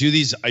 I do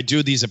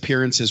these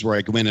appearances where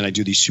I go in and I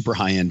do these super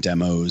high end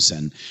demos,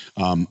 and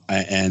one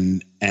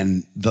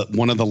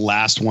of the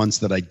last ones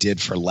that I did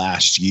for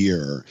last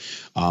year,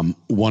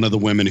 one of the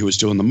women who was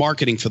doing the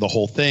marketing for the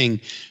whole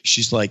thing,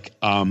 she's like,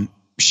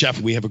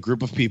 "Chef, we have a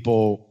group of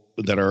people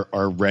that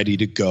are ready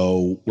to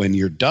go when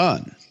you're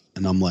done."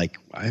 And I'm like,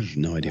 I have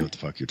no idea what the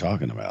fuck you're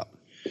talking about.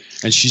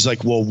 And she's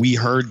like, well, we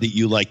heard that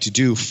you like to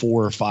do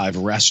 4 or 5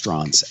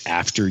 restaurants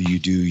after you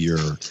do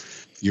your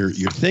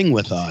thing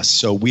with us.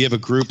 So we have a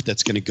group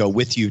that's going to go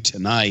with you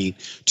tonight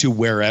to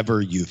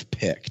wherever you've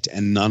picked.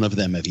 And none of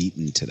them have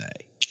eaten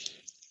today.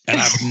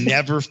 And I've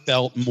never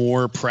felt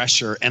more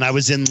pressure. And I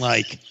was in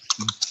like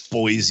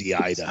Boise,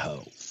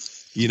 Idaho.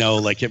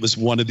 Like it was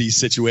one of these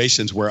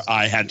situations where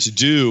I had to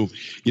do,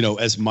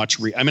 as much.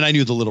 I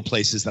knew the little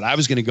places that I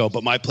was going to go,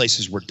 but my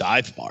places were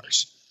dive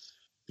bars,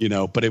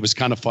 but it was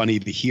kind of funny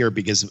to hear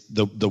because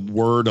the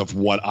word of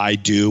what I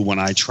do when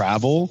I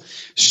travel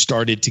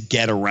started to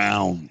get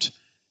around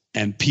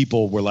and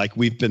people were like,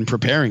 we've been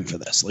preparing for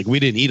this. Like we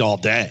didn't eat all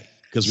day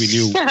because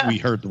we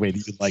heard the way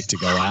that you'd like to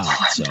go out.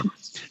 So,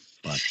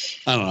 but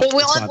I don't know.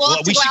 Well,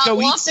 we should go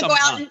eat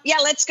sometime.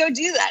 Let's go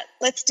do that.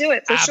 Let's do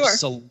it for sure.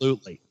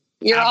 Absolutely.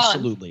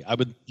 Absolutely. I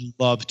would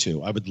love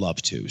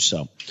to.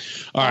 So,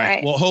 all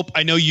right. Well, Hope,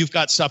 I know you've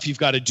got stuff you've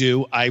got to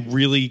do. I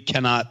really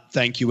cannot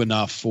thank you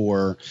enough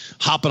for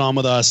hopping on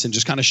with us and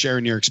just kind of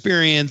sharing your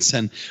experience.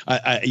 And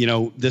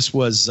this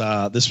was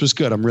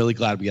good. I'm really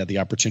glad we had the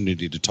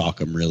opportunity to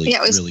talk. I'm really,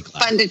 really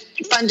glad.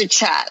 Fun to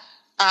chat.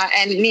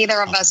 And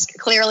neither of us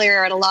clearly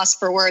are at a loss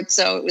for words.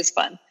 So it was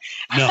fun.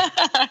 No,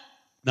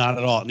 not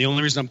at all. And the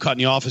only reason I'm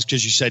cutting you off is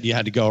because you said you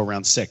had to go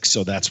around 6.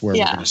 So that's where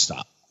we're going to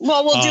stop.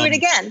 Well, we'll do it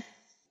again.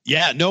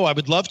 Yeah, no, I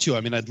would love to.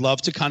 I'd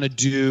love to kind of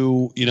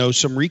do,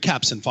 some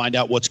recaps and find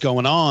out what's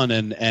going on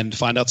and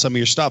find out some of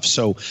your stuff.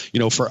 So,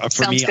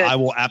 for me, good. I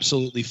will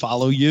absolutely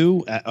follow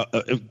you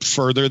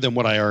further than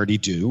what I already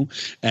do.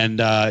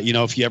 And,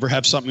 if you ever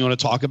have something you want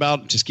to talk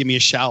about, just give me a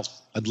shout.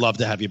 I'd love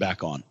to have you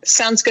back on.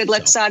 Sounds good.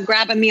 Let's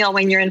grab a meal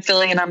when you're in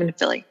Philly and I'm in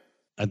Philly.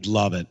 I'd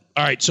love it.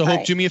 All right. So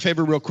Hope, do me a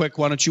favor real quick.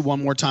 Why don't you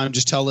one more time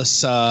just tell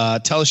us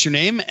your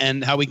name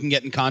and how we can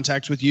get in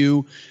contact with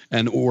you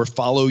or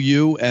follow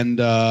you.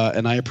 And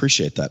I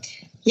appreciate that.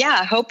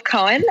 Yeah. Hope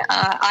Cohen.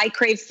 I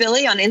Crave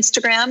Philly on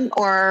Instagram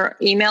or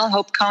email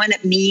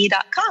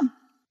hopecohen@me.com.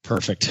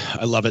 Perfect.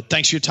 I love it.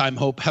 Thanks for your time,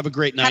 Hope. Have a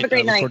great night. Have a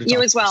great night.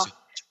 You as well.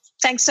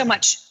 Thanks so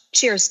much.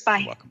 Cheers. Bye.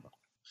 You're welcome.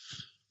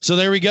 So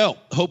there we go.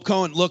 Hope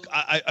Cohen. Look,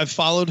 I've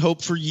followed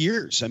Hope for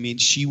years.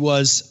 She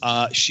was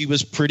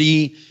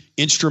pretty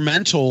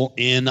instrumental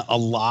in a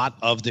lot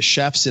of the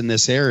chefs in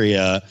this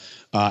area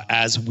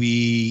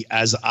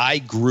as I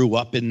grew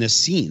up in this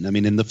scene. I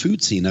mean, in the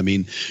food scene. I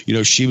mean,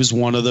 she was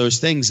one of those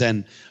things.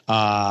 And,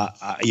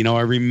 I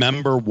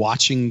remember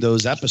watching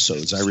those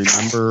episodes. I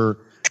remember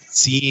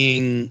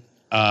seeing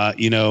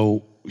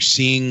Hope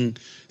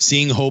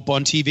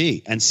on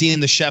TV and seeing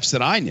the chefs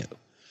that I knew.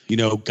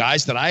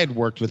 Guys that I had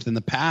worked with in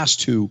the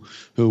past who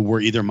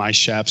were either my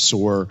chefs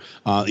or,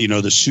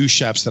 the sous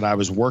chefs that I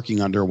was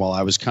working under while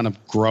I was kind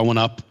of growing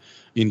up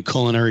in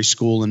culinary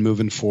school and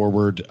moving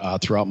forward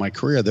throughout my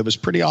career. That was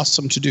pretty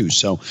awesome to do.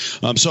 So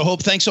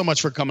Hope, thanks so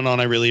much for coming on.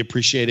 I really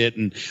appreciate it.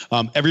 And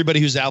everybody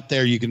who's out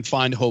there, you can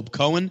find Hope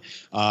Cohen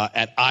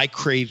at I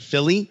Crave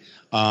Philly.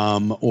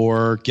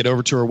 Or get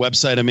over to her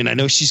website. I mean, I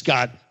know she's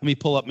got, let me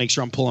make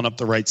sure I'm pulling up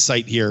the right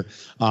site here.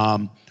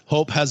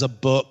 Hope has a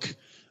book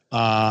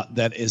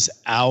that is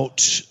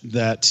out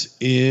that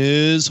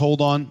is,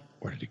 hold on.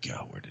 Where did it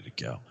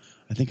go?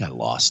 I think I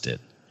lost it.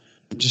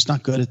 I'm just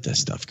not good at this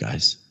stuff,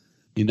 guys.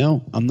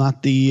 I'm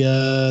not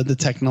the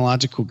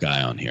technological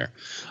guy on here.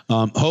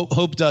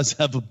 Hope does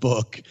have a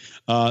book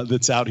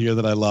that's out here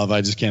that I love.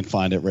 I just can't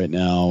find it right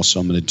now.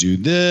 So I'm going to do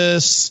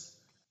this.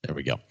 There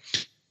we go.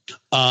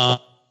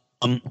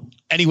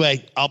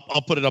 Anyway,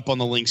 I'll put it up on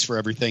the links for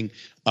everything.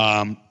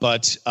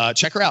 But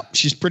check her out.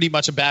 She's pretty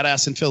much a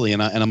badass in Philly,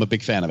 and I'm a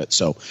big fan of it.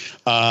 So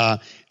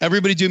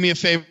everybody do me a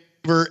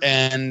favor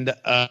and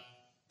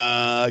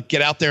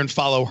get out there and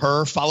follow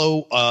her.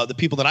 Follow the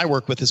people that I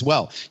work with as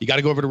well. You got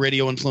to go over to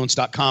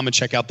radioinfluence.com and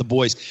check out the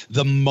boys.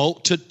 The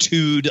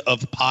multitude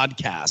of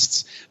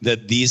podcasts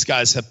that these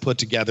guys have put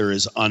together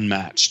is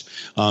unmatched.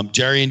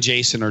 Jerry and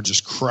Jason are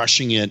just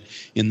crushing it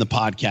in the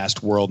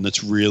podcast world, and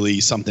it's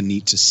really something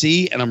neat to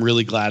see, and I'm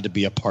really glad to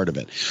be a part of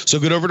it. So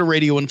get over to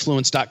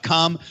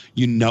radioinfluence.com.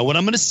 You know what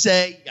I'm going to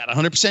say. You got a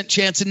 100%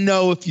 chance to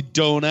know if you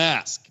don't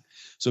ask.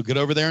 So get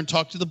over there and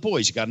talk to the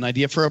boys. You got an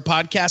idea for a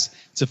podcast?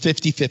 It's a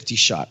 50-50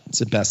 shot. It's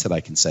the best that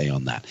I can say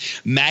on that.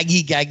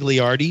 Maggie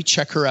Gagliardi,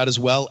 check her out as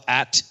well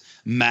at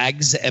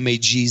Mags,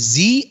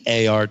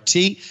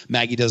 Magzart.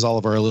 Maggie does all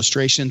of our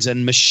illustrations.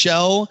 And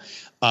Michelle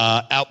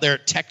out there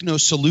at Techno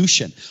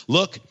Solution.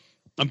 Look,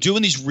 I'm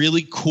doing these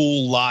really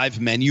cool live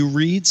menu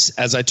reads,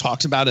 as I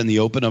talked about in the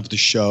open of the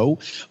show.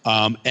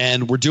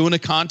 And we're doing a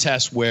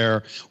contest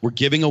where we're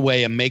giving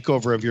away a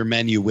makeover of your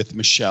menu with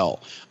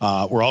Michelle.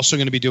 We're also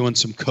going to be doing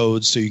some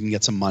codes so you can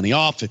get some money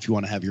off if you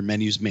want to have your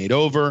menus made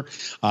over.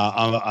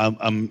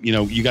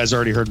 You guys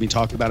already heard me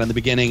talk about it in the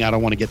beginning. I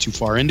don't want to get too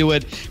far into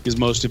it because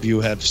most of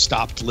you have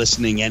stopped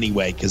listening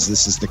anyway because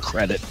this is the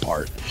credit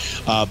part.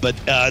 But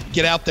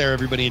get out there,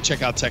 everybody, and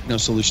check out Techno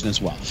Solution as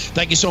well.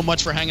 Thank you so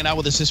much for hanging out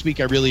with us this week.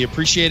 I really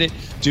appreciate it.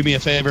 Do me a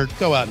favor,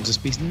 go out and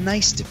just be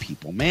nice to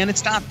people, man.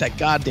 It's not that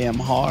goddamn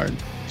hard.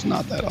 It's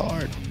not that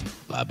hard.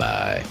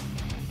 Bye-bye.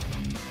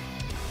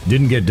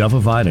 Didn't get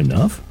Duffified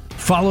enough?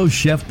 Follow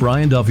Chef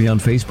Brian Duffy on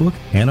Facebook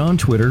and on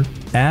Twitter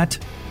at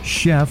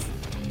Chef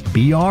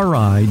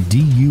BRIDUFF.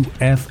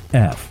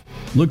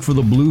 Look for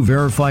the blue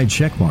verified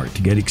checkmark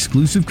to get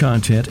exclusive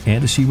content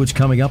and to see what's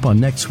coming up on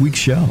next week's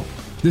show.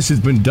 This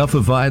has been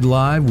Duffified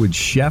Live with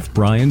Chef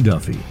Brian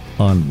Duffy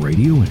on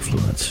Radio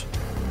Influence.